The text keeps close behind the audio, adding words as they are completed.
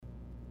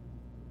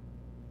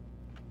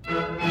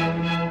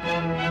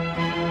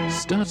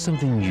Start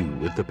something new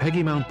with the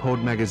Peggy Mount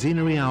Pod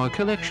Magazinery Hour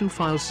Collection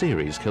File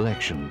Series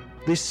collection.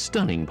 This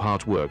stunning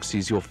part work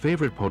sees your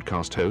favourite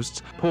podcast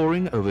hosts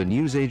poring over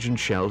newsagent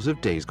shelves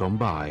of days gone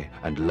by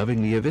and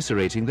lovingly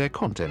eviscerating their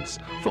contents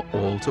for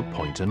all to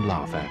point and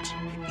laugh at.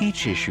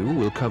 Each issue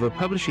will cover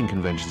publishing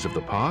conventions of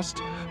the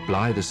past,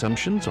 blithe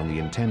assumptions on the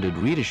intended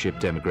readership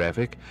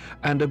demographic,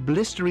 and a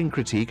blistering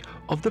critique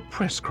of the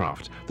press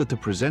craft that the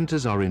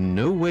presenters are in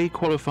no way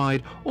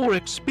qualified or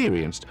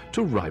experienced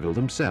to rival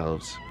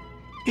themselves.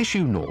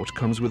 Issue 0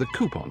 comes with a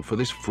coupon for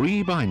this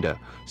free binder,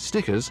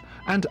 stickers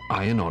and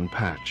iron-on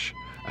patch,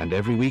 and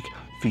every week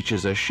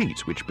features a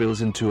sheet which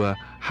builds into a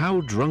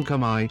How Drunk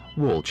Am I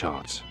wall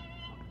chart.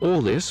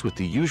 All this with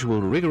the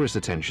usual rigorous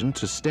attention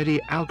to steady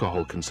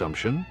alcohol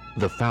consumption,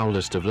 the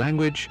foulest of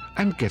language,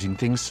 and getting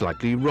things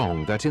slightly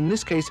wrong that in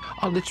this case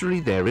are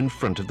literally there in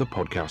front of the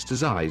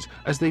podcaster's eyes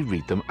as they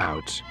read them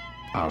out.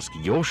 Ask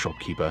your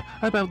shopkeeper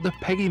about the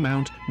Peggy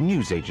Mount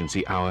News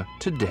Agency Hour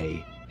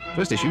today.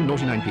 First issue,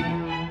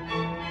 99p.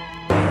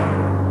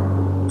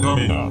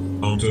 Coming up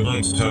on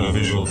tonight's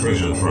televisual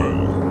treasure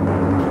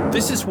trove.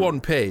 This is one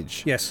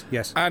page. Yes.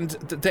 And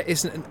there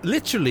isn't...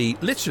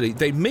 Literally,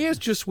 they may as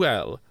just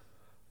well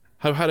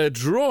have had a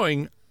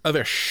drawing of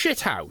a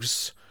shit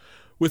house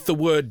with the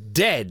word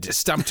dead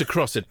stamped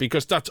across it,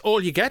 because that's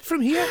all you get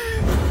from here.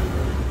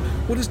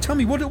 Tell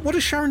me, what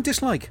does Sharon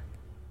dislike?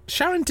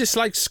 Sharon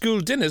dislikes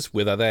school dinners,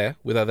 with her there.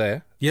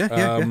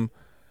 Yeah.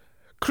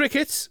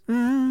 Cricket,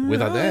 with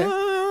her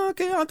there.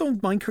 Okay, I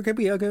don't mind cricket,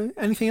 but yeah,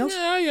 anything else?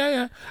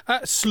 Yeah.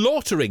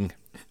 Slaughtering.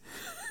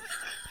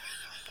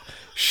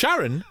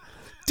 Sharon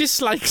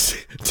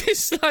dislikes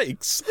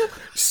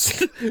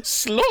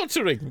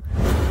slaughtering.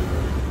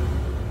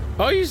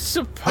 I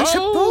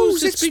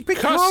suppose it's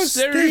because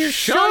they're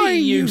shy,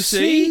 you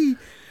see.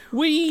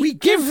 We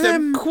give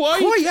them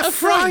quite a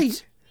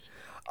fright.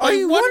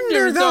 I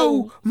wonder,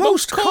 though,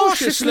 most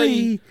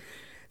cautiously,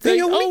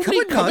 they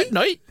only come at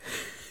night.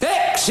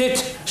 Exit,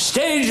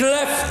 stage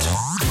left.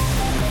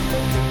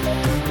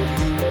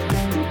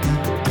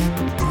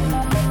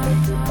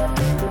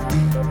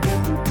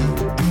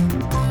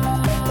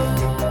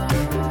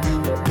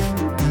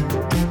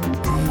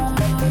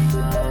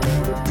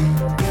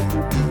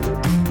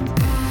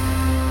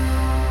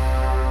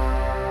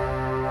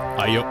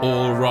 Are you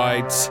all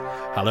right?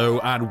 Hello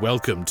and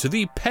welcome to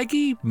the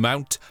Peggy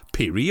Mount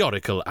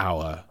Periodical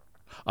Hour.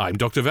 I'm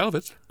Dr.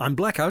 Velvet. I'm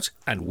Blackout.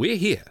 And we're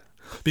here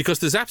because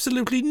there's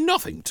absolutely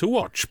nothing to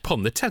watch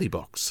upon the telly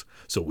box.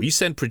 So we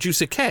sent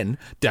producer Ken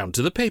down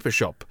to the paper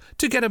shop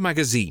to get a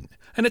magazine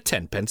and a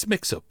 10p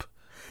mix-up,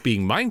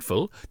 being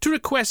mindful to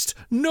request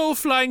no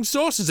flying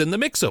saucers in the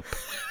mix-up.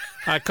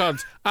 I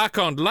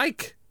can't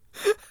like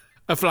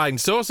a flying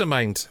saucer,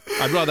 mind.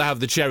 I'd rather have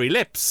the cherry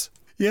lips.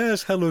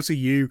 Yes, hello to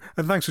you,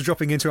 and thanks for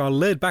dropping into our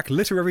laid-back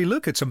literary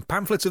look at some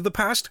pamphlets of the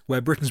past,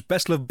 where Britain's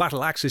best-loved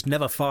battle axe is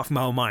never far from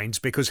our minds,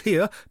 because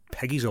here,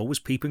 Peggy's always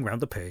peeping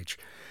round the page.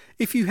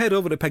 If you head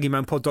over to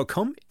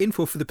peggymountpod.com,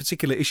 info for the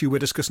particular issue we're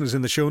discussing is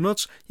in the show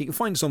notes. You can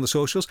find us on the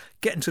socials,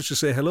 get in touch to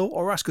say hello,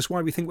 or ask us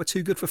why we think we're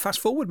too good for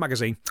Fast Forward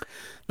magazine.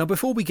 Now,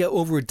 before we get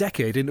over a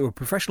decade into a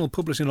professional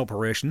publishing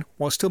operation,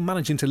 while still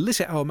managing to lit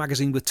our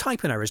magazine with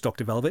typing errors,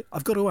 Dr. Velvet,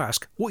 I've got to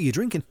ask, what are you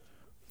drinking?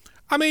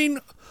 I mean,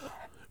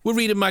 we're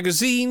reading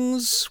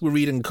magazines, we're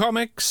reading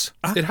comics.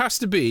 It has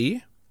to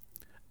be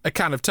a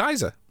can of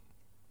Tizer.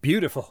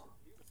 Beautiful.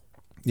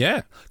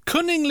 Yeah.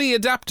 Cunningly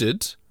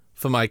adapted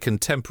for my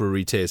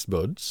contemporary taste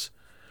buds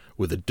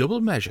with a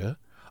double measure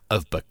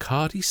of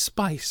Bacardi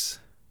Spice.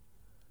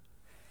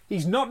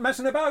 He's not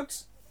messing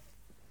about.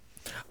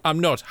 I'm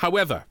not.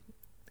 However,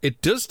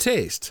 it does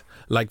taste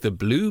like the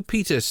Blue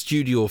Peter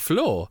studio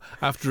floor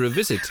after a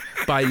visit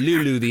by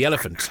Lulu the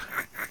elephant.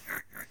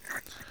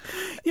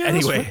 Yeah,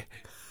 anyway,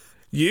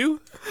 you?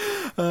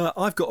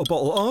 I've got a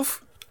bottle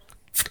of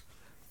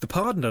The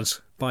Pardoners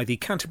by the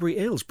Canterbury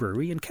Ales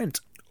Brewery in Kent.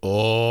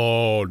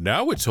 Oh,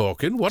 now we're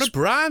talking. What a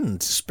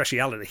brand.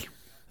 Speciality.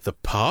 The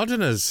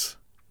Pardoners.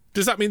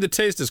 Does that mean the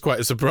taste is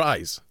quite a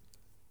surprise?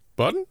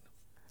 Pardon?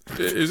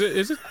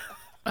 Is it?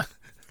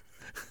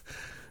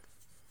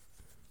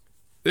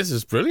 This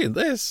is brilliant,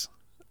 this.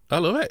 I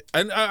love it.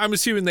 And I'm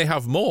assuming they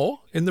have more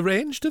in the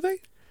range, do they?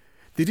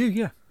 They do,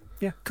 yeah.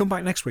 Yeah, come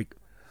back next week.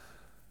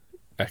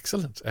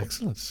 Excellent.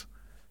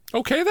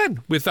 Okay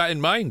then, with that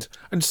in mind.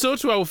 And so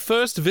to our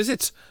first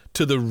visit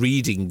to the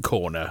reading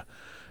corner.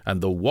 And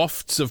the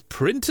wafts of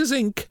printer's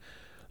ink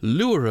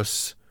lure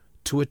us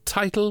to a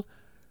title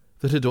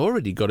that had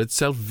already got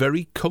itself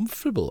very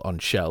comfortable on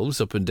shelves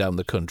up and down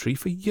the country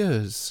for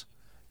years.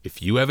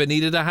 If you ever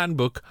needed a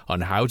handbook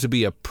on how to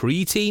be a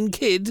preteen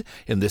kid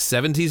in the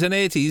 70s and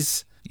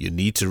 80s, you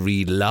need to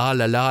read La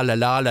La La La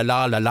La La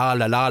La La La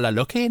La La La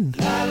Look In.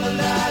 La La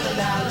La La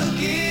La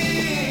Look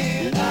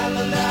In. La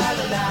La La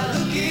La La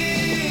Look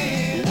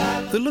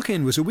In. The Look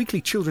In was a weekly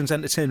children's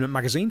entertainment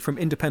magazine from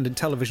independent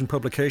television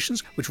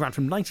publications which ran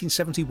from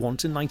 1971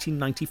 to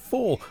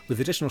 1994, with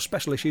additional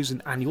special issues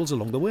and annuals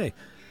along the way.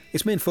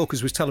 Its main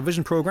focus was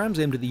television programmes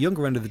aimed at the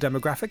younger end of the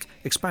demographic,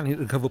 expanding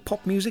to cover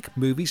pop music,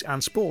 movies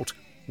and sport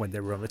when they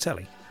were on the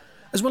telly.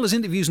 As well as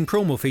interviews and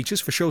promo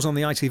features for shows on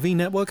the ITV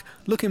network,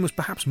 Look-In was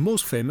perhaps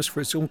most famous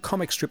for its own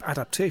comic strip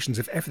adaptations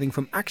of everything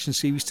from action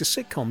series to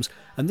sitcoms,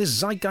 and this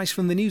zeitgeist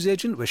from the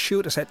newsagent was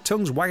sure to set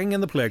tongues wagging in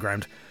the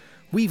playground.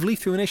 We've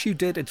leafed through an issue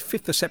dated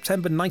 5th of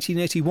September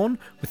 1981,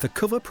 with the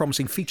cover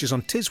promising features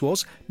on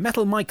Tiswas,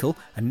 Metal Michael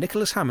and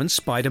Nicholas Hammond's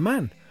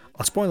Spider-Man.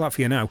 I'll spoil that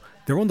for you now.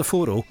 They're on the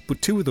photo,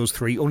 but 2 of those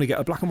 3 only get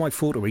a black and white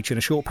photo each and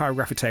a short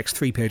paragraph of text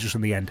 3 pages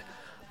from the end.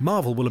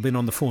 Marvel will have been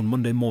on the phone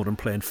Monday morning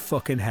playing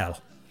fucking hell.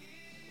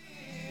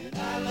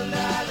 La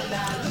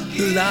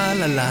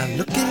la la,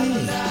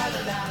 looking.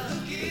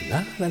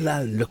 La la la,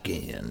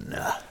 looking.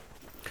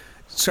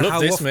 So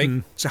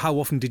how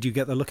often did you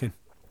get the Look-In?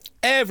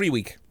 Every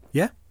week.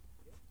 Yeah?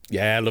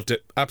 Yeah, I loved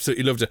it.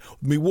 Absolutely loved it.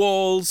 My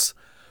walls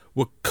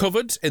were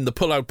covered in the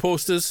pull-out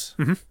posters.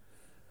 Mm-hmm.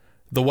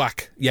 The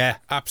whack. Yeah,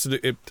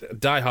 absolutely.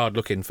 Die-hard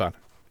Look-In fan.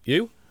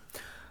 You?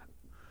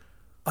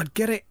 I'd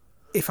get it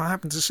if I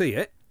happened to see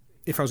it,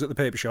 if I was at the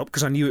paper shop,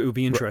 because I knew it would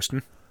be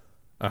interesting.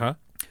 Uh-huh.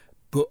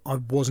 But I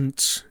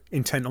wasn't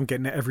intent on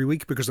getting it every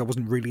week because there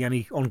wasn't really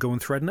any ongoing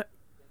thread in it.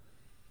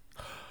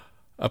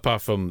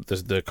 Apart from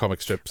the comic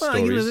strip well,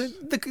 stories. You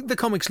know, the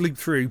comics leak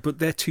through, but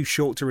they're too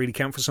short to really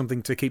count for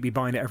something to keep me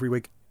buying it every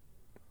week.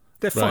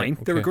 They're fine.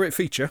 Okay. They're a great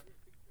feature.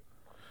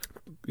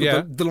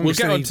 Yeah, we'll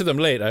get onto them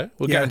later.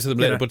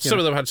 But some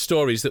of them had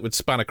stories that would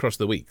span across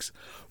the weeks.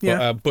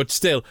 But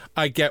still,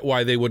 I get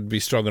why they wouldn't be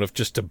strong enough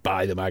just to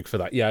buy the mag for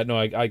that. Yeah, no,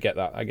 I get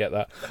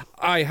that.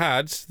 I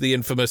had the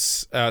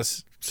infamous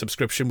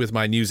subscription with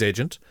my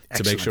newsagent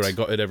to make sure I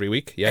got it every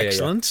week. Yeah,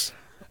 excellent.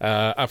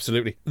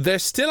 Absolutely. They're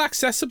still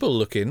accessible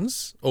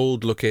Look-Ins,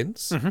 old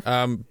Look-Ins.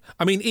 Mm-hmm.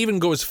 I mean, even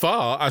go as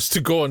far as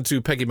to go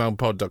onto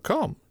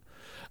peggymountpod.com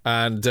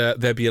and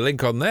there'll be a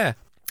link on there.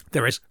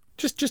 There is.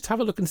 Just have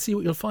a look and see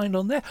what you'll find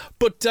on there.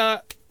 But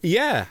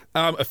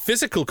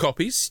physical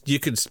copies.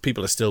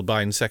 People are still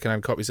buying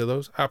secondhand copies of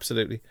those.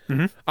 Absolutely.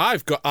 Mm-hmm.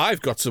 I've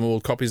got some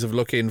old copies of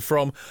Look-In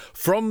from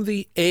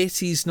the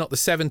 80s, not the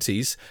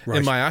 70s,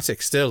 in my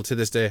attic still to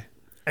this day.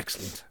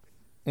 Excellent.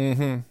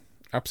 Mm-hmm.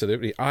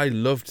 Absolutely. I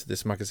loved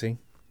this magazine.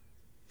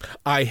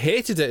 I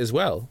hated it as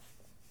well.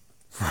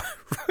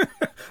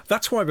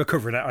 That's why we're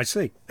covering it, I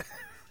see.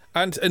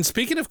 And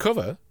speaking of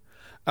cover,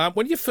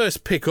 when you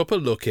first pick up a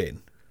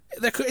Look-In,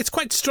 it's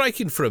quite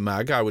striking for a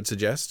mag, I would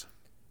suggest.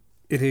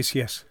 It is,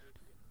 yes.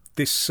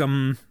 This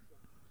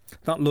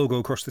that logo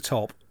across the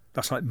top,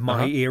 that's like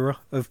my era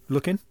of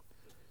Look-In.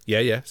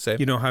 Yeah, same.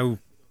 You know how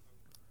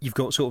you've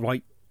got sort of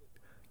like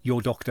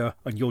your Doctor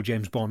and your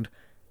James Bond.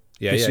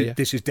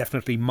 This is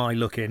definitely my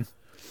Look-In.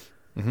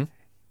 Mm-hmm.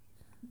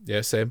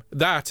 Yeah, same.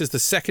 That is the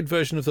second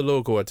version of the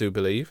logo, I do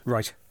believe.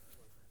 Right.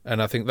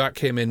 And I think that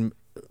came in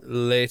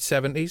late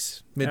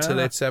 70s, mid to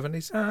late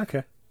 70s.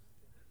 Okay.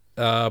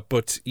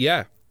 But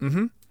yeah,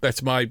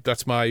 that's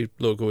my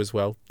logo as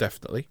well.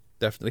 Definitely.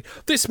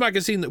 This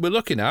magazine that we're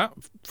looking at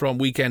from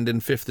weekend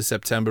in 5th of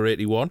September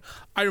 81,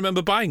 I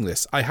remember buying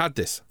this. I had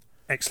this.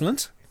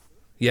 Excellent.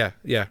 Yeah.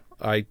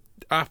 I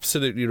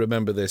absolutely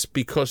remember this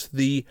because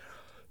the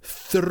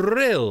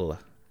thrill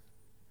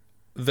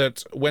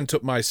that went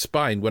up my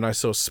spine when I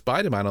saw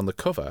Spider-Man on the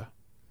cover.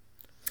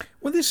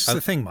 Well, this is the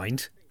thing,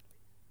 mind.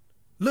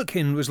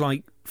 Look-In was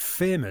like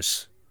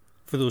famous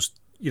for those,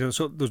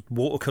 sort of those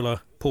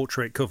watercolour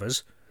portrait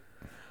covers.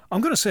 I'm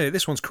going to say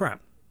this one's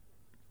crap.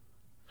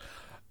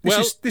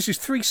 This is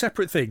 3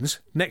 separate things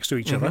next to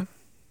each other.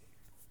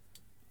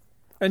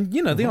 And,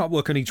 the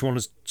artwork on each one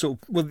is sort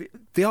of... Well,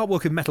 the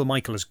artwork of Metal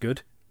Michael is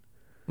good.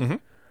 Mm-hmm.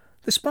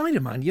 The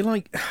Spider-Man, you're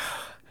like...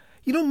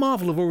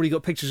 Marvel have already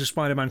got pictures of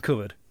Spider-Man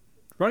covered,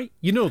 right?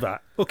 You know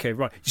that. Okay,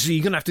 right. So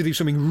you're going to have to do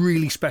something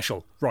really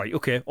special. Right,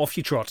 okay, off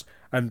you trot.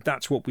 And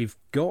that's what we've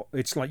got.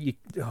 It's like you...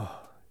 Oh.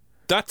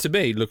 That, to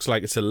me, looks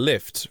like it's a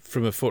lift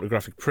from a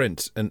photographic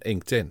print and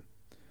inked in.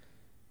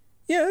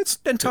 Yeah, it's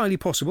entirely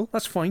possible.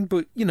 That's fine.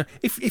 But,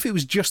 if it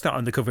was just that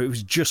on the cover, it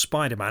was just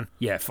Spider-Man,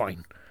 yeah,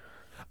 fine.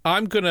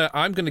 I'm gonna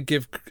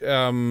give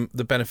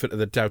the benefit of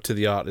the doubt to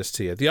the artist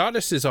here. The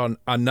artist is on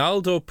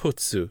Arnaldo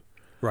Puzzu.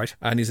 Right.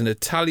 And he's an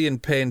Italian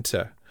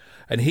painter.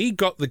 And he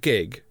got the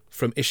gig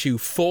from issue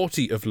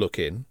 40 of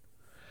Look-In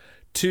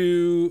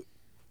to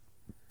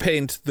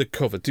paint the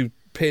cover, do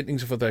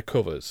paintings for their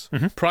covers.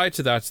 Mm-hmm. Prior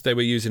to that, they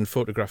were using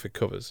photographic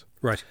covers.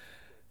 Right.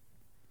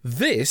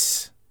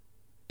 This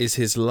is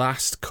his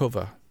last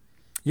cover.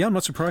 Yeah, I'm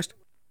not surprised.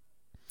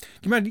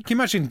 Can you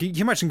imagine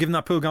giving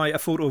that poor guy a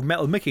photo of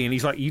Metal Mickey and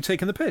he's like, are you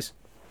taking the piss?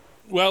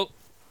 Well,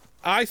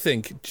 I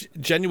think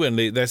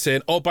genuinely they're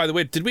saying, oh, by the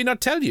way, did we not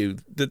tell you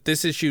that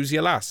this issue's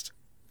your last?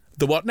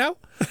 The what now?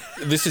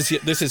 This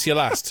is your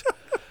last.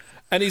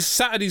 And he's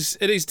sat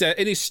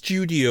in his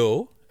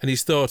studio and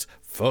he's thought,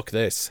 fuck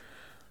this.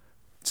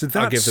 So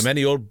I'll give them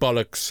any old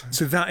bollocks.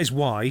 So that is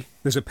why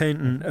there's a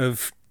painting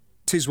of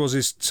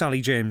Tiswas'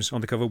 Sally James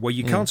on the cover where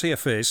you can't see her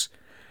face,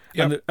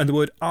 and the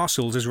word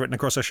arseholes is written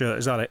across her shirt.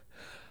 Is that it?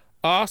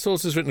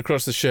 Arseholes is written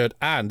across the shirt,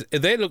 and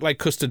they look like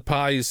custard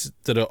pies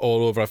that are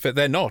all over our face.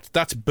 They're not.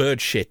 That's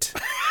bird shit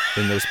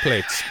in those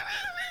plates.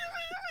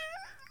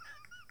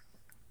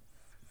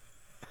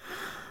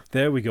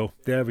 There we go.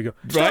 Right?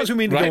 Stars we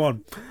mean to go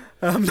on.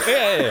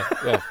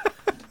 Yeah.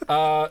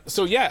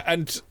 So yeah,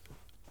 and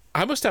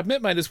I must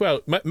admit, mate, as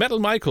well, Metal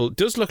Michael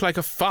does look like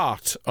a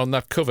fart on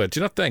that cover. Do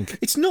you not think?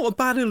 It's not a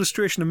bad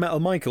illustration of Metal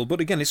Michael, but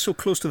again, it's so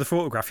close to the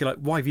photograph. You're like,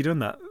 why have you done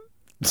that?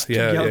 I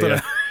don't know.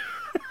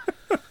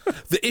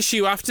 The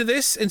issue after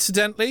this,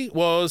 incidentally,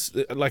 was,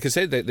 like I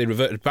said, they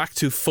reverted back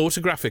to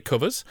photographic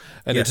covers,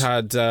 and Yes. it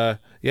had,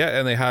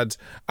 and they had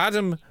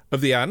Adam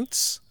of the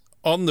Ants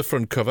on the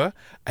front cover,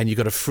 and you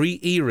got a free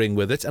earring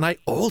with it, and I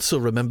also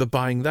remember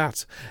buying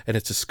that, and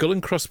it's a Skull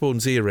and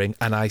Crossbones earring,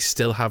 and I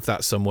still have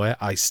that somewhere.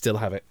 I still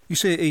have it. You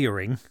say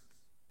earring.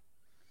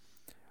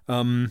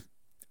 Flipping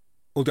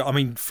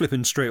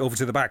straight over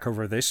to the back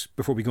cover of this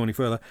before we go any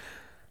further.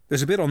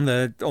 There's a bit on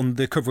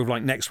the cover of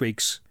like next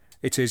week's.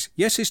 It says,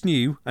 yes, it's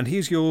new, and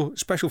here's your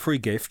special free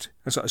gift.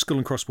 It's like a Skull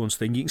and Crossbones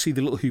thing. You can see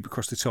the little hoop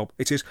across the top.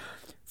 It says,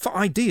 for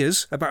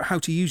ideas about how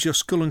to use your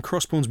Skull and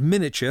Crossbones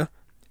miniature,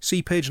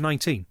 see page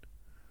 19.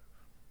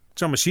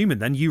 So I'm assuming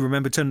then you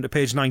remember turning to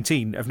page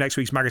 19 of next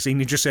week's magazine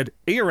and just said,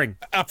 earring.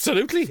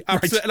 Absolutely.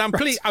 Right, And I'm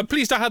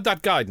pleased I had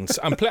that guidance.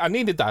 I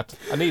needed that.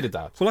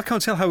 Well, I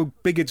can't tell how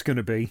big it's going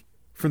to be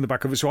from the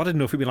back of it, so I didn't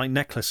know if it'd be like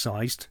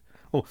necklace-sized.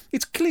 Or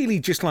it's clearly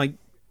just like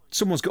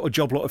someone's got a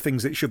job lot of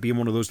things that should be in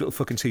one of those little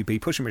fucking 2p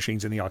pushing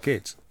machines in the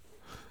arcades.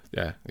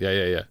 Yeah.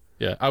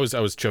 I was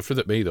chuffed with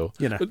it, me though.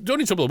 You know. The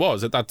only trouble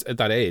was at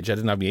that age, I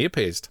didn't have my ear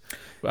pierced.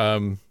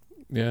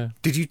 Yeah.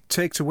 Did you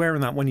take to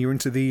wearing that when you were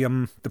into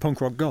the punk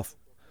rock goth?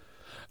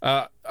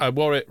 I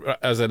wore it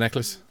as a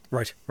necklace.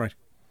 Right.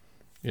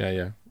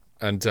 Yeah.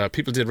 And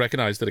people did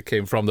recognise that it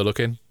came from the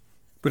look-in.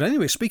 But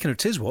anyway, speaking of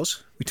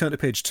Tiswas, we turn to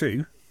page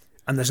 2,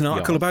 and there's an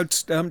article about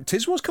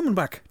Tiswas coming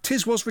back.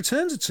 Tiswas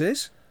returns, it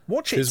says.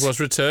 Watch it. Tiswas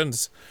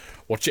returns.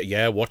 Watch it.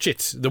 Yeah, watch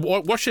it.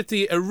 Watch it.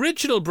 The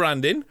original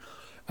branding.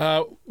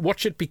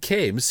 Watch it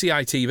became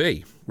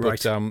CITV.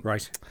 Right. But,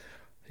 right.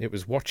 It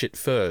was Watch It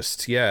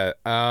first. Yeah.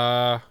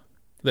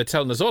 They're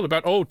telling us all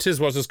about.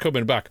 Tiswas is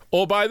coming back.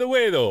 Oh, by the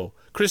way, though,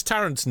 Chris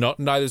Tarrant's not.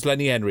 Neither's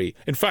Lenny Henry.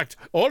 In fact,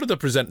 all of the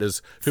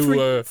presenters who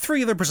were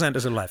three of the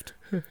presenters are left.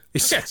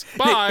 Yes.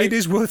 Bye. It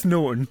is worth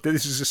noting that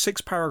this is a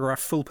 6-paragraph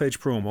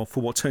full-page promo for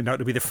what turned out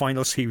to be the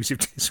final series of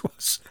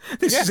Tiswas.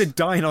 This is a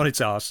dying on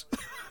its arse.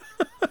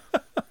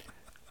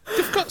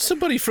 They've got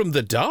somebody from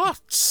the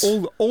Darts.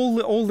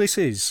 All this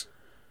is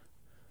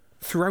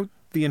throughout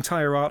the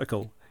entire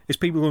article is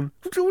people going,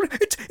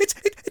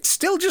 it's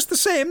still just the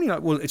same. You're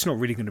like, well, it's not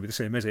really going to be the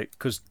same, is it?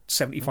 Because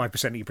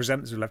 75% of your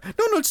presenters are left.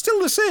 No, it's still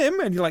the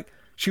same. And you're like,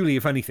 surely,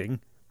 if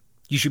anything,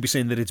 you should be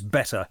saying that it's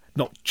better,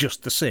 not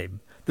just the same.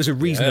 There's a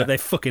reason that they're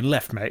fucking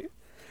left, mate.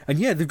 And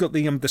yeah, they've got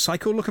the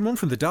psycho looking one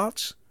from the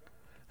Darts.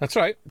 That's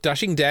right,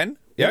 Dashing Den.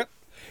 Yeah,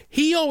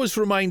 he always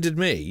reminded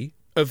me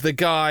of the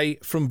guy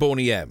from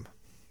Boney M.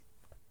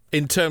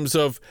 In terms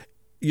of,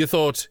 you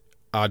thought,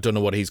 I don't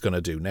know what he's going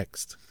to do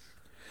next.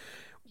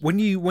 When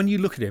you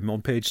look at him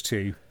on page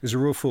 2, there's a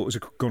row of photos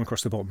going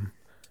across the bottom.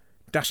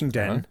 Dashing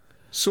Den,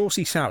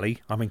 Saucy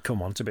Sally, I mean,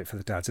 come on, it's a bit for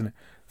the dads, isn't it?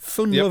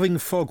 Fun-loving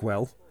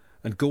Fogwell,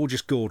 and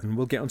Gorgeous Gordon,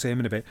 we'll get onto him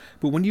in a bit.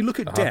 But when you look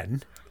at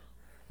Den,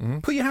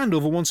 put your hand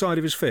over one side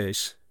of his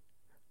face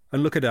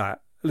and look at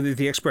that,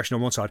 the expression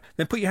on one side.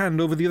 Then put your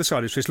hand over the other side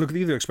of his face, look at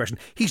the other expression.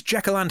 He's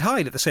Jekyll and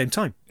Hyde at the same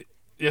time.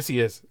 Yes,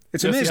 he is.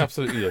 It's yes, amazing. He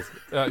absolutely is.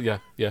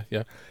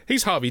 Yeah.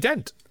 He's Harvey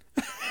Dent.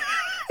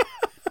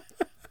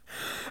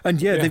 And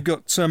they've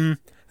got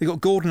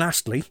Gordon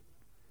Astley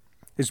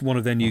is one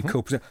of their new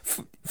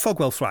co-presenters.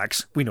 Fogwell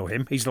Flax, we know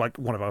him. He's like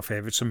one of our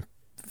favourites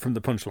from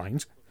the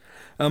punchlines.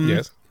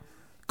 Yes.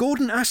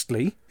 Gordon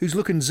Astley, who's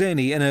looking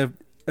zany in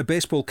a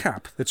baseball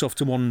cap that's off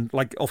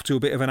to a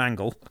bit of an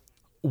angle.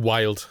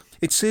 Wild.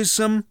 It says,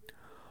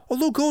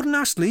 although Gordon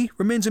Astley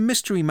remains a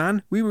mystery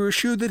man, we were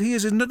assured that he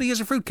is as nutty as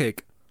a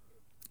fruitcake.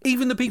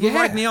 Even the people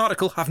writing the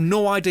article have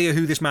no idea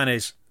who this man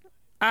is.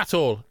 At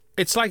all.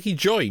 It's like he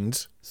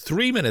joined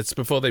 3 minutes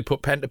before they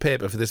put pen to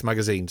paper for this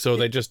magazine, so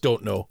they just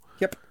don't know.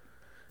 Yep.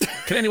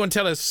 Can anyone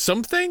tell us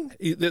something?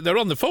 They're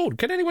on the phone.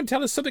 Can anyone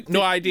tell us something?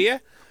 No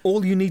idea.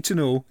 All you need to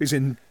know is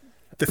in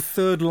the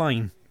third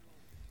line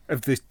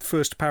of the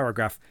first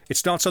paragraph. It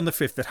starts on the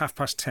 5th at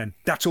 10:30.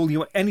 That's all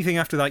you. Anything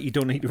after that, you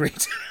don't need to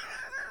read.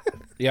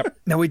 Yep.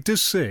 Now, it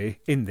does say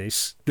in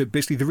this that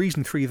basically the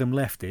reason 3 of them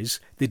left is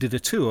they did a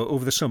tour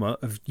over the summer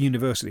of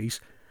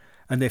universities,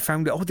 and they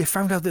found out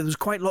that there was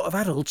quite a lot of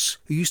adults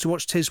who used to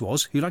watch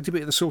Tiswas, who liked a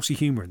bit of the saucy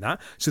humour in that,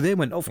 so they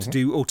went off to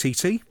do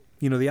OTT,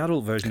 the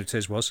adult version of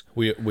Tiswas.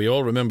 We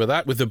all remember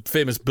that, with the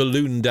famous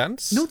balloon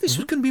dance. No, this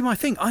was going to be my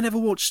thing. I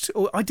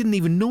didn't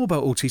even know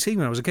about OTT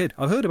when I was a kid.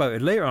 I heard about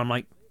it later. I'm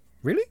like,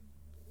 really?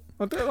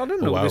 I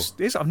don't know what this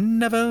is. I've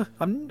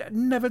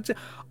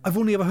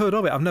only ever heard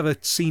of it. I've never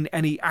seen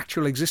any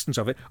actual existence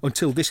of it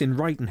until this in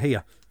writing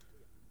here.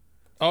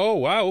 Oh,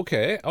 wow,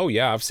 okay. Oh,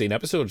 yeah, I've seen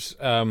episodes.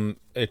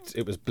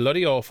 It was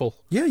bloody awful.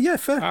 Yeah,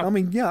 fair. I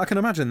mean, I can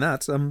imagine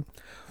that.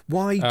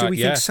 Why do we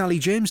think Sally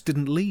James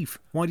didn't leave?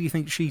 Why do you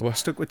think she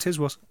stuck with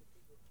Tiswas?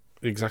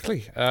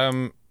 Exactly.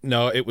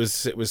 No, it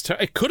was.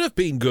 It could have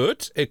been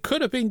good. It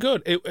could have been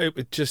good.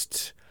 It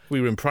just. We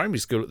were in primary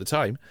school at the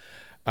time,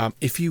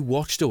 If you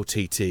watched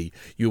OTT,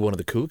 you were one of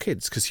the cool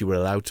kids because you were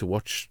allowed to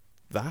watch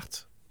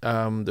that.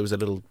 There was a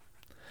little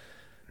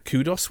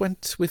kudos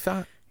went with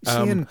that.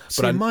 In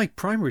my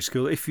primary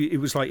school, if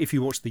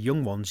you watched the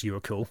young ones, you were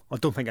cool. I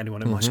don't think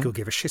anyone in my school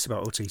gave a shit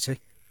about OTT.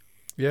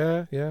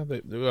 Yeah.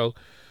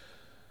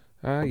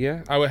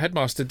 Our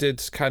headmaster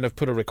did kind of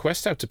put a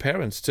request out to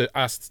parents to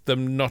ask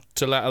them not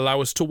to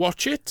allow us to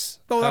watch it.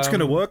 Oh, that's going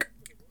to work.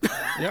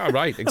 Yeah,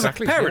 right,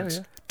 exactly. Parents,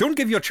 yeah. don't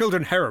give your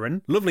children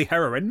heroin, lovely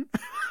heroin.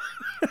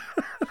 Do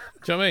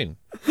you know what I mean?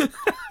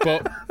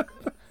 But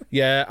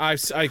yeah, I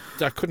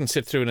couldn't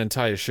sit through an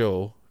entire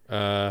show.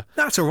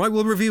 That's all right.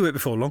 We'll review it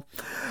before long.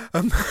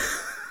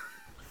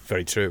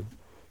 Very true.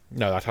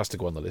 No, that has to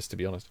go on the list, to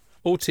be honest.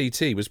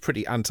 OTT was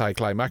pretty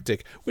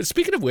anticlimactic. Well,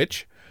 speaking of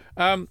which,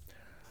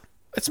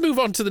 let's move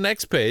on to the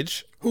next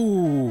page.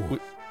 Ooh,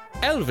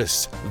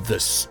 Elvis, the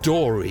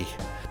story.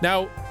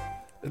 Now,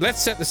 let's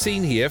set the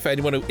scene here for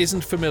anyone who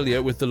isn't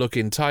familiar with the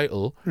Look-In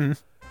title.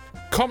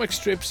 Comic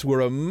strips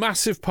were a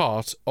massive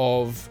part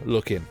of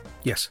Look-In.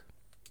 yes.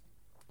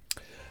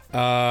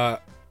 I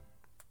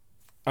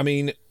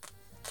mean,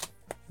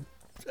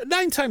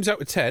 9 times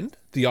out of 10,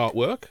 the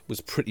artwork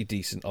was pretty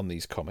decent on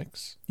these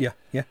comics. Yeah.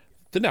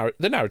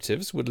 The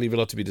narratives would leave a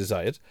lot to be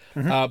desired,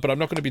 but I'm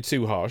not going to be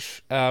too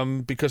harsh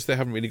because they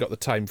haven't really got the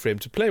time frame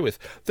to play with.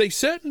 They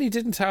certainly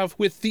didn't have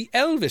with the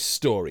Elvis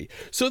story.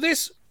 So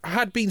this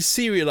had been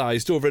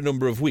serialised over a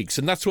number of weeks,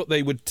 and that's what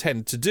they would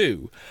tend to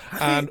do.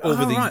 Right.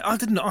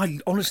 I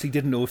honestly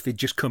didn't know if they'd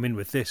just come in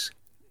with this.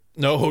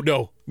 No.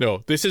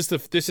 This is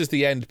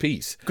the end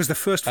piece. Because the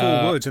first 4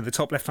 words in the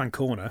top left-hand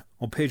corner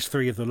on page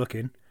 3 of the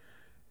Look-In,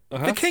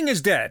 the king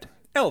is dead.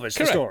 Elvis,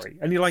 the story.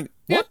 And you're like,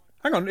 what? Yep.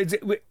 Hang on,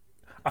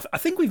 I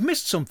think we've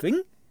missed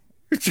something.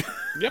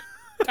 Yep.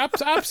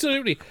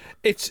 Absolutely.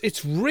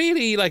 It's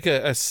really like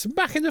a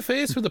smack in the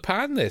face with a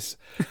pan, this.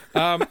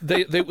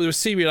 They were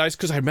serialised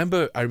because I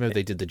remember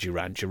they did the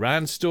Duran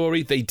Duran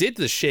story. They did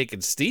the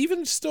Shakin'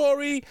 Stevens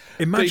story.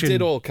 They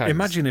did all kinds.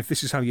 Imagine if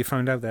this is how you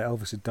found out that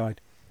Elvis had died.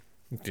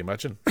 Can you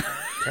imagine?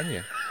 Can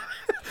you?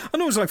 I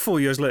know it was like 4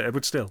 years later,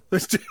 but still.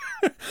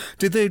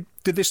 Did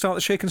they start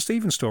the Shakin'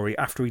 Stevens story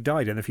after he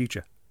died in the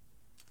future?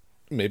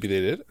 Maybe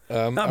they did.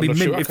 That'd be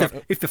mint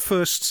if the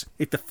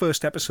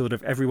first episode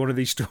of every one of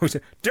these stories,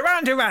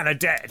 Duran Duran are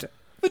dead.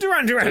 The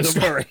Duran Duran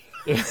story.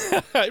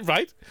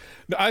 Right.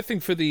 No, I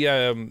think for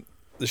the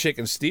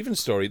Shakin' Stevens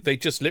story, they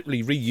just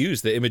literally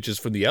reused the images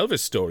from the Elvis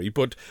story,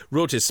 but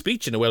wrote his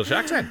speech in a Welsh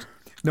accent.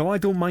 No, I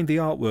don't mind the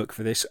artwork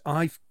for this.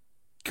 I've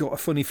got a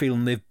funny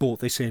feeling they've bought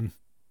this in.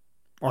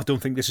 I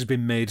don't think this has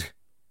been made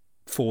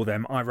for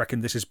them. I reckon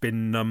this has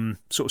been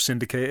sort of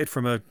syndicated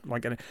from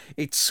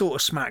it sort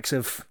of smacks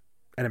of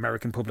an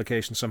American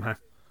publication somehow.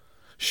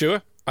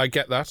 Sure, I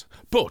get that.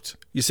 But,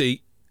 you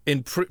see,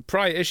 in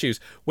prior issues,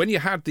 when you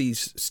had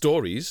these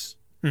stories,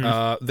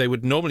 they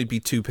would normally be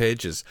 2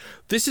 pages.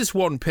 This is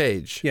 1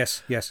 page.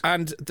 Yes.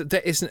 And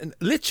there isn't...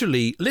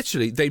 Literally,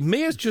 they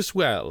may as just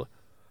well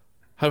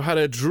have had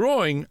a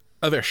drawing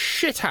of a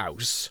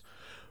shithouse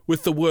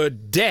with the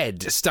word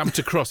dead stamped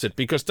across it,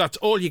 because that's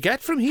all you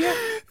get from here.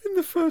 In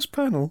the first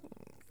panel,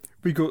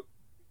 we got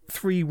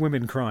 3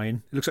 women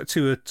crying. It looks like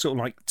 2 are sort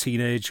of like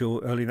teenage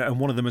or early, and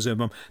one of them is her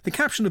mum. The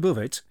caption above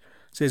it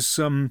says,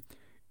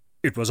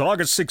 it was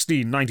August 16,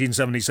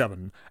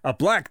 1977, a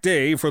black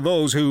day for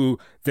those who,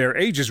 their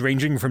ages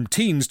ranging from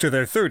teens to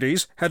their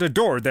 30s, had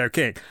adored their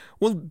king.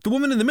 Well, the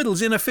woman in the middle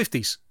is in her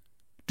 50s.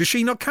 Does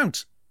she not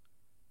count?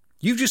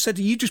 You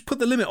just put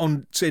the limit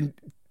on saying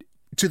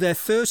to their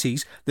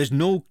 30s. There's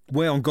no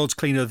way on God's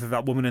clean earth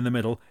that woman in the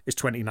middle is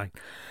 29.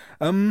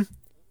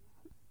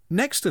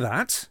 Next to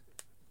that...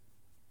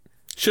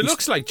 She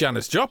looks like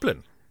Janis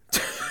Joplin.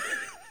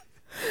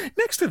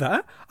 Next to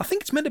that, I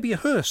think it's meant to be a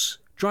hearse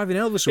driving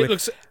Elvis away.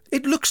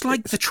 It looks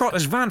like the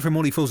Trotter's van from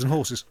Only Fools and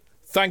Horses.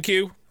 Thank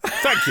you.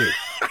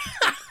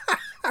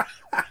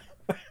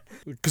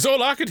 Because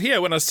all I could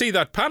hear when I see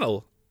that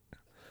panel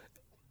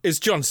is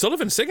John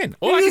Sullivan singing.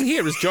 All I can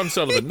hear is John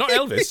Sullivan, not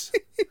Elvis.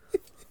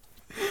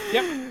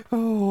 Yep.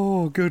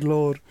 Oh, good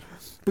Lord.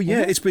 But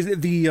yeah, it's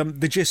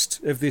the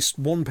gist of this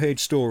 1-page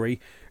story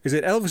is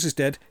that Elvis is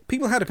dead.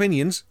 People had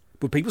opinions,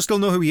 but people still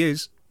know who he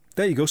is.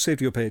 There you go,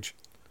 saved your page.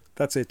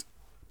 That's it.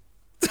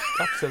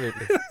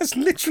 Absolutely. That's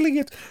literally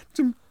it.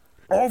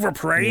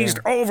 Overpraised,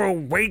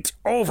 overweight,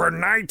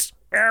 overnight,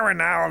 Aaron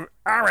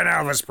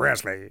Elvis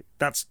Presley.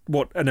 That's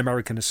what an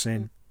American is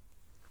saying.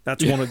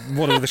 That's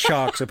one of the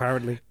sharks,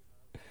 apparently.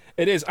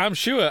 It is. I'm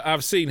sure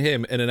I've seen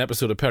him in an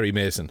episode of Perry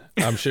Mason.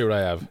 I'm sure I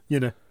have. You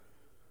know.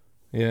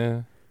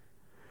 Yeah.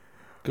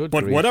 Good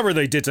but grief. Whatever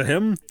they did to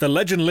him, the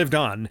legend lived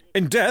on.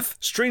 In death,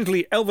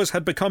 strangely, Elvis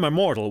had become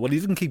immortal. Well, he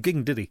didn't keep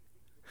gigging, did he?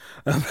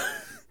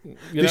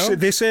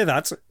 They say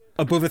that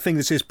above a thing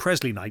that says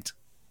Presley Night.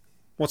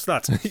 What's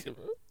that?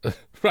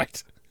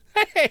 Right.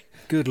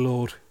 Good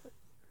Lord.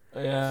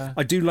 Yeah.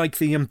 I do like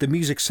the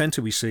music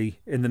centre we see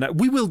in the night.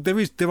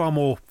 There are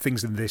more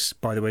things than this,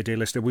 by the way, dear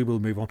listener. We will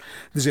move on.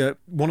 There's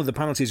one of the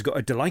panels has got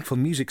a delightful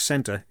music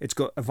centre. It's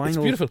got a vinyl. It's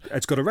beautiful.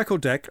 It's got a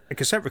record deck, a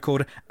cassette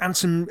recorder,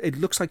 and it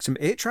looks like some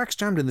 8 tracks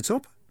jammed in the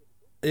top.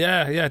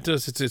 Yeah, it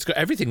does. It's got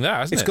everything there,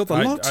 hasn't it? It's got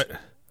the lot.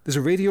 There's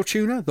a radio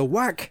tuner, the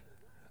whack.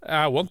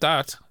 I want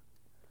that.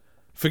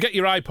 Forget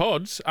your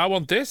iPods. I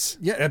want this.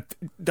 Yeah,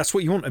 that's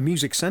what you want, a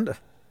music centre.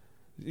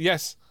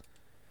 Yes.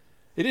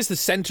 It is the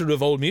centre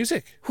of all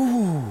music.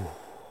 Ooh,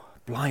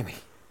 blimey.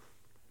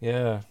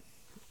 Yeah.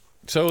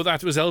 So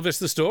that was Elvis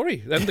the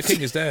story. Then the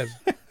king is dead.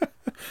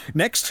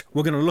 Next,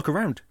 we're going to look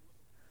around.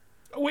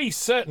 We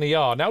certainly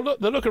are. Now, look,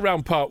 the look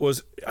around part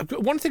was...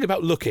 One thing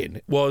about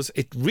looking was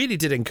it really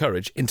did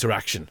encourage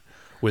interaction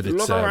with its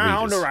Look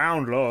around, readers. look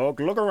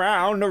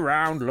around,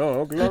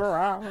 look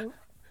around.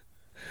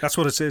 That's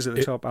what it says at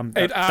the top.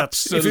 It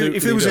absolutely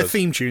if there was a does.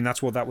 theme tune,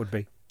 that's what that would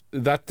be.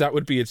 That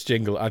would be its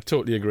jingle. I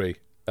totally agree.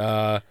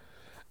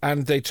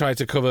 And they tried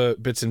to cover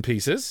bits and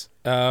pieces.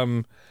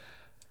 We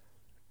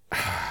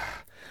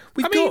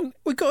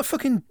got a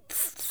fucking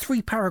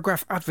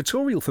 3-paragraph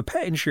advertorial for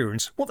pet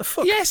insurance. What the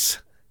fuck?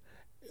 Yes.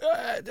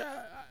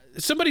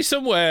 Somebody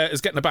somewhere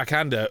is getting a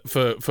backhander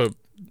for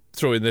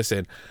throwing this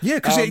in. Yeah,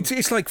 because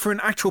it's like for an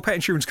actual pet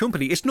insurance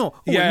company, it's not.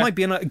 Oh, Yeah. it might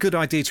be a good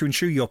idea to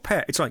insure your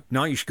pet. It's like,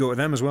 no, you should go to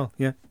them as well.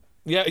 Yeah.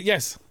 Yeah.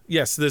 Yes.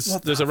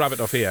 There's a rabbit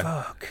off here.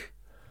 Fuck.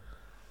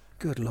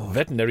 Good lord.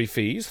 Veterinary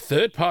fees,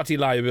 third-party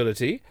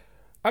liability.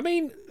 I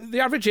mean, the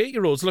average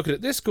 8-year-old's looking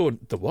at this going,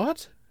 the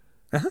what?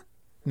 Uh-huh.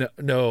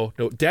 No.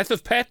 Death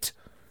of pet.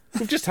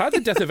 We've just had the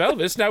death of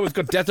Elvis. Now we've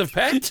got death of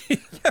pet.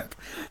 Yep.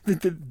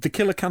 The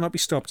killer cannot be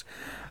stopped.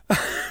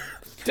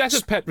 Death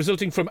of pet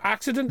resulting from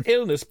accident,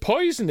 illness,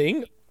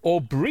 poisoning, or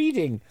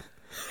breeding.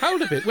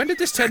 Hold a bit. When did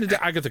this turn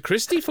into Agatha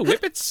Christie for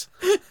whippets?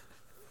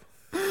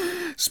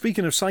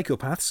 Speaking of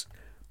psychopaths,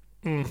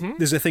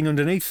 there's a thing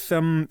underneath.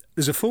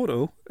 There's a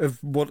photo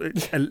of what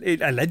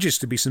it alleges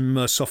to be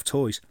some soft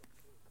toys.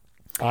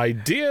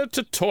 Idea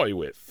to toy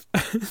with.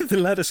 The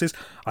letter says,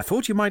 I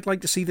thought you might like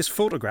to see this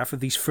photograph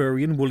of these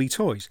furry and woolly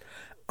toys.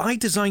 I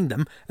designed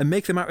them and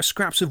make them out of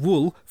scraps of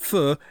wool,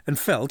 fur and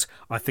felt.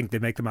 I think they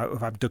make them out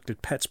of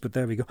abducted pets, but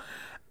there we go.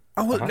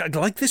 I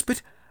like this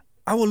bit.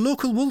 Our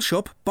local wool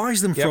shop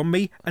buys them from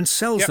me and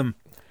sells them.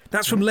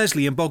 That's from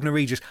Leslie in Bognor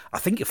Regis. I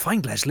think you'll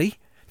find Leslie.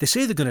 They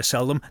say they're going to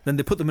sell them, then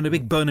they put them in a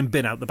big burning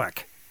bin out the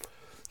back.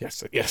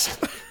 Yes.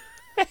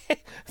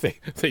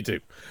 they do.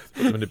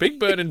 Put them in a big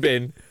burning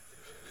bin.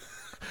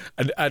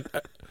 And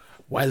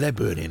while they're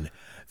burning,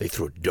 they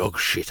throw dog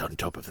shit on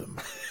top of them.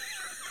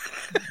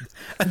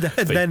 And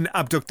then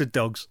abducted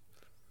dogs.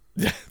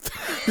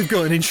 They've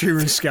got an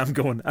insurance scam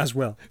going as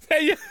well.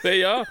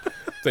 They are.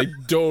 They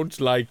don't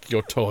like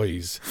your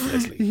toys,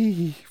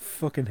 Leslie.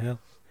 Fucking hell.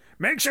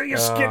 Make sure you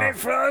skin it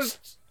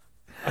first.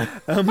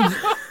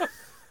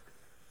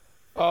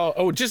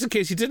 Just in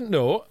case you didn't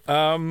know,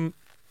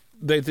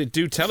 they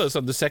do tell us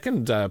on the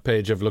second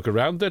page of Look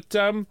Around that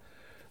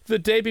the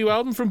debut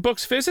album from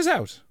Bucks Fizz is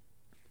out.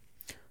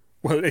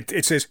 Well,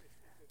 it says,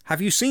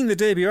 have you seen the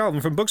debut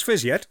album from Bucks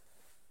Fizz yet?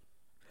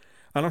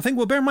 And I think,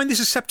 well, bear in mind this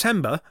is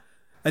September,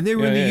 and they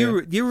were in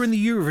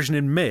the Eurovision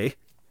in May.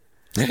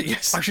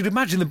 Yes. I should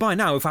imagine that by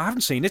now, if I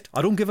haven't seen it,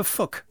 I don't give a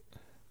fuck.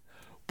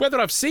 Whether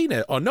I've seen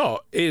it or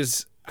not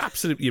is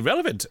absolutely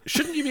irrelevant.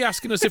 Shouldn't you be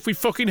asking us if we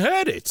fucking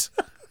heard it?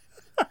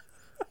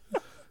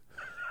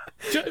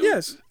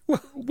 Yes.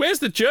 Well, where's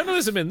the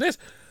journalism in this?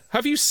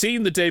 Have you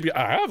seen the debut?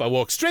 I have. I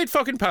walked straight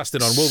fucking past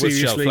it on Woolworth's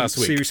shelf last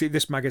week. Seriously,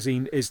 this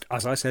magazine is,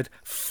 as I said,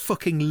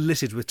 fucking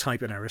littered with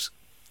typing errors.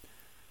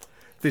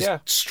 There's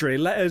stray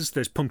letters,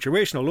 there's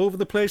punctuation all over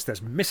the place,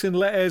 there's missing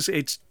letters,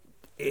 it's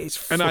and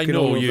fucking I know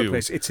all over you. the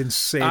place. It's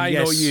insane. I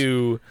know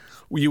you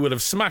would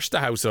have smashed the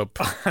house up.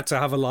 I had to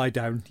have a lie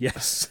down,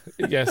 yes.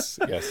 Yes.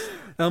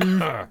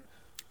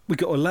 We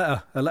got a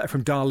letter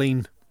from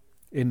Darlene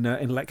in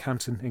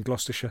Leckhampton in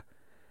Gloucestershire.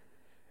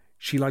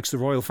 She likes the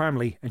royal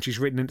family, and she's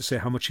written in to say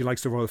how much she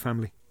likes the royal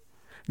family.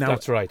 Now,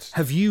 that's right.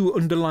 Have you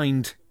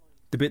underlined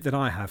the bit that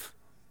I have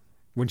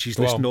when she's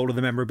listing all of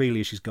the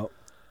memorabilia she's got?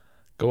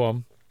 Go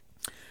on.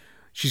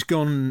 She's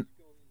gone...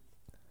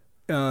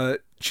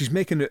 she's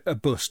making a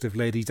bust of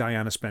Lady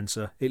Diana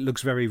Spencer. It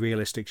looks very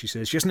realistic, she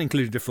says. She hasn't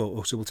included a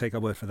photo, so we'll take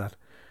our word for that.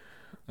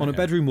 On a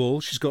bedroom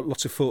wall, she's got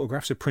lots of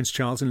photographs of Prince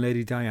Charles and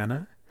Lady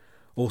Diana.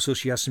 Also,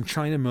 she has some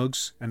china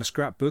mugs and a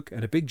scrapbook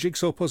and a big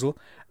jigsaw puzzle.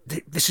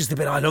 This is the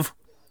bit I love.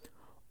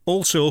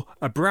 Also,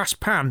 a brass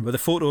pan with a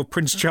photo of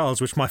Prince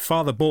Charles, which my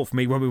father bought for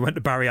me when we went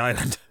to Barry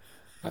Island.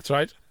 That's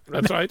right.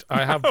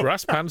 I have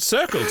brass pans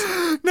circled.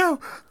 Now,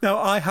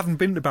 I haven't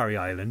been to Barry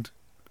Island,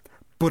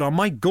 but I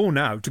might go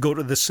now to go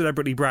to the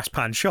celebrity brass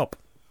pan shop.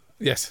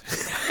 Yes.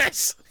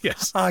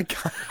 Yes. I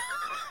can't.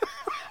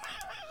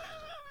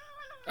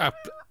 A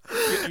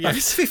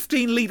Yes.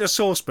 15-litre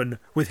saucepan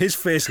with his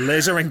face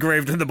laser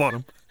engraved in the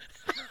bottom.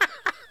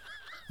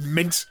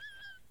 Mint.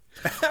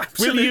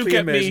 Will you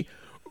get me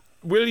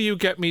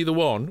the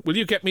one? Will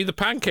you get me the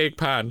pancake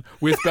pan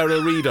with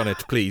Beryl Reid on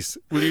it, please?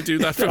 Will you do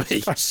that for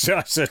me? I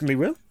certainly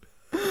will.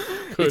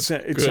 Good,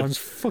 It sounds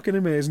fucking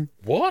amazing.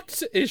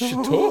 What is she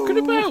talking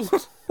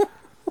about?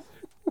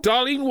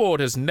 Darlene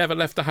Ward has never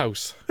left the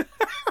house.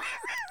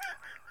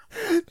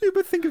 Yeah,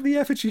 but think of the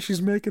effigy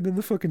she's making in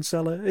the fucking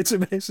cellar. It's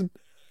amazing.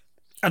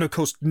 And of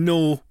course,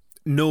 no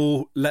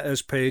no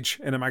letters page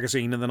in a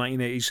magazine in the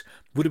 1980s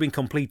would have been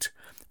complete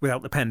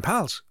without the pen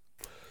pals.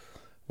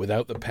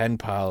 Without the pen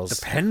pals.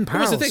 The pen What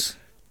was the pals.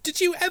 thing?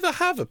 Did you ever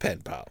have a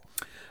pen pal?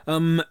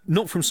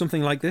 Not from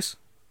something like this.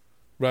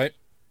 Right.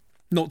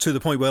 Not to the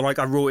point where, like,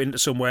 I wrote into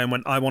somewhere and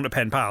went, I want a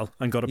pen pal,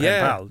 and got a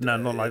pen pal. No,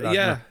 not like that.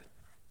 Yeah.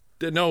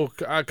 No,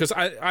 because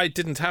I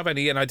didn't have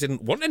any and I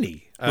didn't want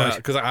any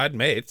because I had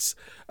mates.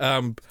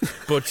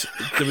 But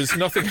there was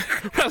nothing.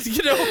 Well,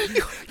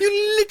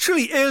 You're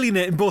literally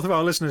alienating both of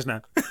our listeners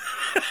now.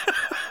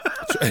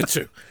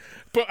 True.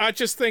 But I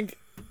just think,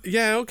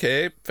 yeah,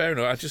 okay, fair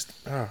enough. I just.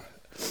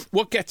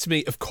 What gets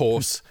me, of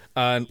course,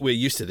 and we're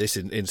used to this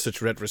in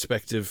such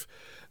retrospective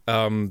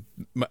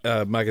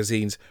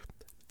magazines,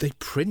 they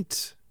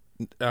print.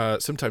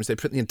 Sometimes they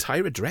print the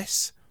entire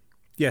address.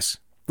 Yes.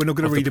 We're not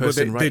going to Of read the it, but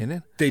person writing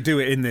it. they do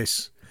it in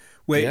this.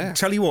 Wait, Yeah.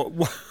 tell you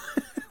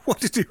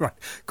what to do, right?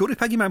 Go to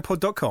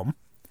peggymountpod.com,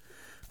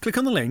 click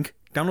on the link,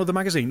 download the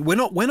magazine. We're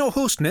not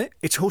hosting it.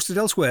 It's hosted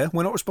elsewhere.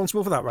 We're not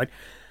responsible for that, right?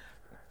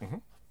 Mm-hmm.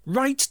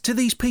 Write to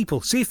these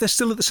people. See if they're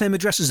still at the same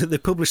addresses that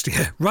they've published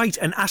here. Write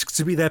and ask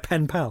to be their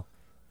pen pal.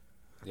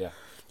 Yeah.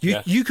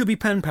 You could be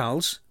pen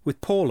pals with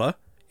Paula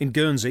in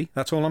Guernsey.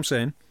 That's all I'm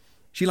saying.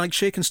 She likes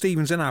Shakin'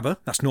 Stevens and ABBA.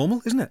 That's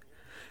normal, isn't it?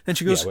 Then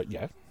she goes,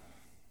 Yeah.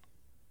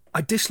 I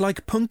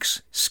dislike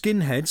punks,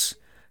 skinheads,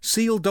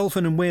 seal,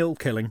 dolphin and whale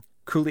killing,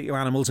 cruelty to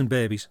animals and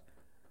babies.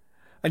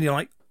 And you're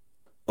like,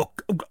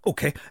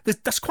 okay,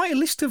 that's quite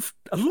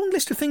a long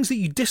list of things that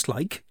you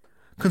dislike,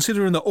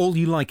 considering that all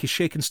you like is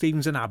Shakin'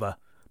 Stevens and ABBA.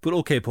 But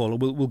okay, Paula,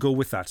 we'll go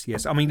with that.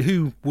 Yes, I mean,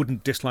 who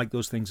wouldn't dislike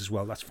those things as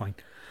well? That's fine.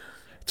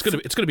 It's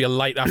gonna be a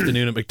light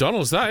afternoon at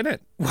McDonald's, that, isn't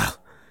it? Well,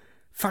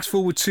 fast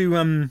forward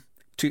to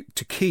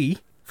Key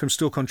from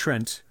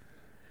Stoke-on-Trent,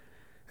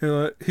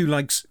 who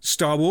likes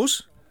Star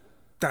Wars.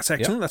 That's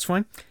excellent. Yep. That's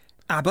fine.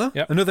 ABBA,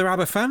 Yep. another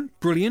ABBA fan.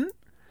 Brilliant.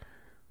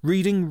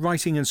 Reading,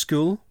 writing, and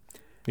school.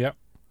 Yeah.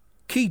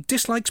 Key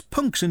dislikes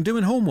punks and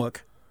doing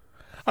homework.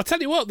 I'll tell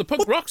you what, the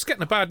punk rock's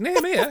getting a bad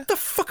name here. What the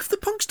fuck have the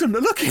punks done?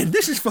 Look in.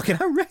 This is fucking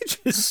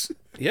outrageous.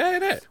 Yeah,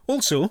 innit?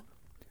 Also,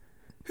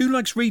 who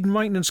likes reading,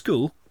 writing, and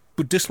school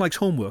but dislikes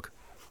homework?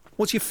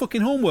 What's your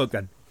fucking homework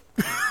then?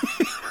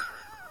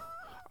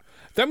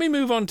 Then we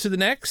move on to the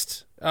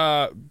next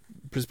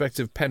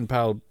prospective pen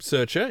pal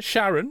searcher,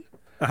 Sharon.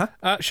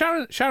 Uh-huh.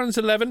 Sharon's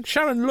 11.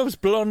 Sharon loves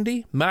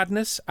Blondie,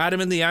 Madness, Adam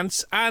and the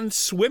Ants, and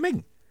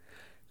swimming.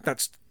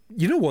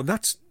 You know what?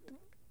 That's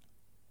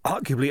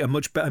arguably a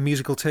much better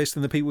musical taste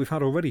than the people we've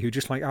had already who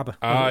just like ABBA.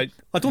 I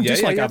don't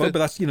dislike ABBA, but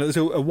that's there's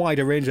a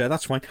wider range there.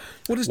 That's fine.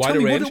 What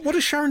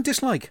does Sharon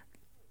dislike?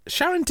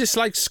 Sharon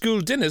dislikes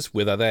school dinners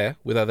with her there.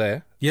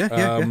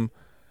 Yeah.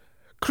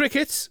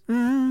 Cricket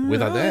with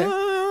her there.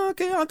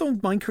 Okay, I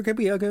don't mind cricket.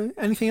 But yeah, okay.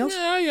 Anything else?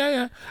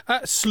 Yeah.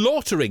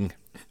 Slaughtering.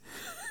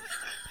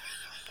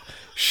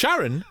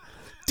 Sharon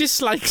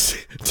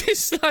dislikes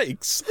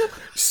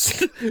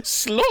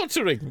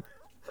slaughtering.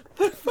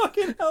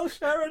 Fucking hell,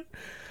 Sharon.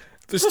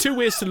 There's two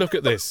ways to look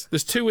at this.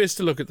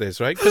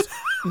 Right? Because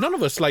none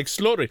of us like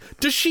slaughtering.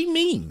 Does she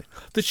mean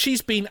that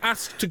she's been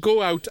asked to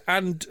go out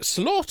and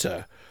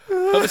slaughter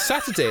of a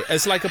Saturday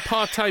as like a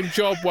part-time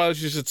job while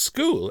she's at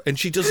school and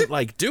she doesn't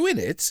like doing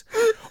it?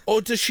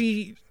 Or does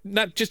she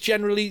not just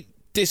generally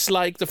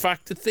dislike the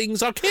fact that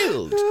things are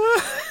killed?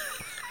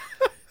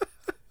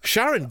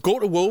 Sharon, go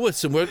to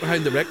Woolworths and work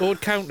behind the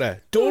record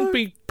counter. Don't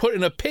be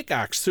putting a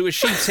pickaxe through a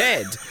sheep's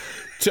head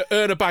to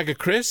earn a bag of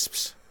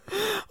crisps.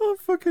 I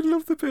fucking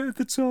love the bit at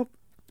the top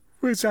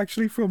where it's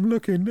actually from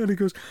Looking, and he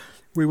goes,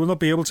 "We will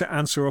not be able to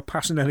answer or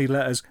pass on any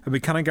letters, and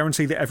we cannot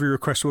guarantee that every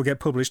request will get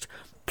published.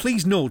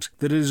 Please note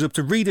that it is up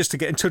to readers to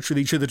get in touch with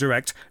each other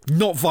direct,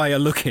 not via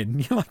Looking."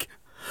 You're like,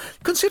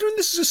 considering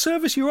this is a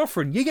service you're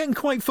offering, you're getting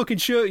quite fucking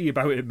shirty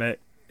about it, mate.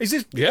 Is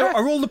this? Yeah.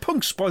 Are all the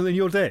punks spoiling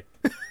your day?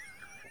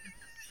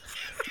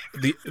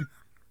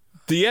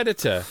 The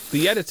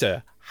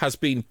editor has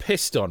been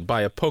pissed on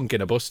by a punk in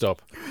a bus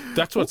stop.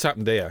 That's what's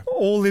happened here.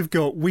 All they've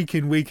got week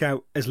in, week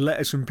out is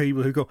letters from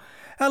people who go,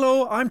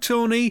 "Hello, I'm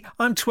Tony,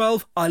 I'm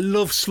 12, I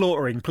love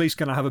slaughtering, please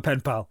can I have a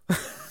pen pal?"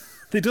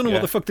 They don't know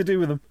what the fuck to do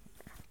with them.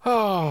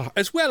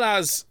 As well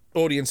as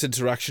audience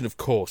interaction, of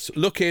course,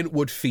 Look-In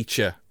would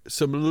feature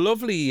some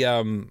lovely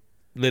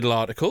little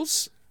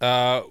articles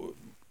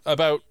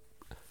about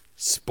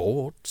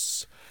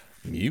sports,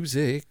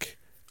 music,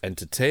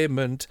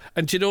 entertainment,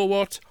 and do you know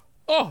what?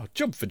 Oh,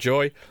 jump for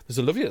joy. There's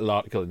a lovely little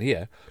article in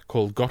here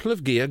called Gottle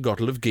of Gear,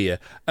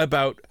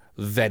 about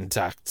vent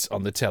acts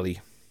on the telly.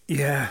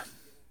 Yeah.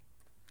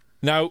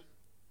 Now,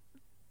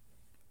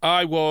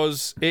 I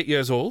was 8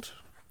 years old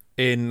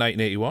in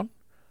 1981.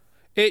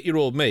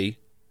 8-year-old me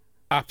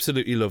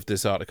absolutely loved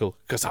this article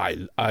because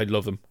I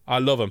love them. I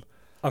love them.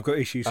 I've got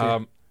issues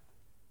here.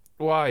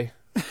 Why?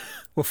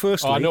 Well,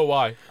 firstly... I know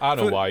why.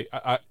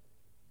 I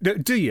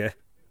Do you?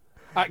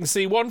 I can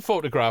see one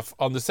photograph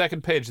on the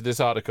second page of this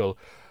article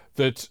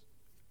that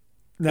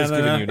is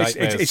giving you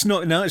nightmares. It's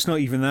not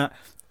even that.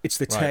 It's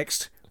the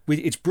text.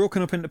 It's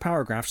broken up into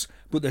paragraphs,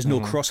 but there's no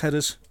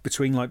cross-headers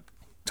between like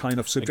tying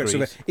off subjects.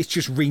 Agreed. It's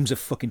just reams of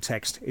fucking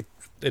text. It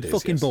is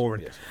fucking yes,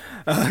 boring. yes.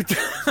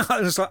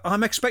 I was like,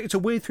 I'm expected to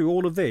wade through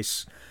all of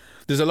this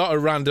There's a lot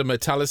of random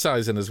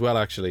italicizing as well,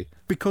 actually.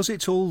 because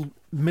it's all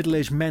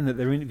middle-aged men that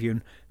they're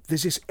interviewing.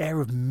 There's this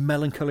air of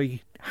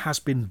melancholy,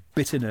 has-been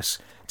bitterness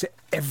to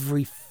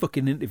every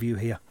fucking interview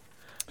here.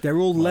 They're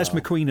all Les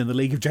McQueen in the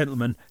League of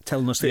Gentlemen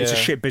telling us that it's a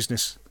Yeah. shit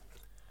business.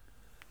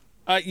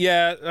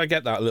 Yeah, I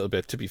get that a little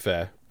bit, to be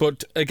fair.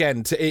 But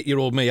again, to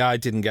 8-year-old me, I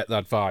didn't get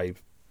that vibe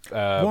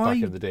back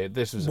in the day.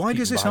 This was Why peek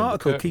does this behind the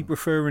article curtain. keep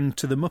referring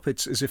to the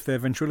Muppets as if they're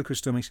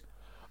ventriloquist dummies?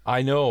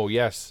 I know,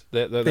 yes.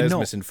 They're There's not.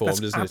 misinformed,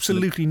 That's isn't it?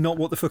 absolutely not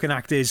what the fucking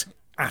act is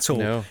at all.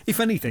 No. If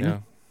anything,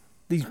 No.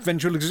 these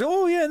ventriloquists,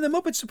 oh yeah, the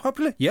Muppets are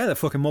popular. Yeah, they're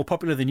fucking more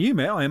popular than you,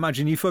 mate. I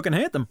imagine you fucking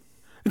hate them.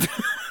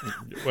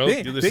 Well,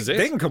 this is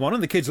they it. can come on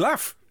and the kids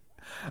laugh.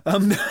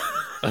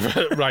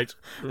 Right.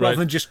 Rather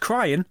than just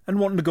crying and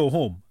wanting to go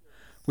home.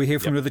 We hear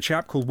from another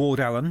chap called Ward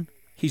Allen.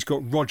 He's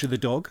got Roger the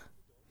dog.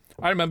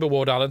 I remember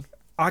Ward Allen.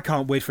 I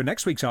can't wait for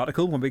next week's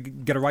article when we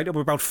get a write-up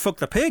about Fuck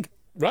the Pig.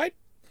 Right?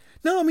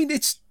 No, I mean,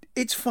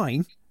 it's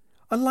fine.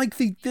 I like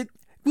the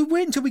we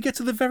wait until we get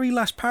to the very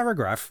last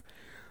paragraph.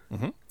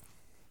 Mm-hmm. It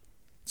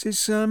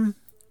says,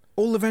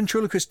 all the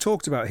ventriloquists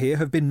talked about here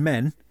have been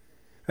men,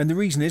 and the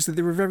reason is that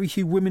there are very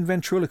few women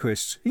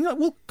ventriloquists. You're like,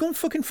 well, go and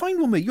fucking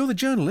find one, mate. You're the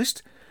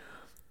journalist.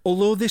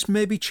 Although this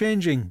may be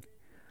changing.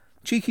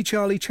 Cheeky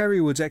Charlie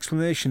Cherrywood's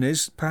explanation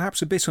is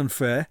perhaps a bit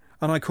unfair,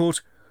 and I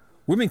quote,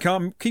 women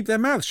can't keep their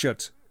mouths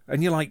shut.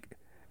 And you're like,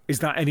 is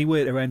that any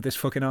way to end this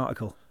fucking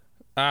article?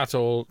 At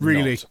all.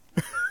 Really?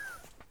 Not.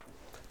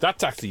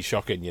 That's actually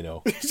shocking, you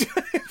know.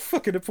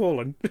 Fucking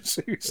appalling.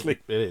 Seriously.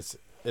 It is.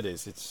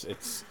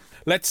 It's.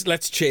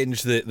 Let's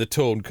change the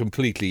tone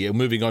completely. And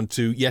moving on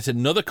to yet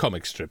another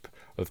comic strip,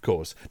 of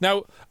course.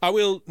 Now, I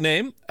will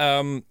name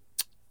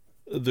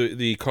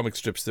the comic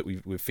strips that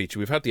we've featured.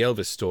 We've had the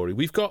Elvis story.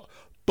 We've got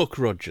Buck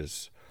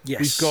Rogers. Yes.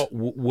 We've got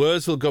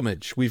Wurzel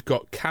Gummidge. We've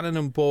got Cannon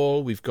and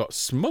Ball. We've got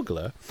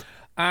Smuggler.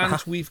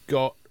 And we've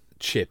got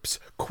Chips.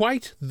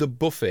 Quite the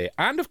buffet.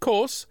 And, of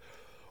course,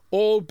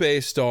 all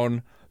based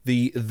on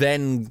the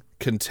then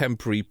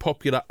contemporary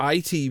popular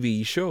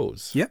ITV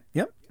shows. Yep.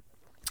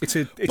 It's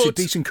a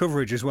decent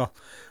coverage as well.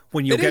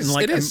 When you're getting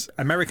like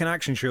American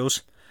action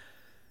shows.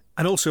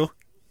 And also,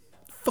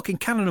 fucking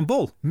Cannon and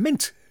Ball.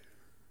 Mint.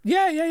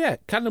 Yeah.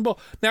 Cannon and Ball.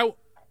 Now,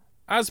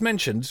 as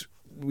mentioned,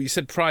 we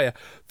said prior,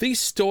 these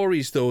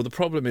stories, though, the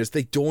problem is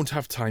they don't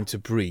have time to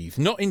breathe.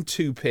 Not in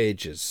 2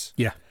 pages.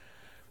 Yeah.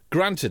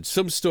 Granted,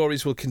 some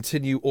stories will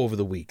continue over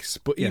the weeks,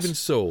 but even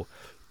so,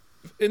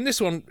 in this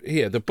one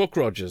here, the Buck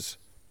Rogers,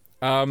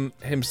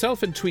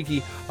 himself and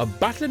Twiggy are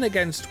battling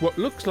against what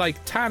looks like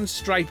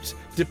tan-striped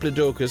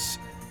Diplodocus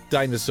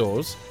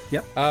dinosaurs.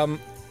 Yep.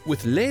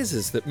 With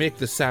lasers that make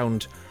the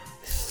sound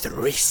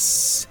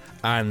thriss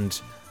and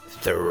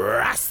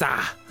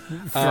thrassa.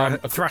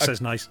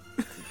 Thrasser's nice.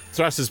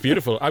 Thrasser's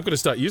beautiful. I'm going to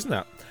start using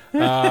that.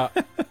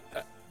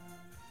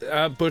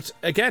 But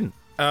again,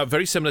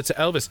 very similar to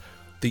Elvis.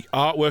 The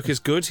artwork is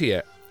good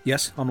here.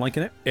 Yes, I'm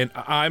liking it. And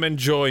I'm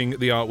enjoying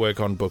the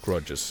artwork on Buck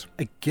Rogers.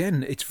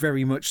 Again, it's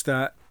very much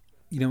that,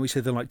 we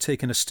said they're like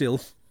taking a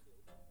still.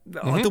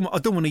 I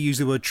don't want to use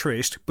the word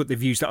traced, but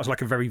they've used that as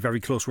like a very, very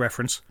close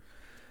reference.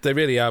 They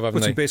really have, haven't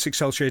Put they? some basic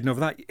cell shading over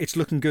that. It's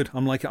looking good.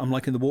 I'm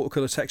liking the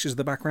watercolour textures of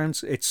the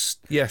backgrounds. It's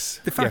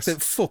the fact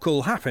that fuck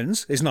all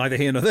happens is neither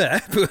here nor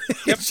there. But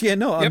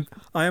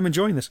I am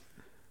enjoying this.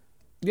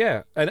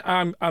 Yeah, and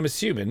I'm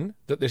assuming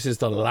that this is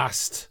the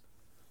last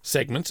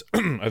segment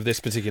of this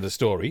particular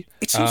story.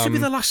 It seems to be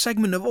the last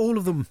segment of all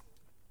of them.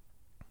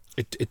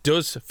 It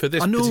does for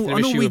this particular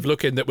issue of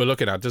looking that we're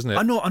looking at, doesn't it?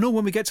 I know.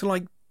 When we get to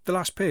like the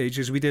last page,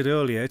 as we did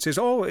earlier, it says,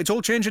 "Oh, it's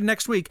all changing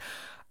next week."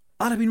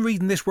 I'd have been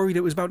reading this worried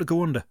it was about to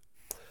go under.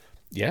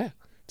 Yeah,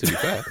 to be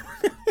fair.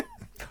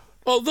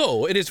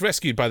 Although it is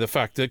rescued by the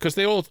fact that, because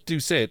they all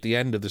do say at the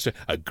end of the show,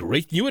 a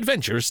great new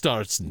adventure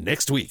starts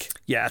next week.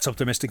 Yeah, it's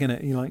optimistic, isn't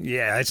it? You're like,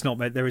 yeah, it's not.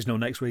 There is no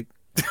next week.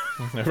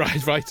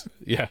 Right.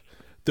 Yeah.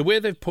 The way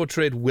they've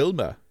portrayed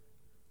Wilma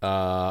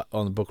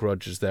on the Buck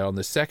Rogers there on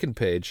the second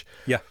page,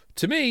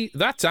 to me,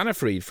 that's Anna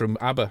Fried from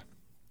ABBA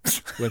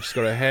when she's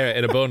got her hair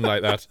in a bun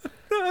like that.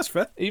 No, that's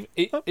fair.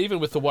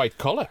 Even with the white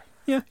collar.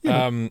 Yeah.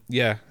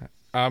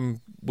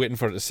 I'm waiting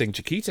for her to sing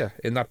Chiquita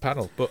in that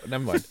panel, but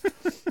never mind.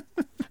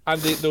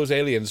 And those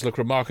aliens look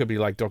remarkably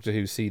like Doctor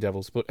Who's Sea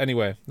Devils, but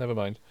anyway, never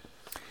mind.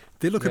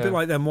 They look a bit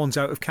like them ones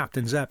out of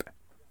Captain Zep.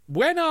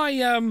 When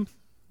I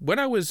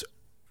was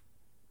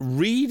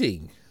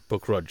reading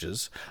Buck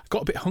Rogers, I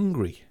got a bit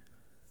hungry.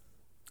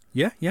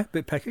 Yeah,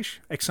 bit peckish,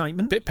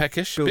 excitement. Bit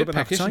peckish. Build up an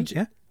appetite,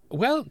 yeah.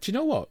 Well, do you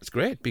know what? It's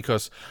great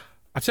because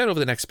I turn over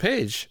the next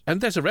page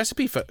and there's a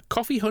recipe for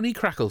coffee honey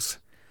crackles.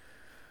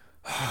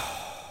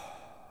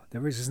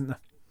 There is, isn't there?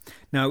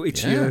 Now,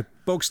 it's your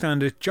bog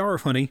standard jar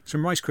of honey,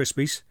 some Rice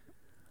Krispies.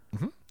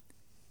 Mm-hmm.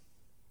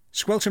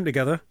 Squelch them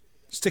together,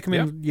 stick them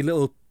in your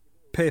little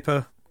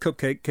paper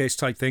cupcake case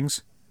type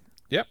things.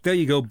 Yep. There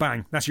you go,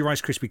 bang. That's your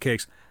Rice Krispie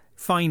cakes.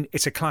 Fine,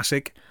 it's a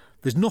classic.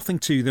 There's nothing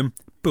to them,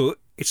 but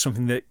it's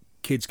something that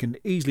kids can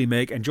easily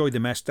make, enjoy the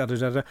mess,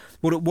 da-da-da-da.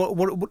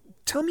 What,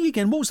 tell me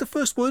again, what was the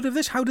first word of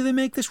this? How do they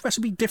make this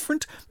recipe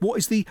different? What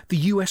is the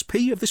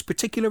USP of this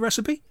particular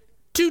recipe?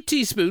 2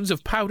 teaspoons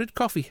of powdered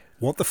coffee.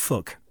 What the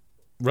fuck?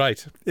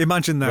 Right.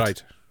 Imagine that.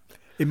 Right.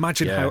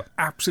 Imagine how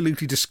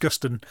absolutely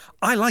disgusting.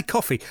 I like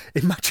coffee.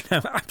 Imagine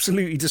how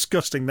absolutely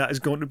disgusting that is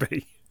going to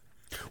be.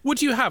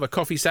 Would you have a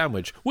coffee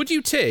sandwich? Would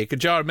you take a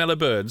jar of Mellow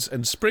Birds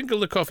and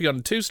sprinkle the coffee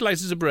on 2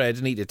 slices of bread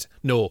and eat it?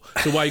 No.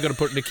 So why are you going to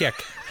put it in a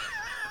cake?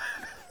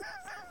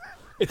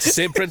 It's the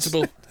same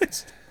principle.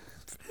 It's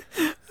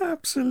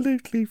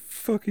absolutely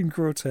fucking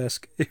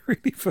grotesque. It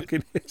really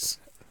fucking is.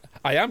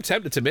 I am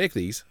tempted to make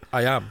these.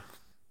 I am.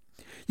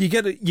 You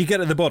get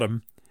at the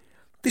bottom.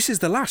 This is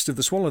the last of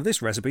the Swallow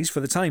This recipes for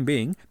the time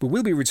being, but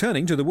we'll be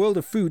returning to the world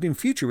of food in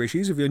future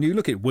issues of your new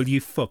look at. Will you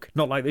fuck?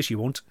 Not like this, you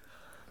won't.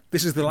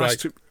 This is the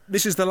last. Right.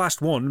 This is the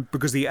last one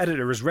because the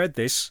editor has read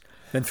this,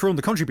 then thrown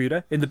the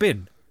contributor in the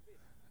bin,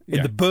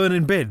 in the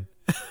burning bin.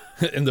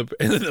 in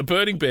the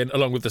burning bin,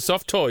 along with the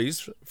soft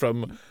toys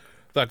from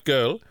that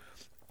girl.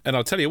 And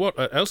I'll tell you what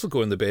else will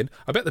go in the bin.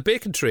 I bet the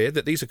bacon tray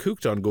that these are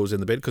cooked on goes in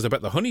the bin because I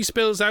bet the honey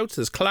spills out.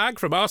 There's clag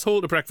from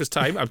arsehole to breakfast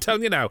time. I'm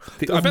telling you now.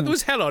 I bet there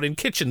was hell on in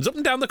kitchens up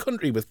and down the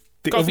country with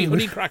coffee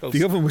honey crackles.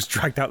 The oven was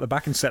dragged out the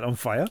back and set on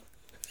fire.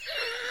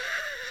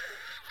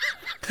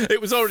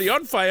 It was already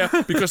on fire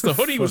because the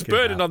honey was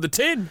burning on the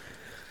tin.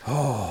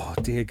 Oh,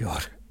 dear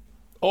God.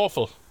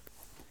 Awful.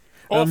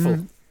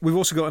 Awful. We've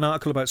also got an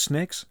article about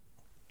snakes.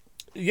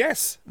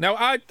 Yes. Now,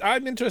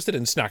 I'm interested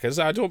in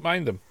snackers. I don't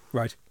mind them.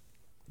 Right.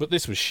 But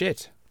this was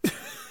shit.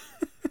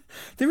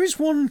 There is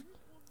one.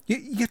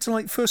 You get to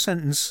like first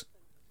sentence.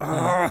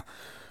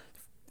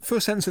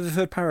 First sentence of the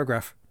third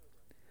paragraph.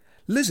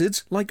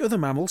 Lizards, like other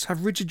mammals,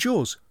 have rigid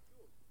jaws.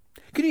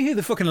 Can you hear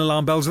the fucking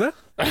alarm bells there?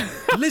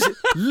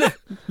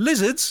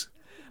 Lizards,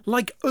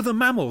 like other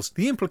mammals.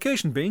 The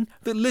implication being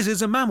that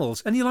lizards are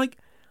mammals. And you're like,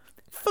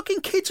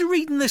 fucking kids are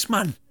reading this,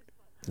 man.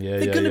 Yeah,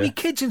 They're going to be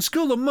kids in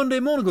school on Monday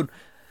morning going,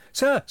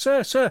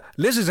 Sir,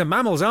 lizards are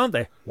mammals, aren't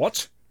they?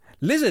 What?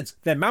 Lizards,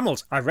 they're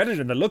mammals. I read it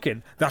in the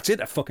look-in. That's it,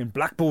 a fucking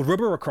blackboard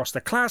rubber across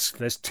the class.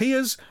 There's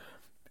tears.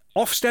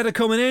 Ofsted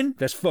coming in.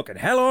 There's fucking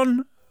hell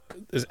on.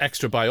 There's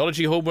extra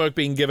biology homework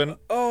being given.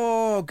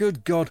 Oh,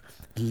 good God.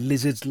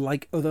 Lizards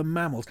like other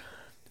mammals.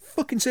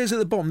 Fucking says at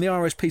the bottom, the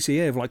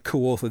RSPCA have like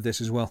co-authored this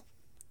as well.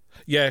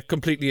 Yeah,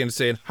 completely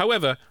insane.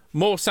 However,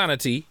 more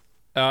sanity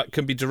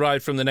can be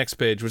derived from the next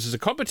page, which is a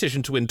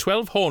competition to win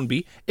 12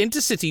 Hornby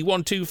Intercity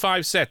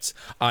 125 sets.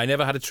 I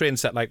never had a train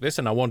set like this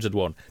and I wanted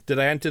one. Did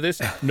I enter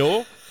this?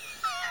 No.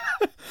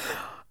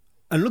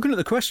 And looking at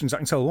the questions, I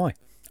can tell why.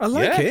 I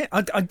like it.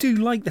 I do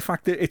like the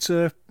fact that it's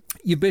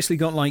you've basically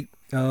got like,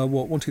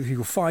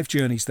 5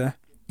 journeys there.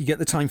 You get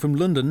the time from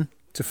London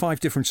to 5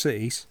 different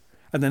cities,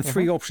 and then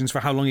 3 options for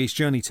how long each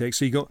journey takes.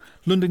 So you got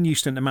London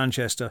Euston to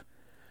Manchester.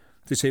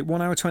 They take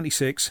 1 hour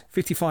 26,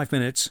 55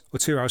 minutes, or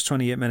 2 hours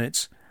 28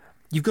 minutes.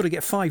 You've got to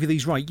get 5 of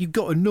these right. You've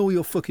got to know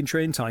your fucking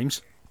train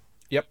times.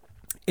 Yep.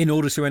 In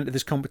order to enter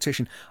this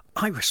competition.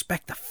 I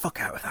respect the fuck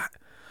out of that.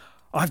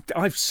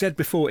 I've said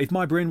before, if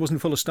my brain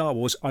wasn't full of Star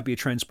Wars, I'd be a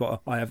train spotter.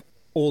 I have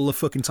all the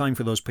fucking time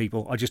for those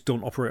people. I just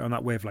don't operate on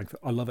that wavelength.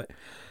 I love it.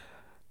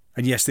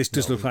 And yes, this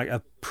does look like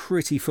a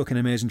pretty fucking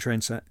amazing train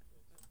set.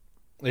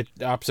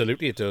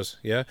 Absolutely it does,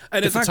 yeah.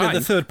 And the fact that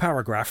the third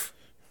paragraph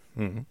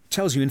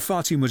tells you in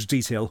far too much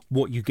detail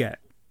what you get.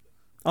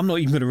 I'm not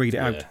even going to read it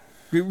out.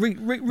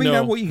 Read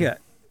out what you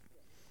get.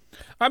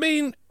 I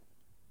mean,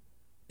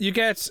 you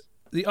get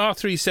the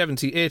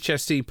R370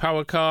 HST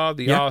power car,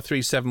 the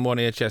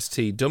R371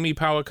 HST dummy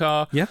power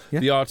car, the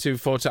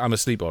R240. I'm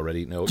asleep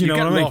already. No, do you know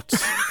get what I mean?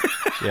 lots.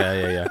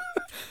 Yeah.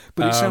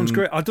 But it sounds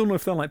great. I don't know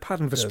if they're like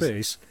padding for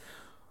space.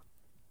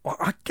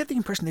 I get the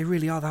impression they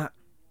really are that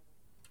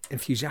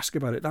enthusiastic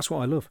about it. That's what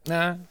I love.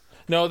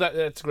 No,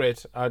 that's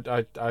great. I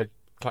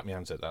clap my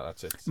hands at that.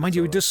 That's it. Mind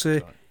you, it does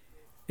say,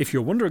 if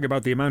you're wondering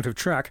about the amount of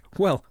track,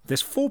 well,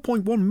 there's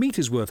 4.1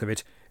 metres worth of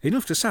it,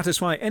 enough to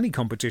satisfy any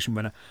competition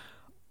winner.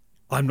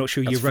 I'm not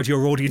sure you've read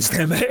your audience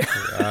there, mate.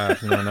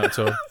 No, not at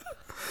all.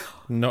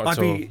 Not at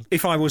all.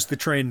 If I was the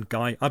train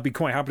guy, I'd be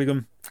quite happily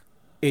going,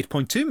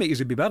 8.2 metres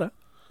would be better.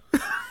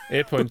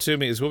 8.2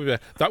 metres would be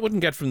better. That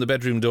wouldn't get from the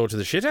bedroom door to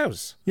the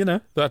shithouse. You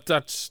know.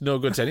 That's no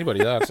good to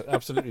anybody. That's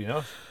absolutely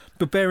not.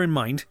 But bear in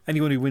mind,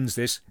 anyone who wins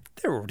this,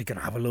 they're already going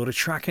to have a load of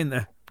track in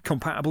there.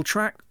 Compatible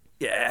track.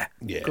 Yeah.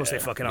 Of course they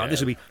fucking are.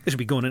 This will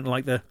be going into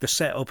like the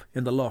setup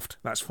in the loft.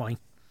 That's fine.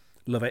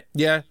 Love it.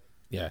 Yeah.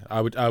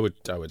 I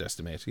would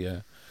estimate.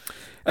 Yeah.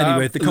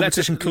 Anyway, the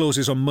competition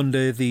closes on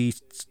Monday, the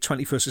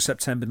 21st of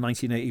September,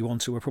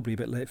 1981. So we're probably a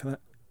bit late for that.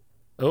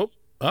 Oh,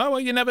 well,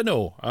 you never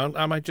know.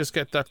 I might just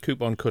get that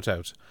coupon cut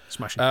out.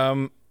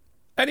 Smashing.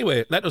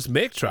 Anyway, let us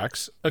make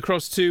tracks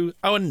across to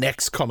our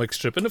next comic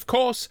strip, and of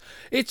course,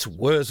 it's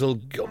Wurzel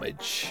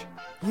Gummidge.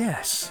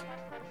 Yes.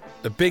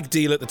 A big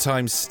deal at the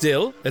time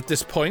still, at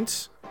this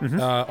point,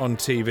 on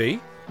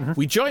TV.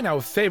 We join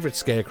our favourite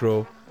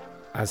Scarecrow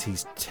as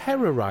he's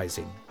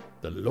terrorising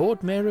the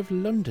Lord Mayor of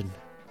London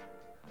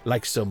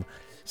like some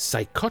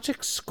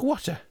psychotic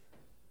squatter.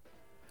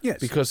 Yes.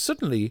 Because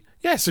suddenly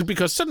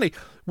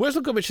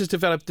Wurzel Gummidge has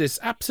developed this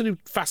absolute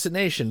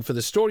fascination for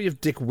the story of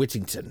Dick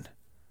Whittington.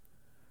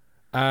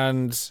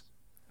 And,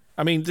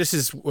 I mean, this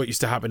is what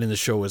used to happen in the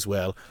show as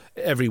well.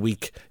 Every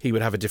week he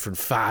would have a different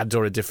fad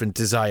or a different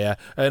desire,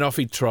 and off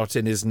he'd trot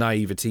in his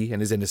naivety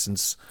and his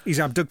innocence. He's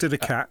abducted a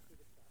cat.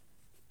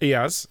 He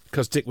has,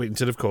 because Dick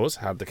Whittington, of course,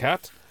 had the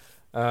cat.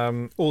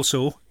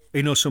 Also,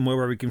 he knows somewhere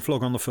where he can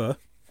flog on the fur.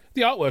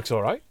 The artwork's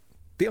all right.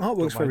 The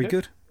artwork's very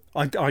good.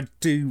 I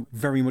do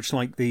very much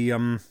like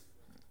the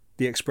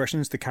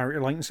expressions, the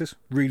character likenesses.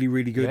 Really,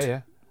 really good.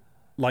 Yeah.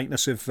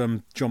 Likeness of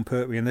John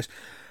Pertwee in this.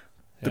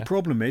 The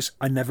problem is,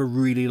 I never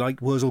really liked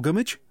Wurzel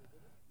Gummidge.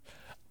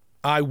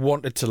 I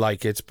wanted to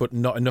like it, but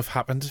not enough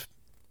happened.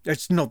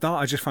 It's not that,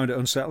 I just found it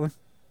unsettling.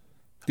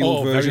 The Oh,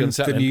 old very version, the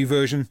unsettling. new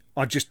version,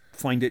 I just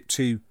find it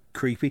too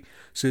creepy.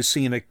 So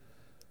seeing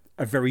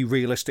a very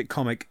realistic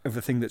comic of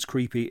a thing that's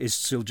creepy is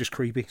still just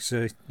creepy.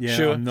 So, yeah,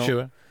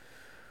 Sure.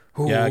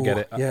 Oh, Yeah, I get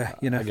it. Yeah,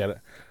 I get it.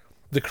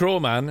 The Crow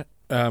Man,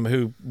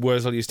 who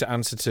Wurzel used to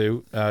answer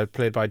to,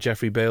 played by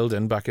Jeffrey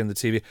Bailden back in the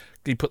TV,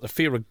 he put the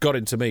fear of God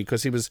into me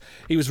because he was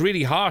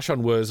really harsh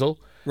on Wurzel.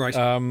 Right.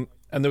 And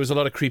there was a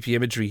lot of creepy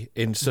imagery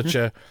in such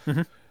a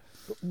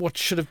what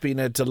should have been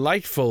a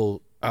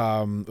delightful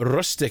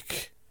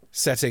rustic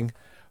setting,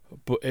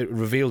 but it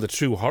revealed the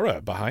true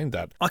horror behind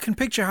that. I can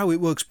picture how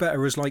it works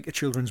better as like a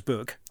children's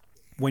book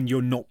when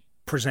you're not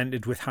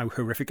presented with how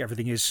horrific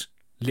everything is,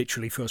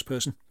 literally first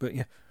person. But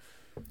yeah.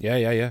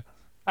 Yeah.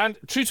 And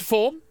true to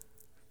form,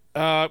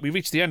 we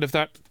reached the end of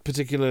that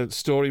particular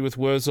story with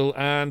Wurzel,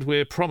 and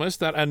we're promised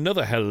that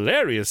another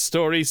hilarious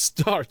story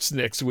starts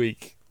next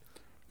week.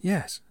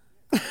 Yes.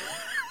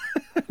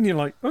 And you're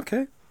like,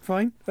 okay,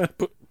 fine.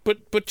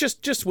 But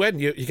just when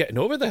you're getting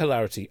over the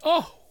hilarity,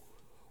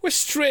 we're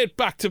straight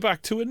back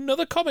to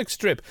another comic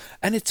strip,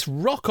 and it's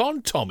Rock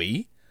On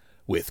Tommy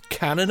with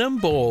Cannon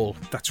and Ball.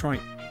 That's right.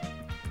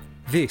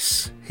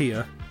 This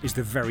here is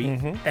the very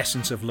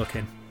essence of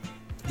Look-In.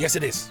 Yes,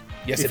 it is.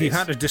 Yes, If you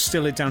had to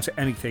distill it down to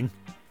anything,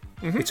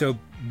 it's a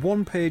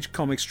one-page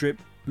comic strip,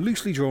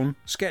 loosely drawn,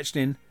 sketched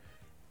in,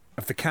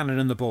 of the Cannon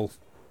and the Ball.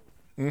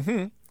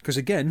 Because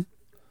again,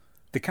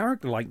 the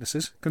character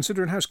likenesses,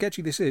 considering how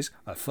sketchy this is,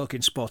 are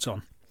fucking spot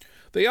on.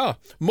 They are.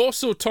 More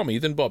so Tommy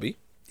than Bobby.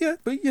 Yeah,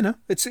 but you know,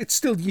 it's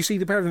still, you see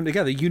the pair of them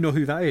together, you know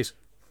who that is.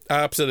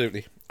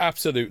 Absolutely.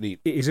 It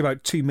is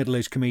about two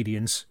middle-aged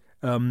comedians,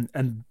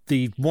 and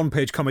the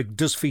one-page comic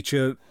does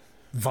feature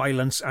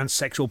violence and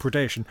sexual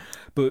predation,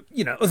 but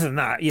you know, other than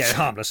that, yeah,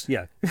 harmless.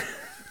 Yeah.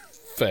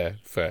 Fair.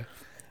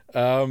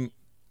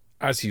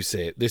 As you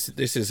say, this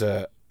is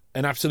an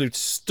absolute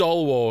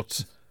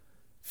stalwart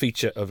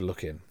feature of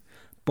Look-In.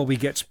 Bobby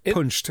gets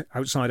punched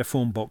outside a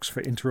phone box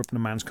for interrupting a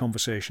man's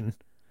conversation.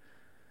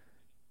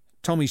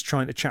 Tommy's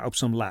trying to chat up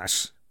some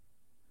lass.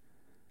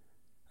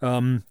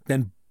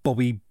 Then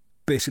Bobby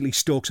basically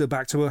stalks her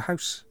back to her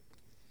house.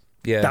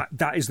 Yeah.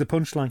 That is the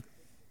punchline.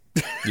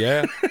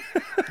 Yeah.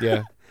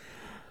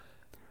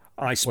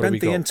 I spent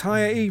the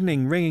entire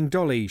evening ringing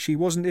Dolly. She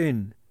wasn't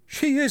in.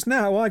 She is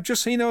now. I've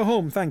just seen her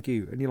home, thank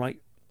you. And you're like,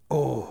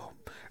 oh,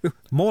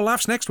 more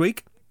laughs next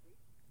week.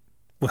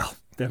 Well,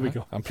 there we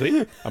go. I'm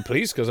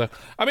pleased because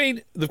I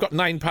mean they've got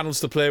 9 panels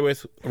to play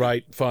with.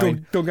 Right,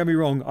 fine. Don't get me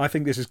wrong. I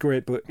think this is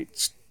great, but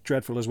it's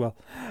dreadful as well.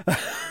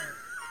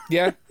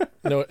 Yeah,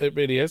 no, it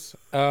really is.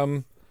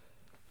 Like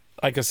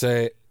I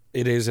say,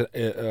 it is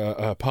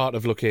a part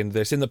of Look-In.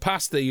 This in the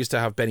past they used to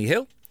have Benny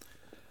Hill.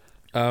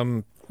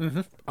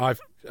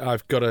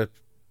 I've got a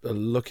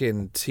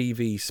Look-In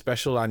TV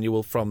special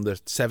annual from the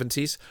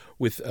 70s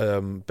with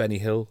Benny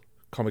Hill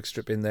comic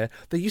strip in there.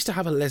 They used to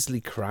have a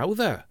Leslie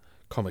Crowther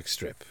comic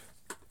strip.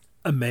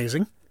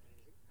 Amazing.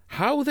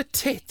 How the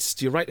tits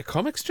do you write a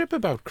comic strip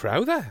about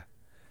Crowther?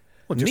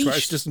 Well,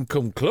 Niche doesn't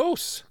come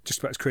close. Just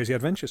about his crazy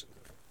adventures,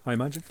 I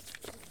imagine.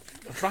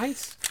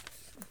 Right.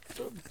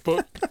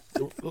 But,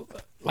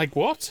 like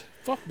what?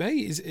 Fuck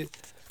me.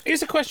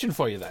 Here's a question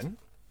for you then,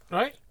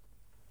 right?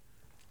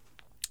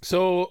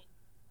 So,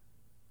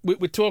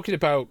 we're talking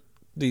about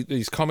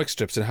these comic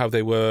strips and how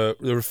they were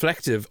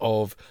reflective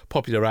of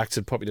popular acts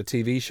and popular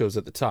TV shows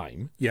at the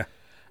time. Yeah.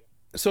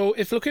 So,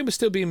 if Look-In was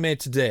still being made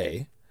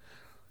today,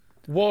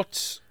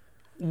 what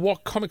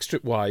comic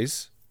strip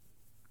wise,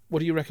 what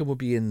do you reckon would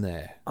be in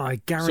there?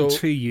 I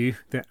guarantee you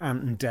that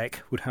Ant and Dec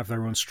would have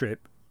their own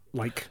strip,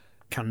 like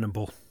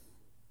Cannonball.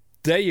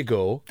 There you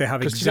go. They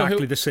have 'Cause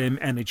exactly the same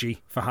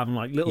energy for having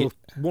like little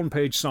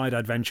one-page side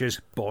adventures.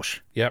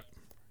 Bosh. Yep.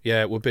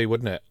 Yeah, it would be,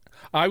 wouldn't it?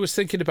 I was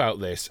thinking about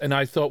this, and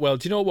I thought, well,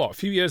 do you know what? A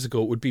few years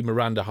ago, it would be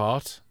Miranda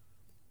Hart.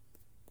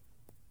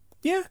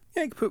 Yeah.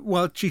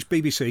 Well, she's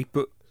BBC,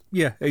 but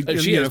yeah,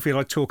 She is. if you're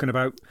like talking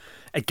about,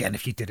 again,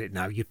 if you did it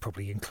now, you'd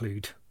probably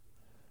include.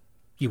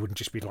 You wouldn't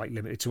just be like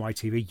limited to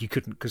ITV. You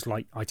couldn't because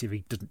like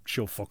ITV doesn't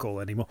show fuck all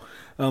anymore.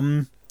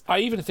 I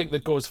even think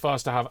they'd go as far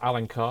as to have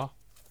Alan Carr.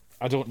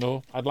 I don't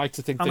know. I'd like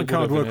to think Alan they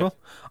Carr would would have work in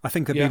well. I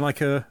think it'd be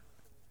like an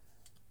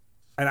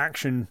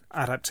action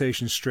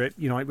adaptation strip,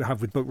 you know, like we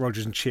have with Buck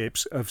Rogers and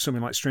Chips of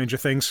something like Stranger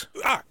Things.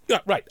 Yeah,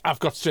 right. I've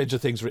got Stranger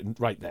Things written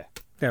right there.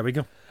 There we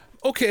go.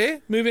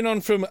 Okay, moving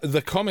on from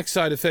the comic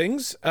side of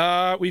things,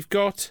 we've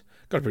got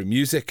a bit of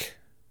music.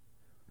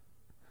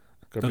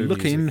 The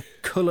Looking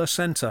Colour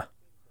Centre.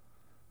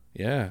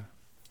 Yeah.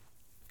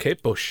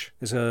 Kate Bush.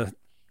 There's a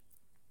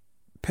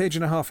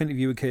 1.5-page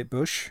interview with Kate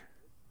Bush.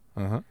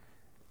 Uh-huh.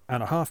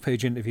 And a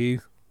half-page interview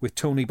with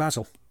Tony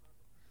Basil.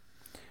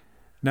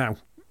 Now,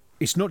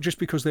 it's not just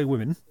because they're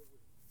women.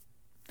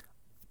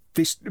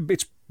 It's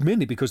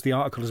mainly because the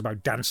article is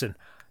about dancing.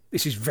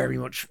 This is very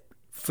much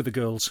for the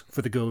girls,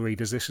 for the girl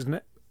readers, this, isn't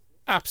it?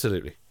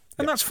 Absolutely.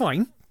 And that's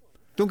fine.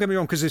 Don't get me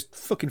wrong, because there's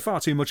fucking far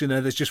too much in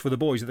there that's just for the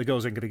boys that the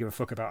girls ain't going to give a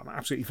fuck about. I'm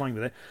absolutely fine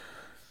with it.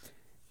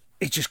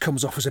 It just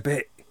comes off as a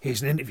bit,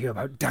 here's an interview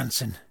about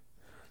dancing.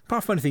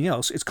 Apart from anything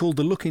else, it's called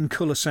the Looking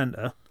Colour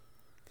Centre.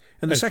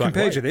 And the second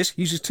page of this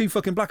uses 2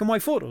 fucking black and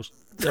white photos.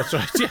 That's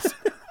right, yes.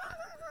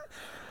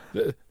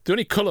 The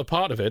only colour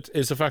part of it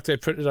is the fact they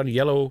printed on a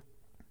yellow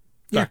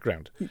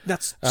background.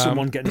 That's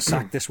someone getting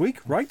sacked this week,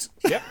 right?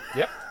 Yep,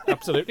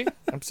 absolutely,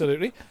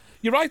 absolutely.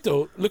 You're right,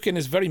 though. Looking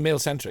is very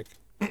male-centric.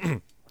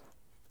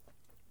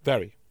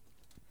 Very.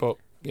 But,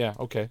 yeah,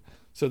 okay.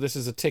 So this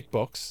is a tick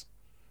box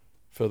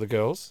for the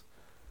girls.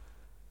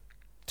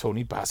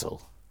 Tony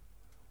Basil.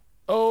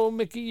 Oh,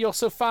 Mickey, you're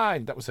so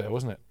fine. That was her,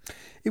 wasn't it?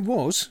 It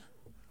was.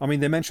 I mean,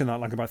 they mentioned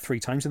that like about 3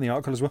 times in the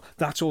article as well.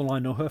 That's all I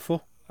know her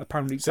for,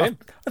 apparently. Same.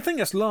 I think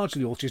that's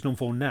largely all she's known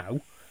for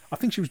now. I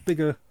think she was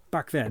bigger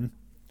back then,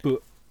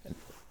 but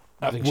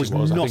was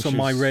not on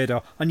my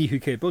radar. I knew who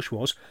Kate Bush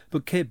was,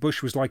 but Kate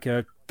Bush was like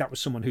that was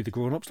someone who the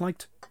grown-ups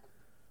liked.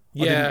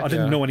 Yeah, I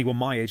didn't know anyone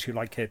my age who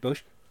liked Kate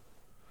Bush.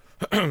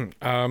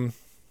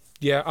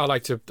 Yeah, I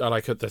like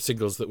the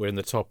singles that were in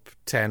the top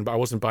 10, but I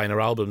wasn't buying her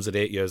albums at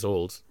 8 years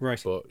old. Right.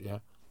 But yeah.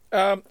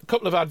 A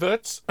couple of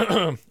adverts.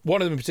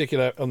 One of them in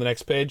particular on the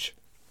next page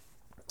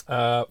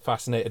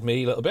fascinated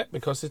me a little bit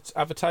because it's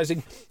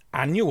advertising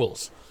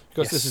annuals.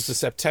 Because this is the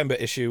September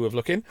issue of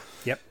Looking.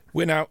 Yep.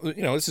 We're now,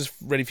 this is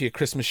ready for your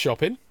Christmas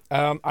shopping.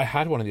 I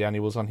had one of the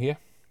annuals on here.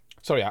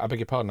 Sorry, I beg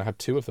your pardon. I had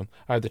 2 of them.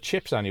 I had the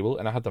Chips annual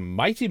and I had the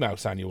Mighty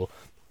Mouse annual.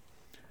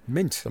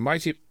 Mint. The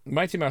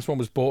Mighty Mouse one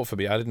was bought for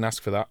me. I didn't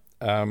ask for that.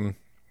 I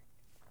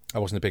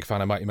wasn't a big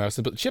fan of Mighty Mouse,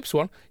 but the Chips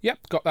one, yep,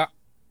 got that.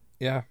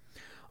 Yeah.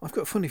 I've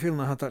got a funny feeling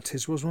I had that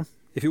Tiswas one.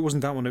 If it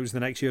wasn't that one, it was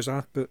the next year's I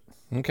had, but...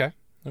 Okay.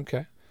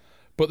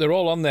 But they're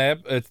all on there.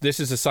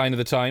 This is a sign of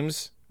the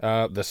times.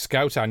 The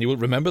Scout annual.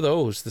 Remember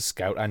those, the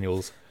Scout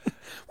annuals.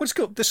 What's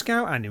got the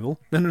Scout annual,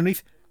 then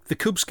underneath the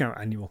Cub Scout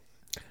annual.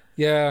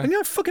 Yeah. And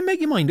you fucking make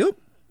your mind up.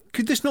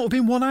 Could this not have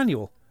been one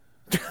annual?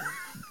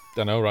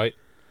 I know, right?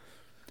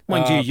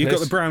 Mind you've got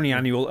the Brownie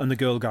annual and the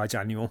Girl Guides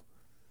annual.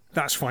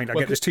 That's fine. I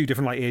get there's 2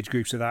 different age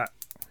groups of that.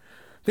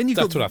 Then you've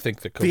got what I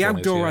think the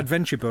Outdoor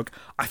Adventure book.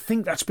 I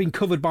think that's been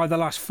covered by the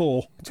last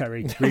 4,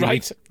 Terry. Really.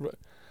 Right.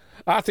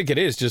 I think it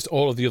is just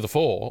all of the other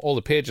 4, all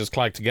the pages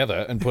clagged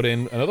together and put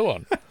in another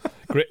one.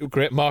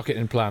 Great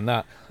marketing plan,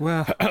 that.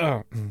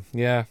 Well,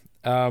 yeah.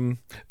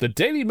 The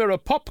Daily Mirror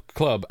Pop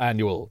Club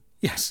annual.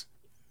 Yes.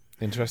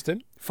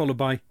 Interesting. Followed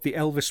by the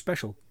Elvis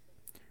special,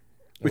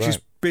 which is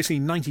basically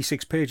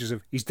 96 pages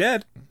of he's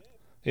dead.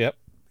 Yep.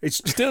 It's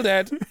still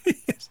dead.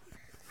 Yes.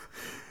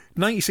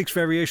 96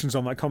 variations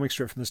on that comic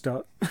strip from the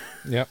start.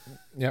 Yep.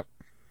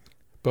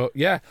 But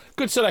yeah,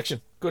 good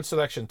selection.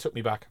 Took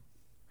me back.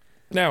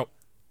 Now,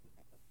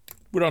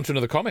 we're on to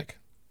another comic.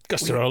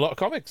 Because there are a lot of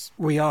comics.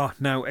 We are.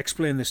 Now,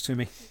 explain this to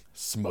me.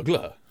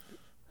 Smuggler.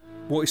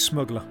 What is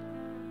Smuggler?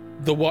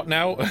 The what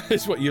now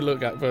is what you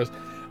look at first.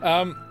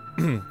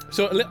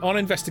 So, on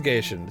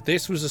Investigation,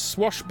 this was a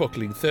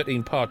swashbuckling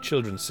 13-part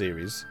children's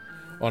series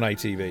on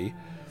ITV.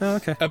 Oh,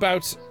 okay.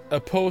 About a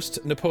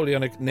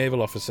post-Napoleonic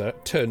naval officer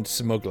turned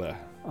smuggler.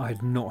 I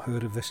had not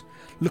heard of this.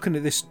 Looking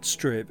at this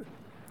strip,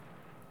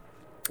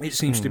 it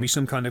seems to be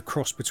some kind of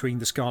cross between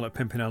the Scarlet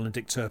Pimpernel and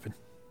Dick Turpin.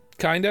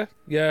 Kinda,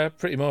 yeah,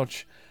 pretty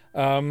much.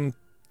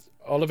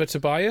 Oliver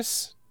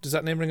Tobias, does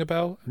that name ring a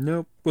bell?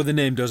 No. Well, the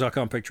name does. I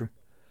can't picture him.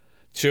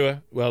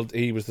 Sure. Well,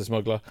 he was the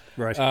smuggler.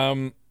 Right.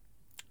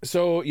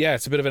 So yeah,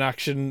 it's a bit of an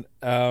action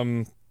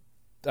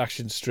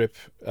strip.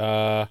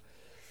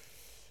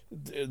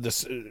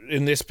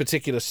 In this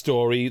particular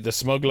story, the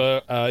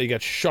smuggler he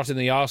gets shot in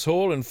the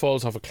arsehole and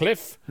falls off a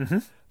cliff.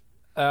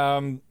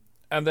 Mm-hmm.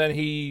 And then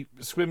he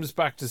swims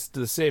back to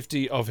the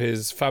safety of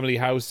his family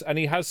house, and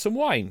he has some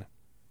wine.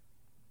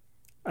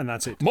 And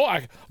that's it.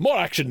 More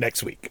action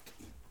next week.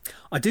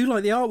 I do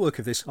like the artwork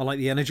of this. I like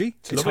the energy.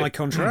 It's high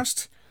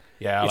contrast.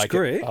 Yeah, I like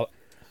great. It.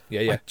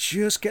 Yeah. I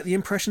just get the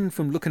impression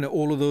from looking at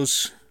all of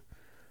those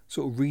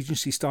sort of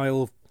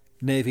Regency-style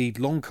navy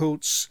long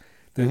coats,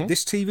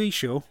 this TV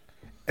show,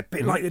 a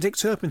bit like the Dick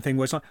Turpin thing,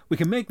 where it's like, we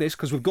can make this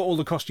because we've got all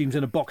the costumes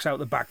in a box out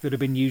the back that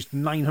have been used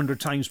 900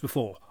 times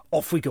before.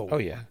 Off we go. Oh,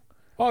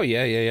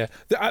 yeah.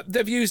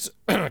 They've used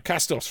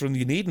cast-offs from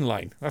the Needham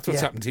line. That's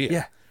what's happened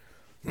here.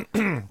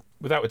 Yeah.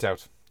 Without a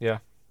doubt, yeah.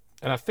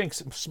 And I think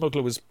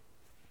Smuggler was...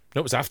 No,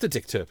 it was after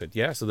Dick Turpin,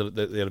 yeah, so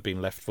they'd have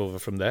been left over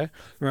from there.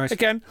 Right.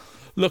 Again,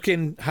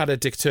 Looking had a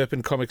Dick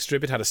Turpin comic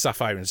strip, it had a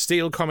Sapphire and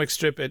Steel comic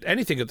strip,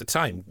 anything at the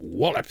time,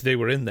 wallop, they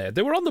were in there.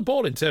 They were on the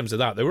ball in terms of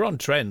that. They were on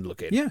trend,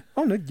 Looking. Yeah.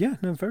 Oh, no, yeah,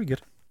 no, very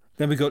good.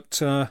 Then we got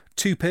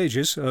 2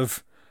 pages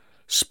of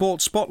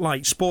Sports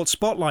Spotlight, Sports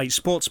Spotlight,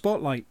 Sports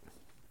Spotlight.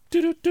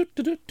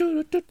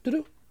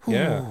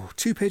 Yeah. Ooh,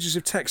 2 pages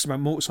of text about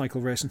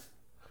motorcycle racing.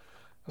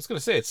 I was going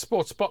to say, it's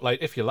Sports Spotlight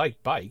if you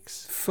like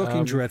bikes.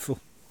 Fucking dreadful.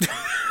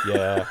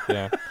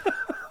 Yeah.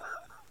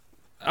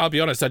 I'll be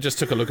honest, I just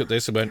took a look at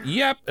this and went,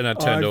 yep, and I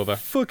turned over. I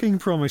fucking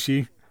promise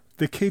you,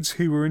 the kids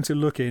who were into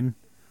Look-In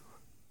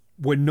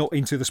were not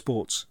into the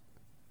sports.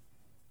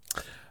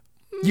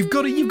 You've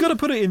got to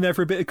put it in there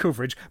for a bit of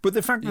coverage, but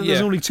the fact that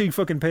there's only 2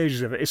 fucking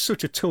pages of it is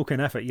such a token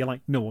effort. You're like,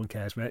 no one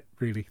cares, mate,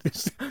 really.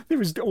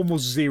 There is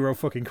almost zero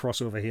fucking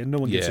crossover here. No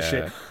one gives a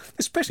shit.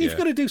 Especially if you've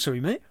got to do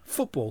something, mate.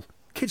 Football.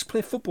 Kids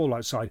play football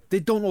outside. They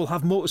don't all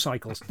have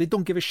motorcycles. They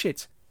don't give a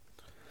shit.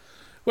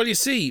 Well, you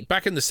see,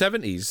 back in the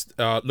 70s,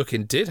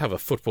 Look-In did have a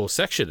football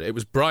section. It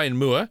was Brian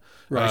Moore,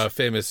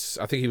 famous,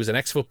 I think he was an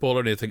ex-footballer,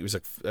 and I think he was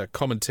a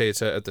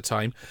commentator at the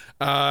time.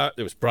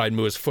 It was Brian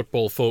Moore's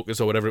Football Focus,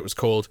 or whatever it was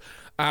called.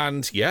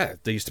 And, yeah,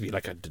 there used to be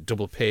like a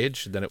double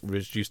page, and then it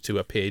was reduced to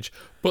a page.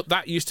 But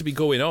that used to be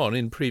going on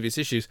in previous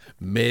issues.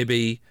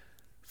 Maybe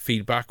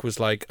feedback was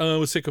like, oh,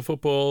 we're sick of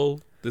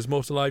football. There's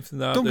more to life than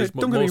that. There's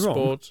don't more get me wrong.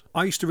 sport.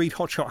 I used to read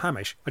Hot Shot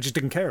Hamish. I just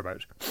didn't care about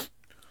it.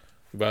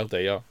 Well,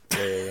 there you are.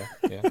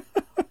 Yeah.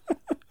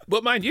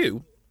 But mind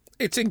you,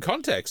 it's in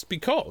context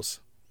because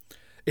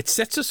it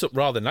sets us up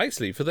rather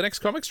nicely for the next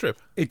comic strip.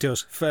 It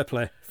does. Fair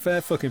play.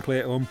 Fair fucking play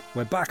at home.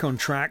 We're back on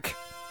track.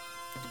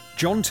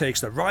 John takes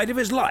the ride of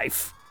his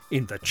life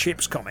in the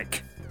Chips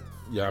comic.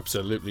 Yeah,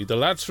 absolutely. The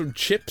lads from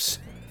Chips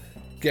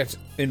get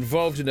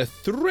involved in a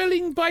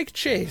thrilling bike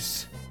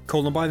chase.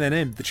 Call them by their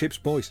name, the Chips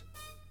Boys.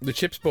 The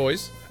Chips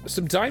Boys,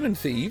 some diamond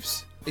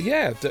thieves.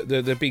 Yeah,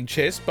 they're being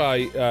chased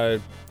by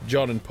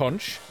John and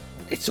Punch.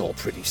 It's all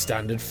pretty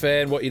standard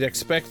fare and what you'd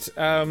expect.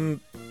 Again,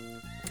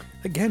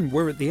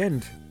 we're at the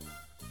end.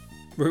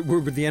 We're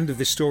at the end of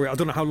this story. I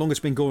don't know how long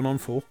it's been going on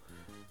for,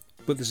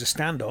 but there's a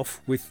standoff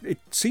with, it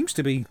seems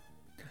to be,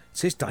 it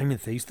says diamond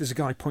thieves. There's a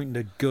guy pointing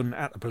a gun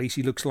at the police.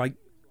 He looks like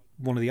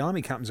one of the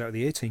army captains out of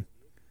the A-Team.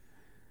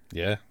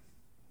 Yeah,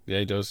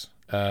 he does.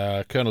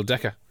 Colonel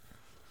Decker.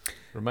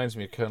 Reminds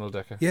me of Colonel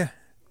Decker. Yeah.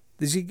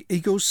 He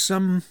goes,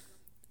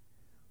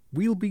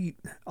 we'll be,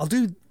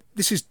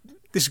 this is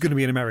going to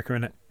be in America,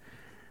 isn't it?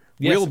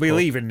 Yes, we'll be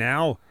leaving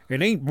now.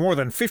 It ain't more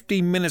than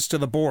 15 minutes to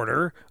the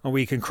border, and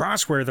we can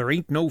cross where there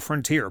ain't no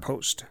frontier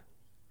post.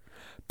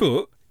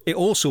 But it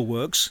also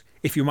works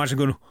if you imagine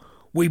going,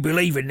 we be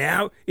leaving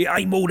now. It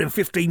ain't more than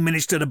 15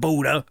 minutes to the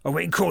border, and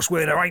we can cross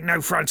where there ain't no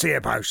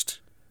frontier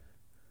post.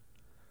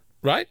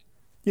 Right?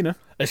 You know.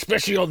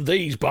 Especially on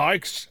these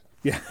bikes.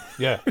 Yeah.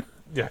 Yeah.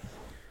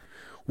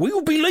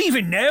 We'll be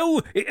leaving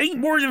now. It ain't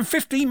more than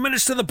 15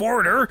 minutes to the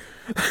border.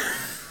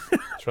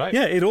 That's right.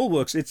 Yeah, it all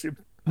works. It's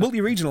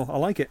multi-regional. I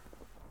like it.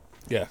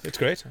 Yeah, it's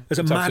great. As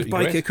a It's mad absolutely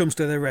biker great. comes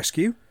to their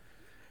rescue,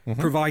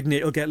 providing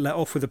it'll get let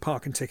off with a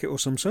parking ticket or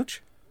some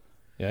such.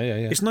 Yeah.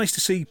 It's nice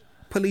to see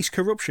police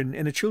corruption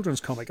in a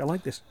children's comic. I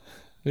like this.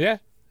 Yeah,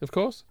 of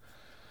course.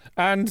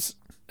 And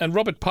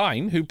Robert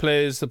Pine, who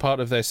plays the part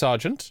of their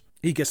sergeant,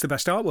 He gets the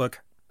best artwork.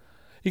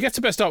 he gets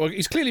the best artwork.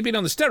 He's clearly been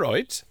on the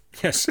steroids.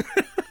 Yes.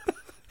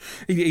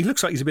 He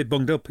looks like he's a bit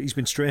bunged up. He's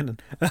been straining.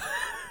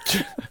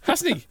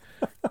 Hasn't he?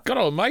 God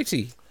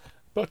almighty.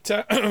 But,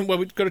 well,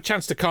 we've got a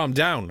chance to calm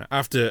down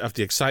after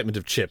the excitement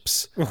of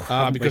Chips.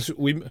 Because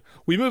we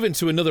move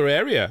into another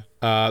area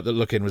that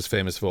Look-In was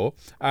famous for,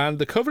 and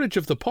the coverage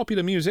of the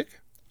popular music.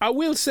 I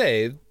will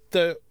say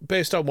that,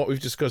 based on what we've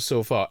discussed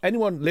so far,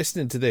 anyone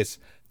listening to this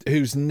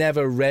who's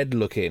never read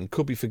Look-In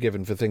could be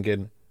forgiven for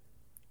thinking,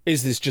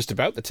 is this just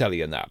about the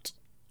telly and that?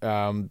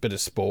 Bit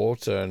of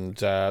sport and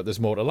there's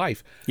more to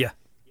life. Yeah.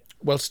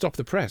 Well, stop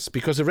the press,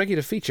 because a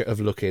regular feature of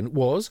Look-In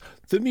was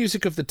the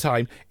music of the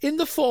time in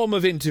the form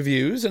of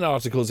interviews and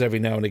articles every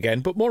now and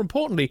again, but more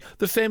importantly,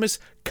 the famous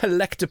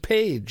Collector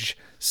Page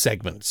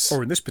segments.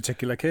 Or in this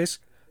particular case,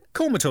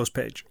 Comatose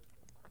Page.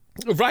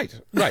 Right.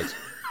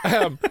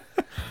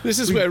 This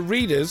is where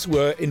readers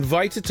were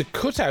invited to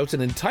cut out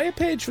an entire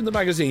page from the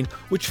magazine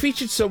which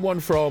featured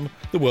someone from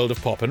the world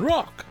of pop and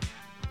rock.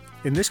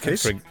 In this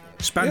case,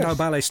 Spandau Yes.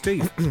 Ballet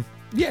Steve.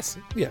 Yes.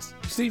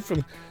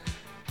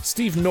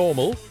 Steve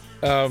Normal.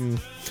 From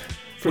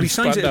Well, he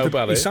signs Spandau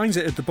Ballet. he signs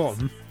it at the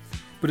bottom,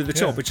 but at the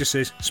top Yeah. it just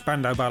says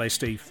Spandau Ballet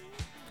Steve.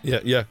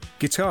 Yeah.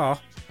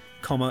 Guitar,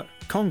 congas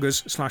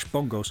 /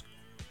 bongos.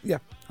 Yeah.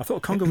 I thought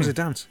a conga was a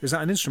dance. Is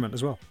that an instrument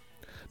as well?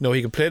 No,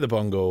 he can play the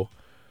bongo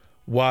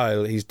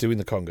while he's doing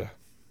the conga.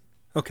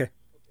 Okay.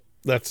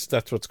 That's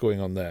what's going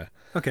on there.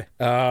 Okay.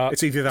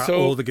 It's either that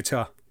or the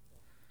guitar.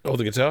 Or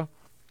the guitar.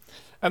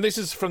 And this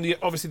is from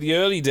obviously the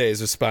early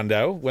days of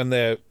Spandau, when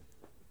they've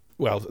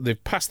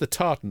passed the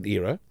tartan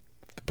era,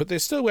 but they're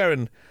still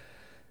wearing,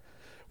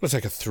 well, it's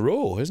like a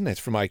throw, isn't it,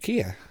 from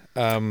IKEA,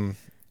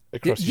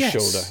 across his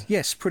shoulder.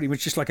 Yes, pretty much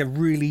just like a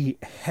really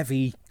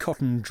heavy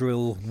cotton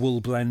drill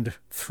wool blend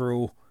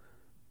throw.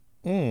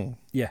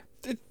 Yeah.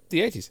 The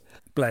 80s.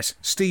 Bless.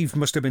 Steve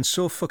must have been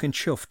so fucking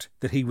chuffed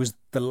that he was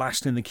the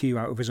last in the queue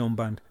out of his own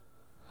band.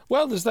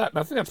 Well, there's that.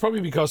 I think that's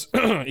probably because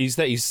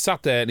he's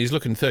sat there and he's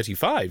looking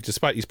 35,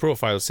 despite his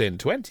profile saying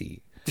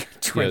 20.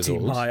 20,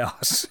 my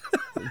ass.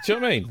 Do you know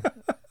what I mean?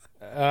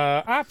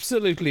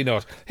 Absolutely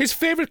not. His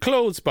favourite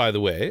clothes, by the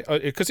way,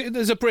 because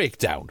there's a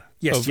breakdown.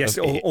 Yes,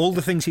 all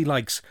the things he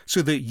likes.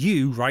 So that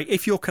you, right,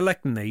 if you're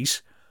collecting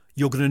these,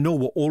 you're going to know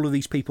what all of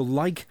these people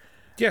like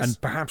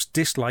and perhaps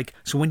dislike.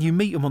 So when you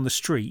meet them on the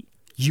street,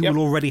 you will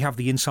already have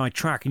the inside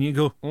track and you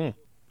go,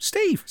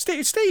 Steve,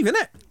 it's Steve, isn't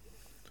it?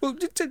 Well,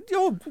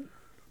 your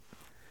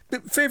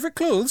favourite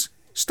clothes,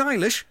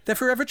 stylish, they're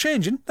forever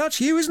changing.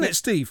 That's you, isn't it,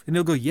 Steve? And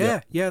he'll go,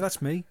 yeah,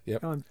 that's me.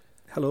 Yep.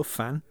 Hello,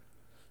 fan.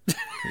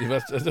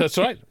 That's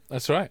right.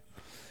 That's right.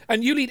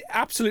 And you'll eat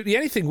absolutely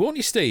anything, won't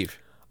you, Steve?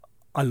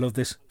 I love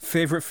this.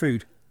 Favourite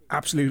food,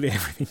 absolutely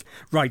everything.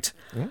 Right,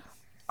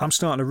 I'm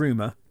starting a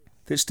rumour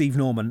that Steve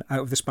Norman,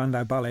 out of the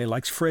Spandau Ballet,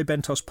 likes Fray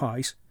Bentos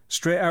pies,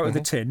 straight out of the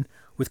tin,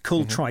 with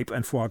culled tripe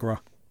and foie gras.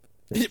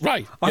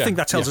 Right. I think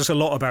that tells us a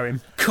lot about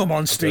him. Come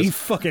on, Steve.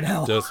 Fucking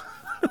hell.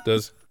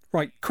 Does.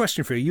 Right,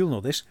 question for you. You'll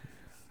know this.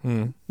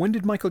 When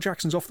did Michael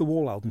Jackson's Off the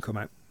Wall album come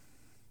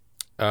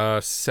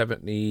out?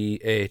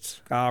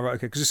 78. Ah, right,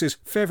 okay. Because it says,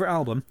 favourite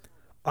album,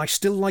 I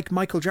still like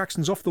Michael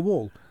Jackson's Off the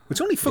Wall.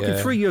 It's only fucking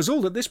 3 years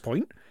old at this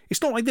point.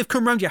 It's not like they've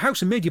come round your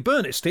house and made you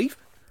burn it, Steve.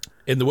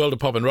 In the world of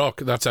pop and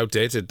rock, that's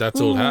outdated. That's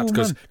old hat.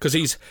 Because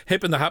he's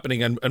hip in the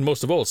happening and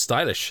most of all,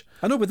 stylish.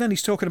 I know, but then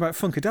he's talking about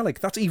Funkadelic.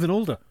 That's even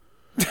older.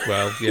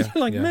 Well, yeah.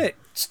 Mate,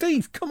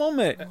 Steve, come on,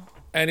 mate.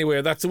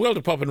 Anyway, that's the world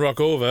of pop and rock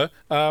over.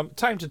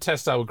 Time to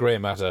test our grey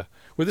matter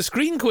with a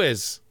screen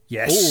quiz.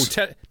 Yes.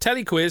 Oh,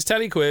 telly quiz.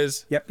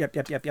 Yep.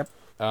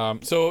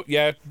 So,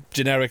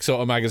 generic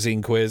sort of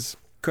magazine quiz.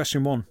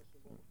 Question 1.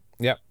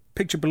 Yep.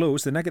 Picture below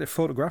is the negative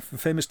photograph of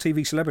a famous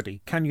TV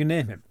celebrity. Can you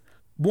name him?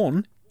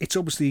 1, it's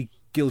obviously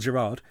Gil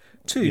Gerard.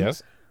 2,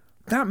 yes.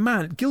 That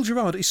man, Gil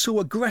Gerard, is so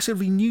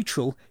aggressively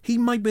neutral, he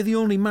might be the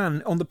only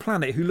man on the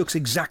planet who looks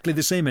exactly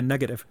the same in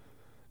negative.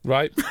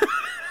 Right.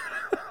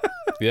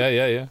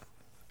 Yeah.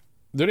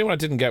 The only one I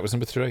didn't get was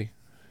number 3.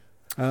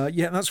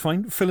 Yeah, that's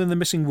fine. Fill in the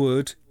missing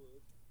word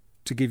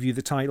to give you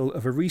the title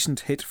of a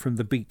recent hit from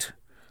The Beat.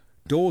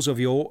 Doors of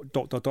your... ...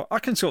 I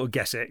can sort of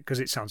guess it, because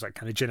it sounds like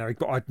kind of generic,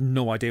 but I have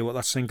no idea what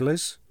that single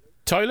is.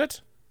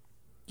 Toilet?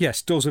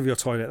 Yes, Doors of Your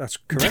Toilet, that's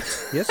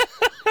correct. Yes.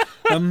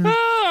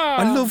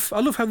 I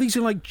love how these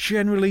are like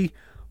generally...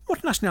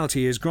 What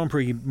nationality is Grand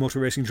Prix motor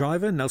racing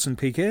driver Nelson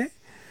Piquet?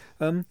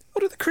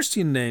 What are the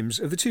Christian names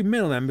of the 2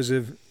 male members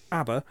of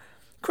ABBA?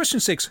 Question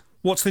 6.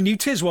 What's the new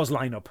Tiswas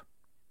lineup?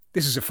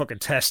 This is a fucking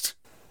test.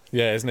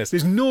 Yeah, isn't it?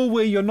 There's no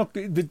way you're not...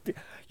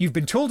 You've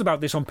been told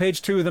about this on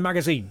page 2 of the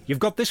magazine. You've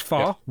got this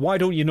far. Yeah. Why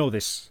don't you know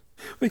this?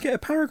 We get a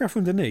paragraph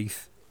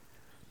underneath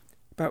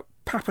about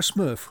Papa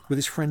Smurf with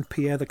his friend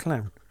Pierre the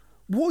Clown.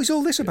 What is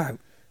all this about?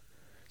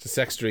 It's a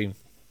sex dream.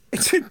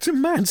 It's a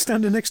man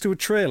standing next to a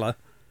trailer.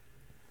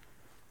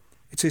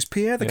 It says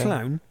Pierre the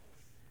Clown.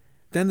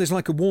 Then there's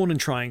like a warning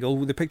triangle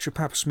with a picture of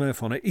Papa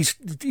Smurf on it.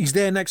 He's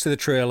there next to the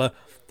trailer.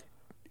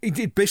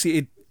 It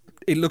basically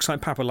looks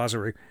like Papa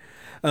Lazarou.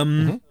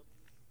 And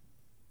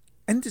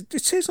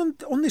it says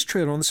on this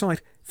trailer on the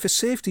side, for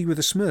safety with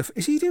a Smurf.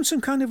 Is he doing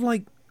some kind of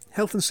like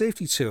health and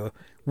safety tour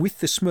with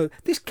the Smurf?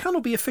 This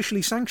cannot be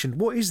officially sanctioned.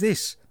 What is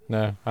this?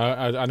 No,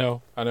 I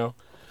know.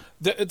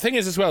 The thing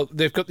is as well,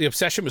 they've got the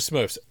obsession with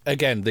Smurfs.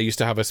 Again, they used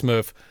to have a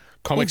Smurf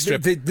comic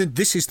strip.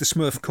 This is the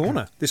Smurf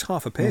corner. This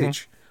half a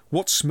page.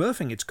 What's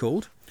Smurfing, it's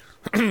called.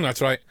 That's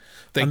right.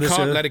 They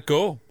can't let it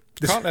go.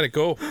 Can't let it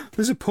go.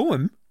 There's a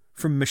poem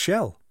from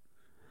Michelle.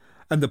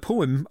 And the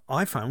poem,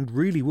 I found,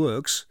 really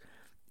works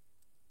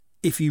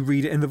if you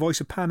read it in the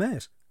voice of Pam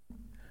Ayres.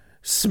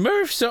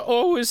 Smurfs are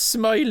always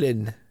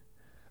smiling.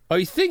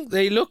 I think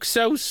they look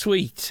so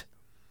sweet.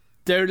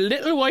 Their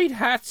little white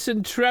hats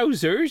and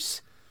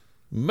trousers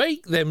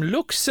make them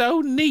look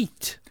so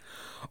neat.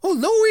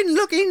 Although in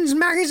Look-In's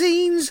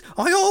magazines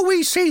I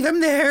always see them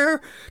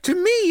there, to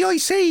me I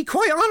say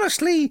quite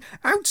honestly,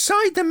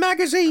 outside the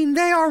magazine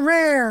they are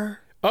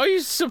rare. I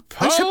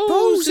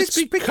suppose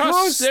it's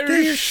because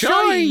they're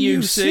shy,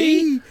 you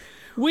see.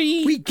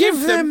 We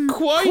give them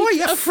quite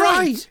a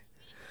fright.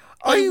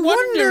 I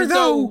wonder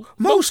though,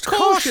 most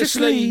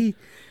cautiously,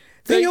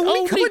 they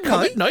only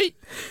come at night.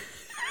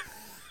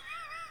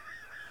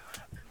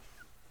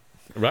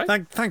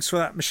 Right? Thanks for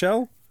that,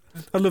 Michelle.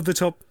 I love the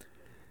top.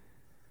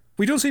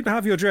 We don't seem to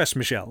have your address,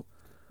 Michelle.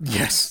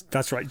 Yes,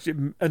 that's right.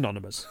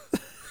 Anonymous.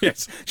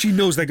 Yes. She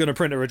knows they're going to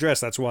print her address,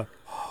 that's why.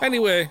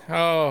 Anyway,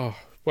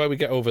 while we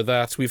get over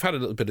that, we've had a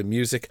little bit of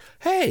music.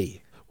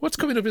 Hey, what's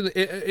coming up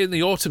in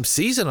the autumn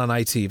season on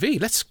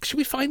ITV? Should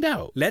we find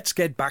out? Let's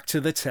get back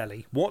to the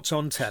telly. What's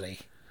on telly?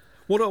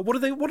 What are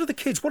the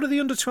kids? What are the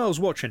under 12s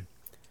watching?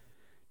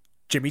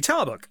 Jimmy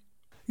Tarbuck.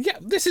 Yeah,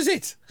 this is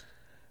it.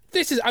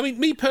 I mean,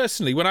 me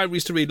personally, when I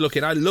used to read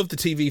Look-In, I loved the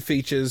TV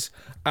features,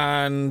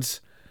 and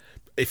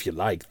if you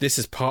like, this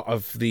is part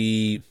of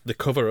the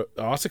cover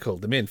article,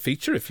 the main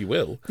feature, if you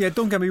will. Yeah,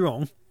 don't get me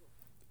wrong.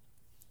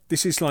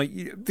 This is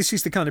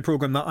the kind of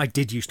programme that I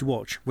did used to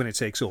watch when it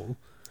takes all.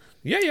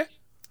 Yeah.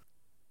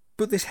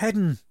 But this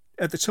heading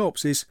at the top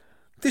says,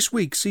 this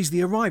week sees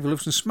the arrival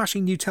of some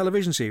smashing new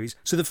television series.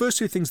 So the first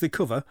two things they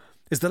cover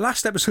is the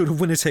last episode of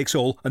Winner Takes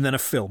All and then a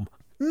film.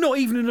 Not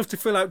even enough to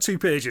fill out 2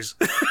 pages.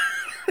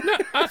 No,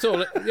 that's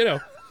all.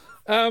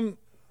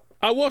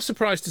 I was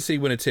surprised to see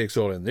Winner Takes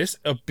All in this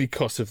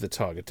because of the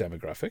target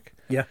demographic.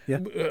 Yeah.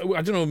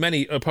 I don't know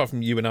many, apart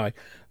from you and I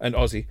and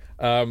Ozzy,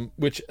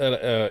 which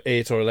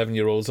 8 or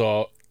 11-year-olds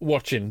are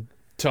watching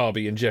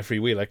Tarby and Jeffrey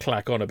Wheeler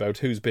clack on about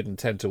who's bidding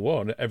 10 to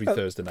 1 every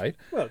Thursday night.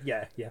 Well,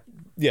 yeah.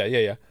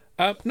 Yeah.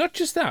 Not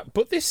just that,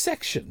 but this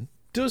section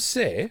does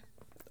say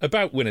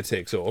about Winner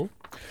Takes All,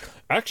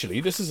 actually,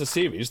 this is a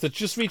series that's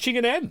just reaching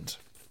an end.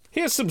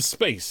 Here's some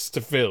space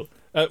to fill.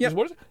 Yep.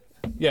 What is it?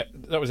 Yeah,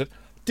 that was it.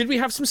 Did we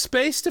have some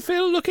space to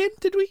fill? Look in,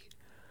 did we?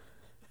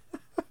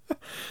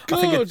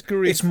 I think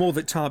grief. it's more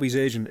that Tarby's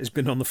agent has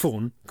been on the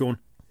phone going,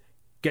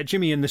 get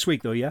Jimmy in this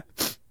week, though, yeah?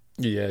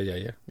 Yeah.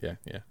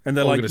 And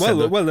they're Or like, we're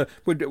gonna well,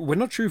 we're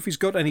not sure if he's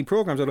got any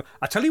programmes.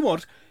 I tell you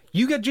what,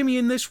 you get Jimmy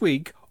in this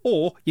week,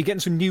 or you're getting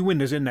some new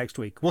winners in next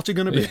week. What's it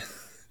going to be?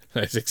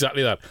 It's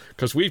exactly that.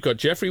 Because we've got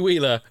Jeffrey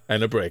Wheeler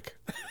and a break.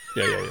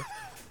 Yeah.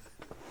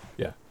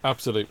 Yeah,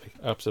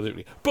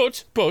 absolutely.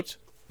 But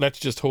let's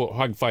just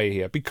hang fire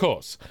here,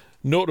 because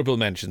notable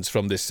mentions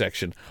from this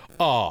section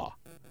are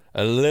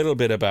a little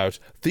bit about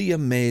the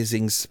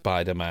Amazing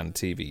Spider-Man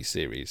TV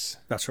series.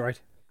 That's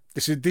right.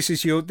 This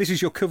is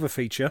your cover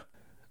feature.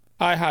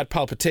 I had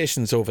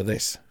palpitations over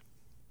this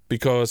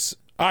because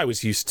I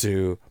was used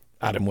to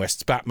Adam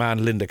West's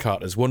Batman, Linda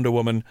Carter's Wonder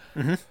Woman,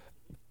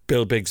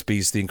 Bill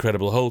Bixby's The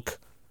Incredible Hulk,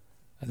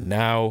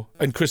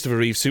 and Christopher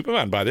Reeve's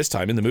Superman by this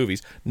time in the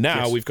movies.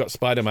 Now we've got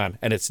Spider-Man,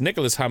 and it's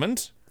Nicholas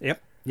Hammond.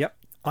 Yep.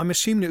 I'm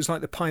assuming it was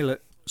like the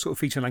pilot, sort of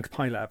feature-length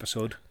pilot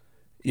episode.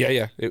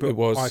 Yeah, it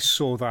was. I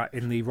saw that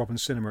in the Robin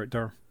Cinema at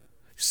Durham.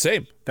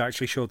 Same. They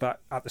actually showed that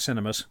at the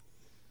cinemas.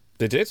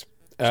 They did. So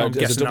I'm as a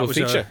guessing double that was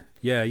feature.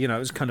 it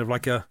was kind of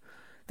like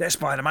there's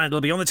Spider-Man,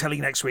 it'll be on the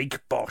telly next week,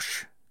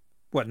 bosh.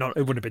 Well, it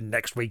wouldn't have been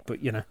next week,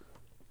 but you know.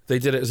 They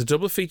did it as a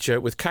double feature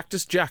with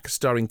Cactus Jack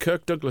starring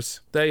Kirk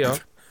Douglas. There you are.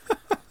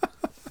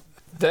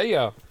 There you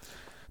are.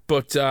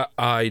 But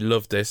I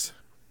love this.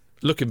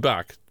 Looking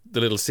back,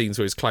 the little scenes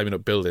where he's climbing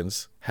up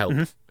buildings. Help.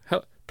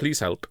 Please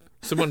help.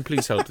 Someone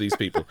please help these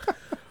people.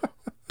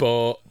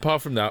 But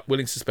apart from that,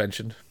 willing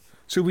suspension.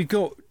 So we've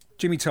got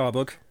Jimmy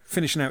Tarbug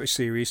finishing out his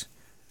series.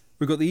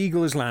 We've got The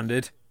Eagle Has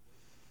Landed.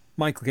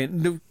 Michael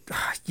Caine.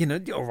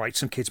 All right,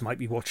 some kids might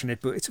be watching it,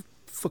 but it's a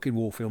fucking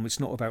war film. It's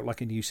not about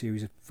like a new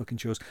series of fucking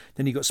shows.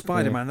 Then you got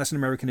Spider-Man. That's an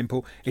American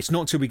import. It's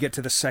not until we get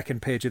to the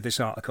second page of this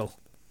article.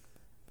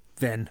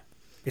 Then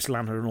it's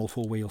landed on all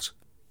 4 wheels.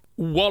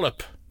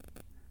 Wallop.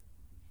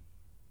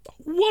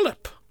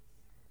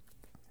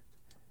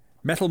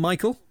 Metal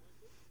Michael.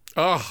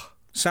 Oh.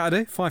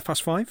 Saturday,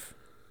 5:05.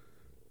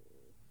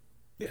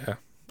 Yeah.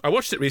 I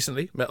watched it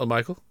recently, Metal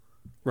Michael.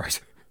 Right.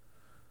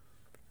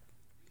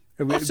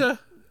 Utter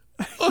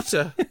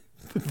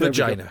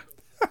vagina.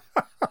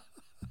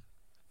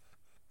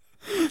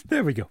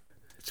 There we go.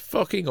 It's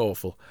fucking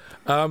awful.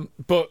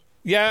 But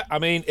yeah, I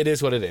mean, it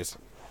is what it is.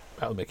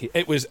 Metal Mickey.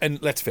 It was,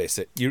 and let's face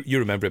it, you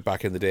remember it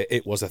back in the day.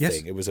 It was a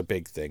thing. It was a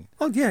big thing.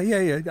 Oh yeah.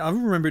 I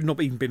remember it not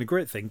even being a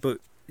great thing, but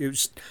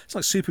it's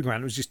like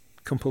Superman. It was just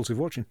compulsive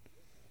watching.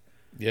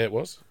 Yeah, it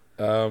was.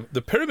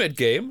 The Pyramid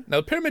Game. Now,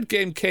 the Pyramid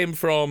Game came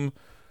from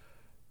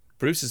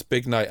Bruce's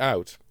Big Night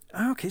Out.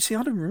 Oh, okay, see,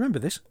 I don't remember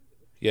this.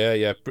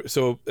 Yeah.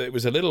 So it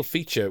was a little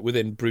feature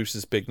within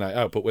Bruce's Big Night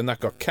Out, but when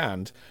that got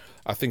canned,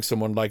 I think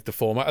someone liked the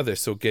format of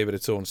this, so gave it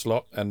its own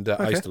slot, and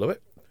I used to love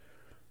it.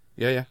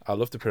 Yeah. I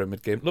love the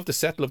Pyramid Game. Love the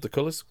set, love the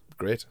colours.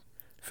 Great.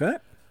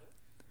 Fair.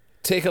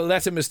 Take a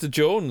letter, Mr.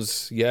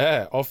 Jones.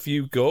 Yeah, off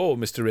you go,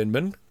 Mr.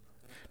 Inman.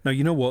 Now,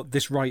 you know what?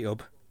 This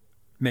write-up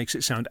makes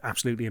it sound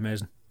absolutely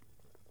amazing.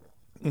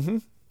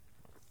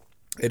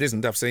 It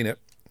isn't. I've seen it.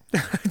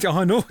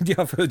 I know. Yeah,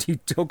 I've heard you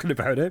talking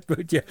about it,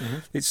 but yeah,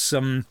 it's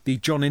the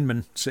John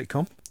Inman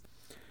sitcom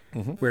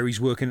where he's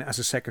working as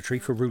a secretary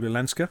for Rula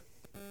Lenska.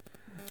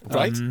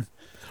 Right.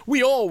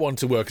 We all want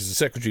to work as a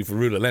secretary for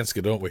Rula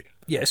Lenska, don't we?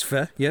 Yes,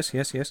 fair. Yes.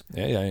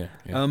 Yeah.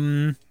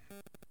 And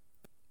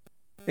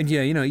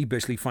yeah, he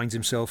basically finds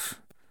himself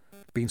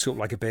being sort of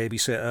like a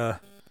babysitter.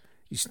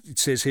 It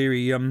says here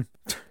he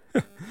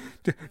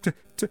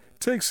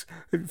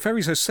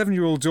ferries her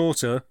 7-year-old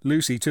daughter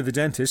Lucy to the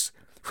dentist,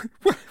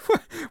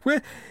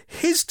 where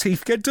his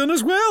teeth get done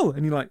as well,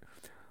 and you're like,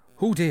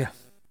 oh dear.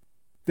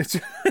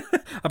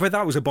 I bet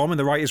that was a bomb in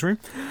the writers' room.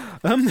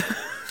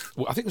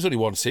 Well, I think there's only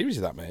one series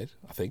of that made.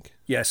 I think.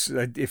 Yes,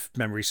 if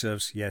memory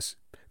serves. Yes,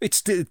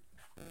 it's.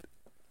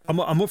 I'm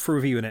up for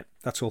reviewing it.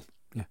 That's all.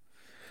 Yeah.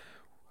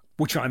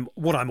 What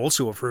I'm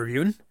also up for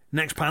reviewing.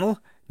 Next panel,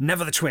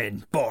 Never the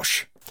Twin.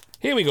 Bosh.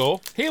 Here we go.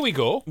 I'm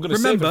going to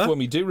save it when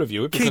we do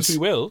review it, because we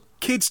will.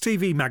 Kids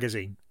TV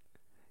magazine.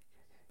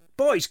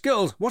 Boys,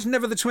 girls, what's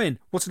Never the Twin?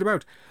 What's it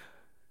about?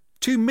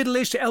 2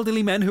 middle-aged to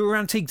elderly men who are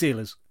antique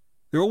dealers.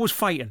 They're always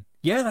fighting.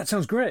 Yeah, that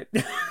sounds great.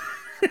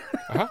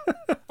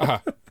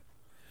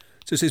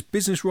 So it says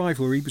business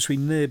rivalry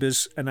between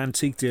neighbours and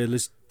antique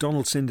dealers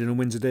Donald Sinden and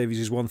Windsor Davies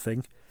is one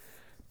thing,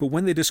 but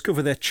when they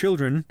discover their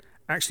children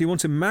actually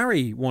want to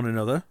marry one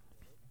another.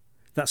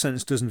 That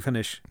sentence doesn't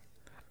finish.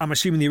 I'm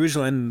assuming the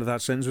original end of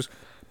that sentence was,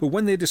 but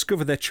when they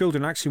discover their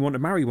children actually want to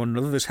marry one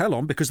another, there's hell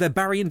on because they're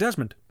Barry and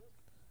Desmond.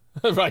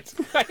 Right.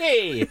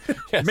 Hey!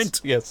 Yes,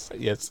 Mint.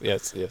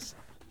 Yes.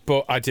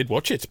 But I did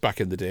watch it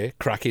back in the day.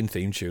 Cracking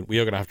theme tune. We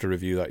are going to have to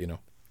review that, you know.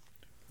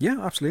 Yeah,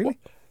 absolutely.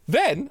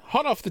 Then,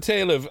 hot off the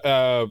tail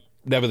of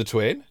Never the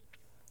Twain,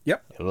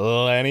 Yep.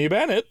 Lenny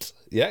Bennett.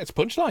 Yeah, it's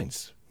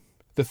Punchlines.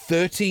 The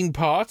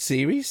 13-part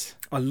series.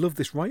 I love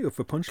this write-up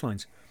for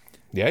punchlines.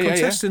 Yeah.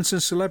 Contestants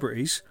and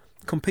celebrities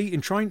compete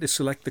in trying to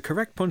select the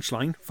correct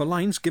punchline for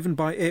lines given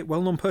by 8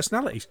 well-known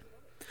personalities.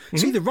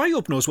 See, the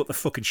write-up knows what the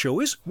fucking show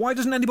is. Why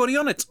doesn't anybody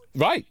on it?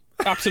 Right.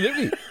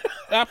 Absolutely.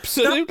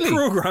 Absolutely. That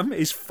programme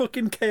is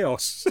fucking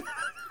chaos.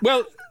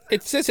 Well,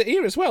 it says it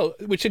here as well,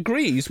 which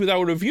agrees with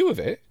our review of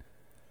it.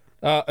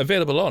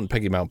 Available on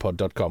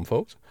peggymountpod.com,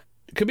 folks.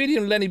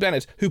 Comedian Lenny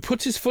Bennett, who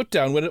puts his foot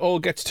down when it all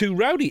gets too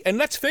rowdy. And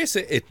let's face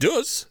it, it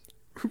does.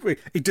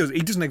 He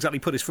doesn't exactly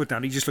put his foot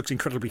down. He just looks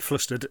incredibly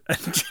flustered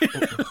and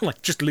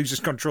like just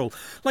loses control.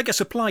 Like a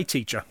supply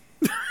teacher.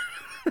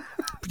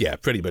 Yeah,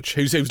 pretty much.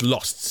 Who's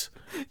lost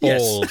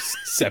Yes. all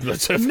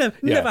semblance of...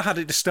 Never had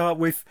it to start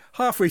with.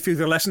 Halfway through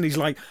the lesson, he's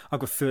like, I've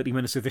got 30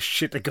 minutes of this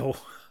shit to go.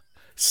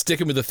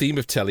 Sticking with the theme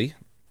of telly,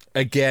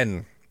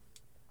 again,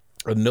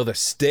 another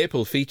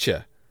staple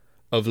feature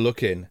of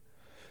Look In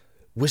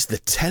was the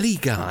telly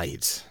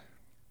guide.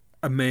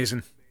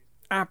 Amazing.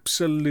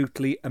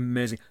 Absolutely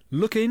amazing.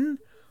 Look in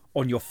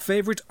on your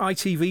favourite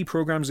ITV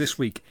programmes this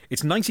week.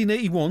 It's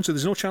 1981, so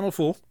there's no Channel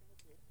 4.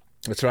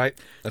 That's right.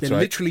 They're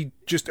literally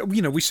just,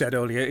 we said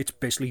earlier, it's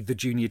basically the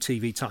Junior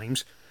TV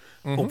Times.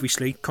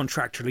 Obviously,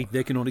 contractually,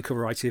 they can only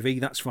cover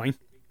ITV, that's fine.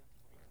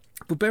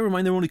 But bear in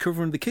mind, they're only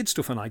covering the kids'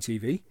 stuff on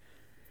ITV.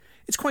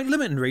 It's quite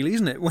limiting, really,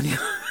 isn't it? When you...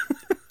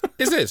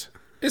 Isn't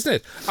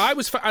it? I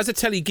was, as a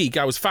telly geek,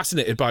 I was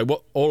fascinated by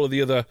what all of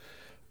the other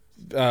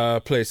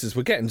places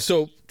were getting.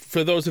 So,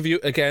 for those of you,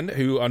 again,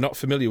 who are not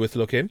familiar with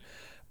Look In,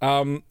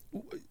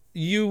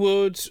 you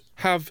would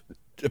have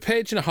a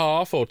page and a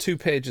half or 2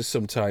 pages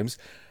sometimes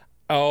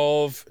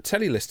of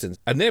telly listings,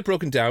 and they're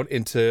broken down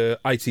into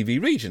ITV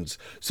regions.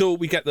 So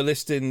we get the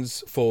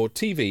listings for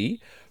TV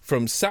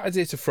from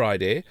Saturday to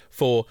Friday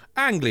for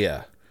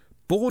Anglia,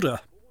 Border,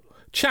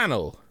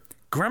 Channel,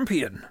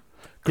 Grampian,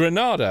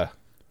 Granada,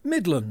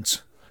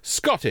 Midlands,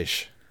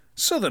 Scottish,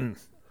 Southern,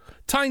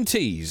 Tyne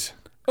Tees,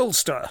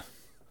 Ulster,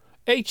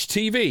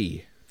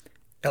 HTV,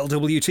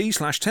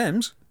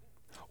 LWT/Thames,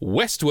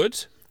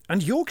 Westwood,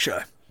 and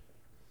Yorkshire.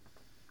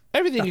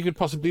 everything you could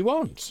possibly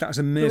want. That is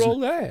amazing. They're all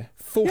there.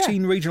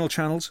 14 regional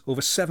channels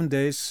over 7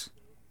 days.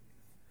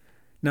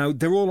 Now,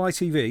 they're all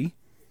ITV,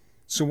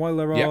 so while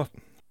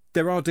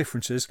there are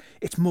differences,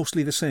 it's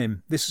mostly the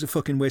same. This is a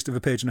fucking waste of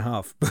a page and a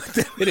half. But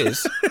It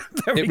is.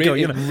 there we It go,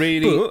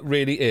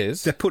 really But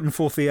is. they're putting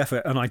forth the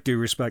effort, and I do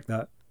respect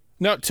that.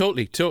 No,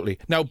 totally.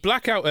 Now,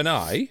 Blackout and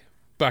I,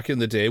 back in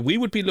the day, we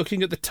would be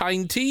looking at the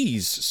Tyne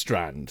Tees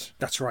strand.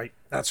 That's right.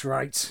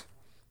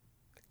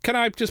 Can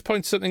I just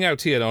point something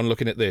out here on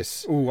looking at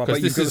this? Oh, I 'Cause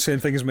bet you've got the same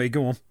thing as me.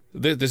 Go on.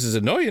 This is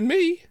annoying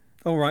me.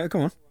 All right,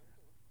 go on.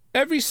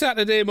 Every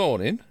Saturday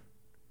morning,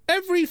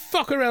 every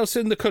fucker else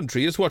in the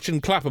country is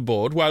watching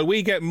Clapperboard while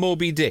we get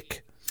Moby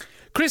Dick.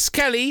 Chris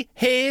Kelly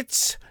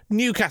hates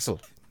Newcastle.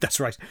 That's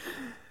right.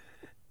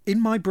 In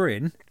my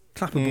brain,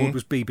 Clapperboard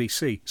was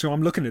BBC, so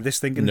I'm looking at this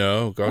thinking,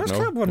 No, God, that's no.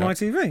 Clapperboard No. on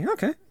ITV.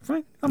 Okay,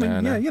 fine. I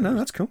mean, No.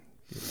 that's cool.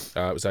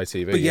 It was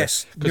ITV. But yeah.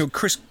 yes,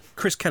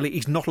 Chris Kelly,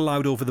 he's not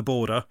allowed over the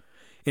border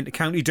into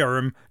County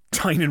Durham,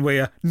 Tyne and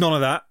Wear, none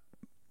of that.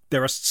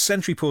 There are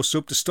sentry posts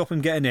up to stop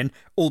him getting in,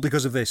 all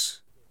because of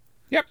this.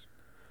 Yep.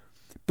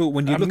 But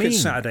when you I look at mean-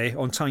 Saturday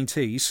on Tyne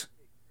Tees,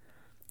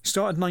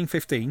 start at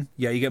 9:15,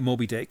 you get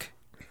Moby Dick,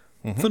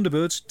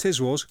 Thunderbirds,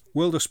 Tiswas,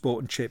 World of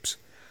Sport and Chips.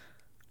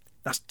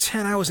 That's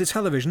 10 hours of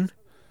television,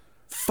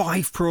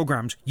 5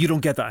 programmes. You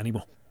don't get that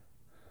anymore.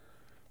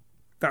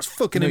 That's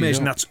fucking No, you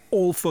amazing. don't. That's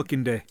all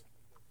fucking day.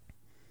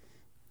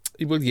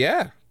 Well,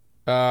 yeah.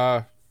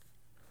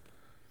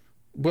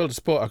 World of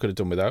Sport I could have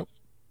done without.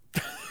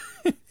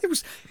 It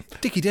was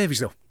Dickie Davies,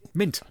 though.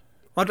 Mint.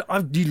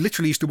 You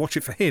literally used to watch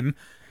it for him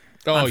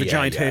and for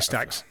Giant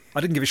Haystacks. I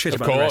didn't give a shit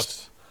Of about the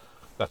rest.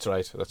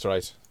 course. That's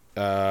right.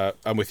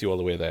 I'm with you all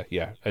the way there,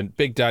 yeah. And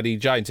Big Daddy,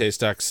 Giant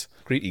Haystacks,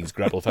 greetings,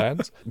 Grapple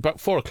fans. About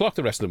 4 o'clock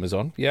the rest of them is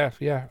on. Yeah,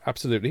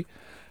 absolutely.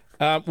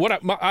 I've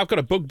got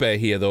a bugbear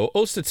here, though.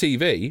 Ulster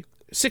TV,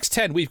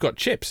 6:10, we've got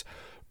Chips.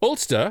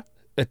 Ulster,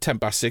 at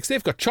 6:10,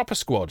 they've got Chopper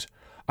Squad.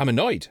 I'm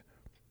annoyed.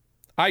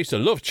 I used to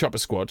love Chopper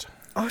Squad.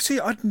 Oh, see,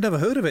 I'd never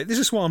heard of it. This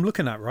is what I'm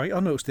looking at, right? I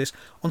noticed this.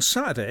 On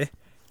Saturday,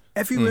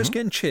 everywhere's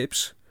getting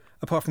Chips,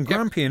 apart from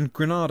Grampian,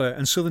 Granada,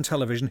 and Southern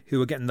Television,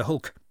 who are getting the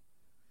Hulk.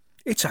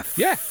 It's a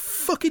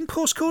fucking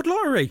postcode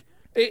lottery.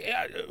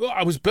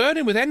 I was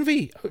burning with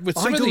envy with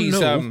some I of don't these.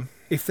 know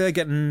if they're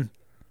getting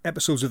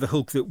episodes of the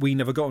Hulk that we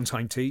never got on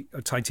Tyne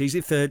Tees.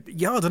 If they're,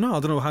 I don't know. I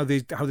don't know how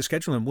the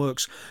scheduling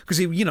works because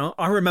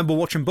I remember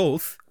watching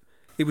both.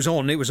 It was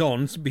on.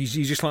 Because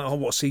you're just like, oh,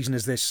 what season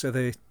is this?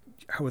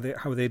 How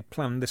are they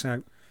planning this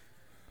out?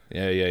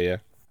 Yeah.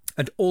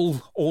 And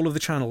all of the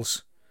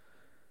channels,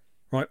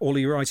 right, all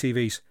of your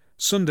ITVs.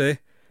 Sunday,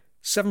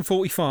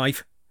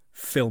 7:45,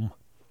 film.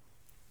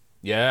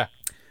 Yeah.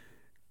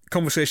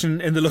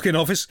 Conversation in the Look-In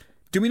office.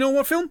 Do we know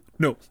what film?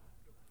 No.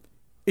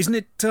 Isn't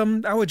it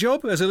our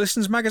job as a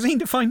Listens magazine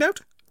to find out?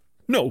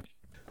 No.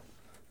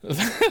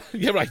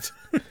 You're right.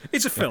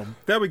 It's a film.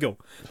 There we go.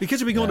 The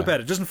kids will be going to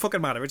bed. It doesn't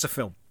fucking matter. It's a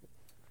film.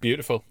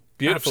 Beautiful.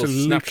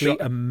 Absolutely snapshot.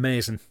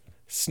 Amazing.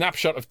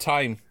 Snapshot of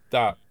time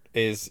that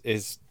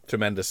is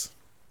tremendous.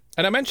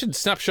 And I mentioned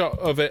snapshot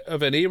of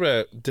an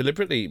era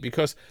deliberately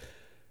because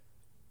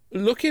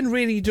Look-In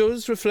really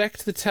does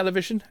reflect the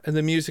television and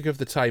the music of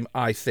the time,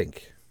 I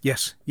think.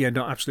 Yes. Yeah,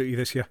 no, absolutely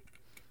this, yeah.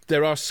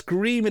 There are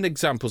screaming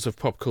examples of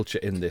pop culture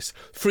in this.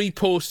 Free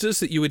posters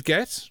that you would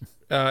get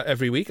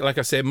every week. Like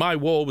I say, my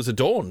wall was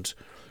adorned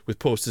with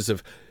posters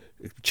of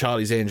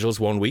Charlie's Angels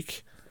one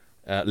week,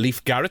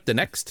 Leif Garrett the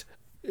next.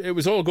 It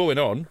was all going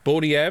on.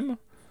 Boney M,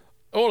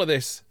 all of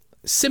this.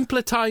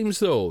 Simpler times,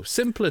 though.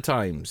 Simpler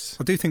times.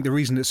 I do think the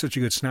reason it's such a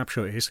good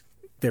snapshot is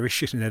there is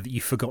shit in there that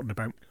you've forgotten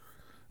about.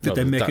 That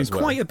they're making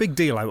quite a big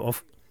deal out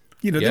of.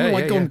 You know, they're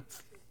like going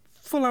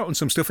full out on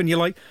some stuff, and you're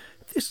like,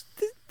 this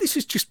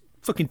is just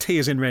fucking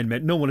tears in rain,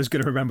 mate. No one is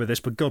going to remember this,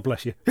 but God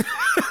bless you.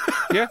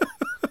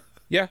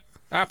 Yeah,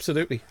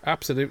 absolutely.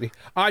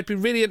 I'd be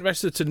really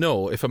interested to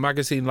know if a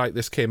magazine like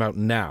this came out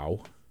now,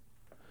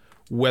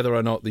 whether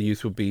or not the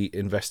youth would be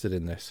invested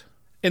in this.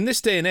 In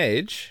this day and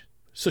age,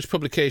 such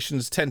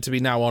publications tend to be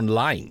now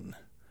online,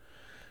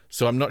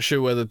 so I'm not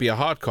sure whether there'd be a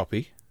hard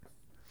copy,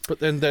 but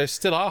then there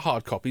still are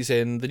hard copies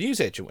in the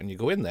newsagent when you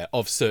go in there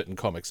of certain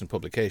comics and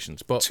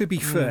publications. But to be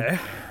fair,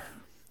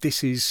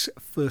 this is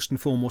first and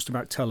foremost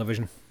about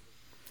television.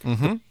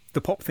 Mm-hmm.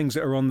 The pop things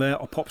that are on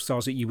there are pop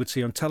stars that you would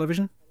see on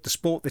television. The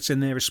sport that's in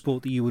there is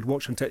sport that you would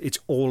watch on television. It's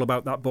all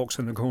about that box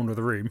in the corner of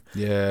the room.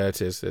 Yeah, it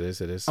is.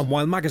 And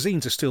while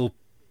magazines are still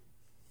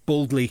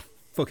boldly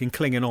fucking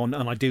clinging on,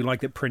 and I do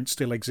like that print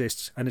still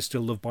exists and is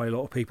still loved by a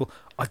lot of people,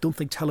 I don't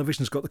think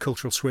television's got the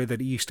cultural sway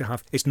that it used to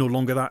have. It's no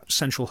longer that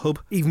central hub.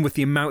 Even with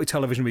the amount of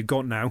television we've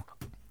got now,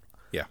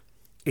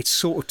 it's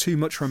sort of too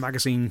much for a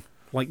magazine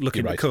like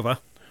looking at the cover.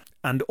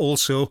 And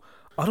also,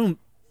 I don't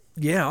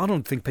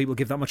think people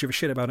give that much of a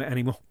shit about it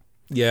anymore.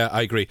 Yeah,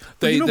 I agree.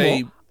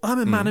 What? I'm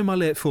a man in my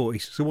late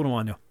 40s, so what do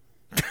I know?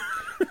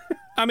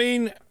 I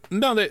mean,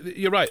 no,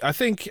 you're right. I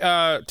think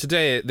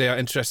today they are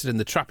interested in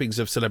the trappings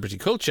of celebrity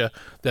culture.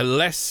 They're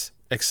less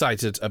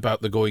excited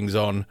about the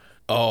goings-on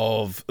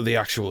of the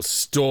actual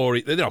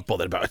story. They're not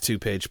bothered about a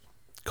 2-page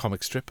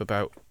comic strip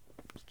about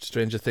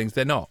Stranger Things.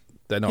 They're not.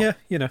 Yeah,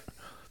 you know.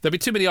 There'd be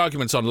too many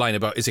arguments online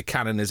about, is it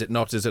canon, is it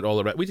not, is it all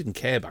the rest? We didn't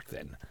care back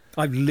then.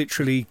 I've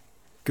literally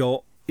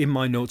got in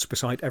my notes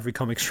beside every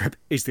comic strip,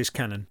 is this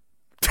canon?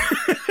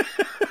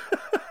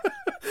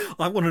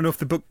 I want to know if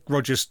the Buck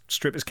Rogers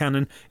strip is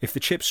canon, if the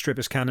Chips strip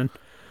is canon.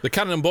 The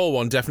Cannonball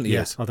one definitely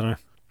is. I don't know.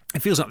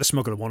 It feels like the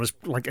Smuggler one is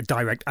like a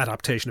direct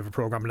adaptation of a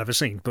programme I've never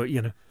seen, but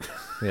you know.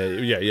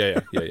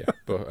 Yeah.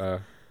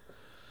 But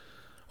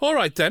all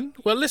right then.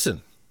 Well,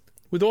 listen.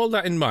 With all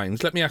that in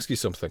mind, let me ask you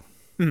something.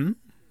 Mm-hmm.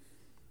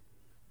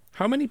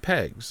 How many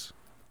pegs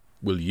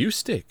will you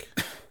stick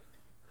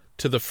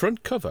to the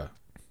front cover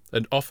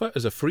and offer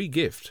as a free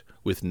gift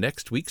with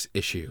next week's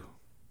issue?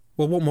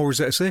 Well, what more is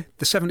there to say?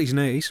 The 70s and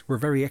 80s were a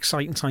very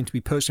exciting time to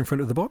be perched in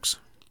front of the box.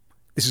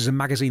 This is a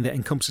magazine that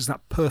encompasses that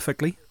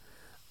perfectly.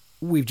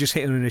 We've just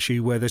hit on an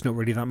issue where there's not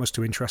really that much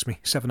to interest me.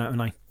 7 out of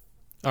 9.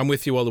 I'm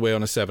with you all the way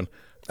on a 7.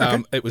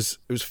 Okay. It was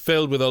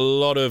filled with a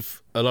lot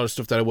of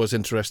stuff that I was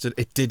interested.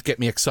 It did get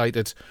me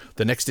excited.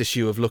 The next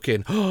issue of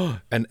Look-In,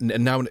 and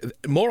now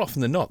more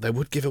often than not, they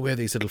would give away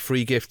these little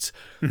free gifts.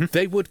 Mm-hmm.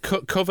 They would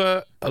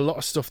cover a lot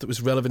of stuff that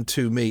was relevant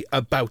to me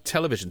about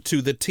television,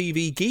 to the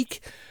TV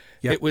geek.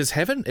 Yep. It was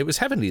heaven. It was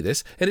heavenly,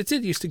 this. And it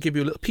did used to give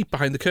you a little peek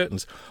behind the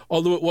curtains.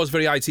 Although it was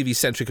very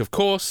ITV-centric, of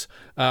course.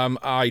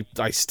 I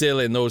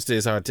still, in those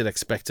days, I did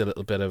expect a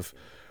little bit of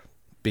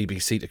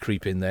BBC to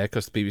creep in there,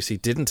 because the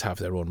BBC didn't have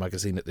their own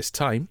magazine at this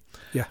time.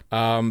 Yeah.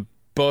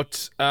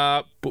 But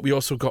we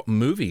also got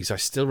movies. I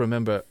still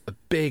remember a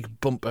big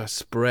bumper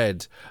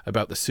spread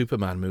about the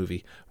Superman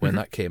movie when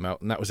that came out,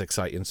 and that was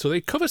exciting. So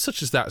they cover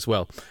such as that as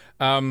well.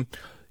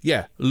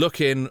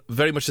 Look-In,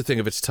 very much a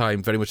thing of its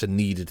time, very much a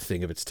needed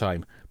thing of its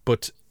time.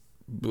 But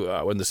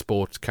when the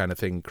sport kind of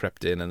thing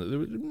crept in,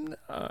 and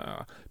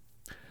a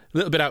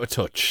little bit out of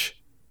touch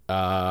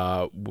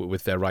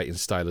with their writing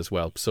style as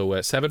well.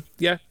 So 7,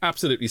 yeah,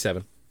 absolutely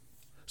 7.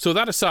 So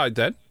that aside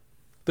then,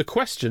 the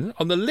question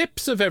on the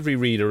lips of every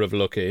reader of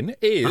Look-In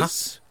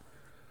is,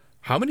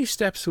 how many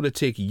steps will it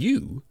take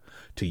you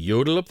to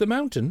yodel up the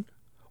mountain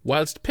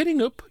whilst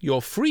pinning up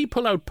your free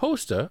pull-out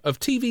poster of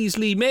TV's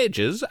Lee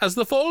Majors as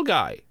the Fall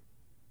Guy?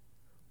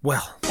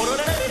 Well...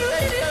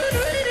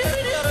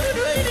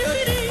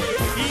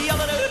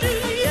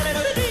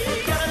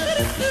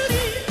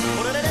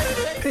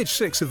 Page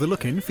 6 of the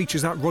Look-In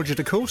features that Roger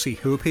DeCourcy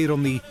who appeared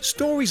on the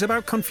Stories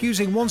About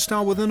Confusing One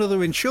Star with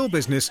Another in Show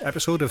Business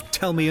episode of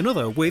Tell Me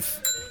Another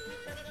with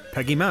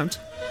Peggy Mount.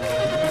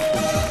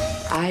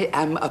 I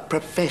am a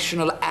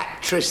professional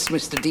actress,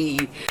 Mr.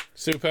 D.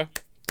 Super.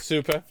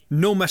 Super.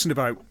 No messing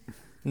about.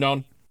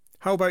 None.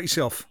 How about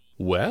yourself?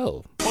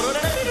 Well.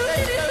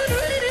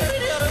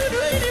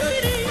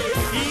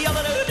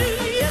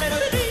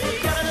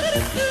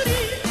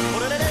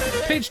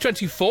 Page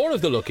 24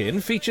 of the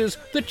Look-In features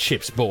the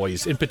Chips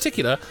Boys, in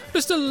particular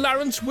Mr.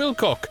 Lawrence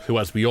Wilcock, who,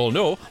 as we all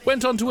know,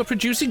 went on to a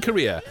producing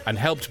career and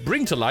helped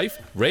bring to life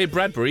Ray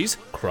Bradbury's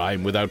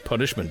Crime Without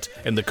Punishment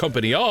in the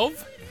company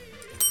of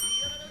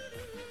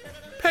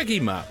Peggy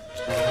Mount.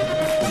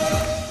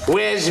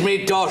 Where's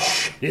me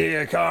dosh?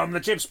 Here come the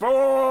Chips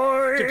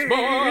Boys! Chips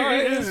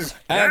Boys!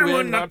 And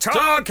we're not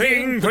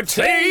talking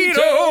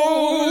potatoes!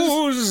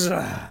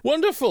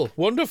 Wonderful,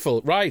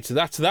 wonderful. Right,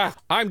 that's that.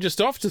 I'm just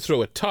off to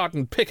throw a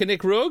tartan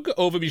picnic rug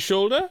over me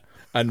shoulder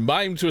and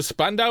mime to a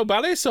Spandau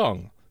Ballet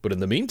song. But in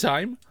the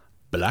meantime,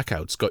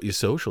 Blackout's got your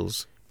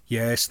socials.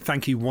 Yes,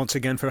 thank you once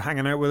again for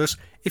hanging out with us.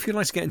 If you'd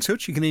like to get in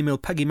touch, you can email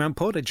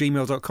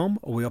peggymountpod@gmail.com,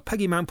 or we are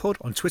Peggy Mount Pod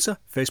on Twitter,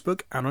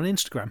 Facebook and on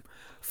Instagram.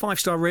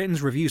 5-star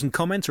ratings, reviews and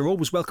comments are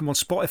always welcome on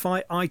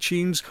Spotify,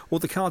 iTunes or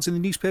the cards in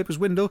the newspaper's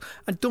window.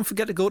 And don't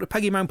forget to go to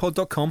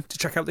peggymountpod.com to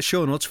check out the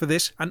show notes for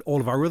this and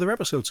all of our other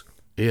episodes.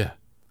 Yeah.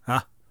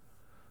 Huh?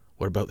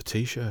 What about the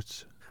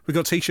T-shirts? We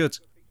got T-shirts.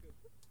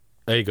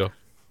 There you go.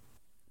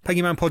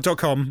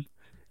 peggymountpod.com.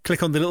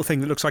 Click on the little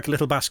thing that looks like a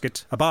little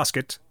basket.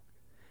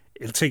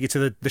 It'll take you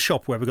to the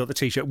shop where we got the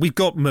T-shirt. We've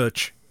got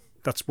merch.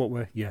 That's what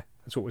we're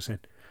saying.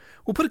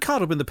 We'll put a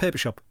card up in the paper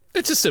shop.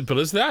 It's as simple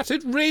as that.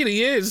 It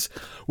really is.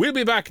 We'll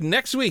be back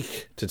next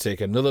week to take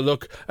another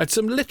look at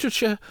some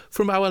literature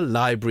from our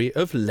Library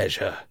of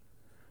Leisure.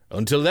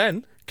 Until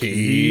then,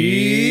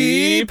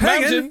 keep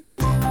pegging.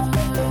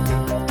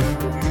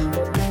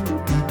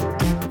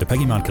 The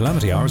Peggy Mount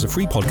Calamity Hour is a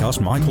free podcast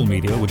from iCall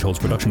Media, which holds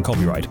production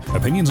copyright.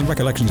 Opinions and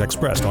recollections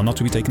expressed are not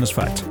to be taken as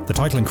fact. The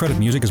title and credit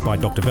music is by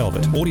Dr.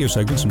 Velvet. Audio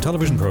segments from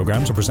television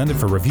programs are presented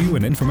for review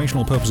and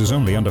informational purposes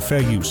only under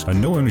fair use, and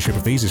no ownership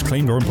of these is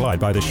claimed or implied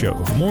by this show.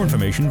 For more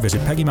information,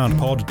 visit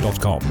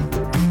peggymountpod.com.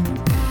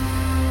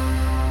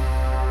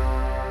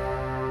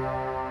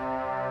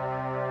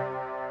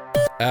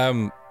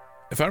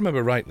 If I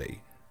remember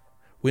rightly,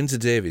 Windsor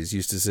Davies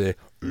used to say,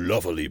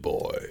 "Lovely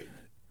boy."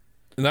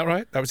 Isn't that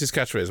right? That was his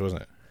catchphrase,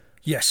 wasn't it?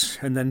 Yes,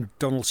 and then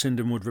Donald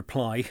Sinden would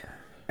reply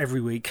every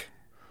week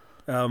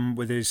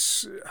with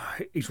his...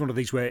 He's one of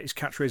these where his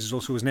catchphrase is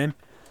also his name,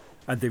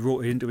 and they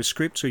wrote it into his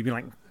script, so he'd be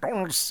like,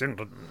 Donald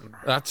Sinden.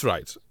 That's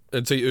right.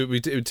 And so it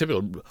would be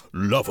typical,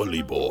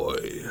 "Lovely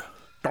boy."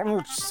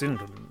 Donald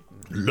Sinden.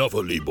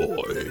 Lovely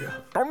boy.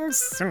 Donald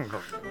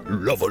Sinden.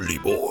 Lovely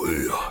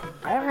boy.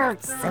 Donald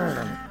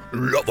Sinden.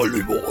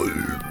 Lovely boy.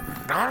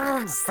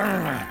 Donald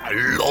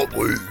Sinden.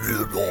 Lovely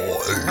boy.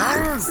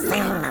 Donald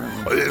Sinden.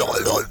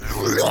 Lovely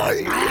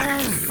boy.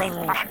 Donald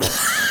Sinden.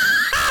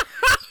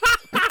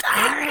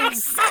 Donald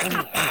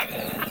Sinden.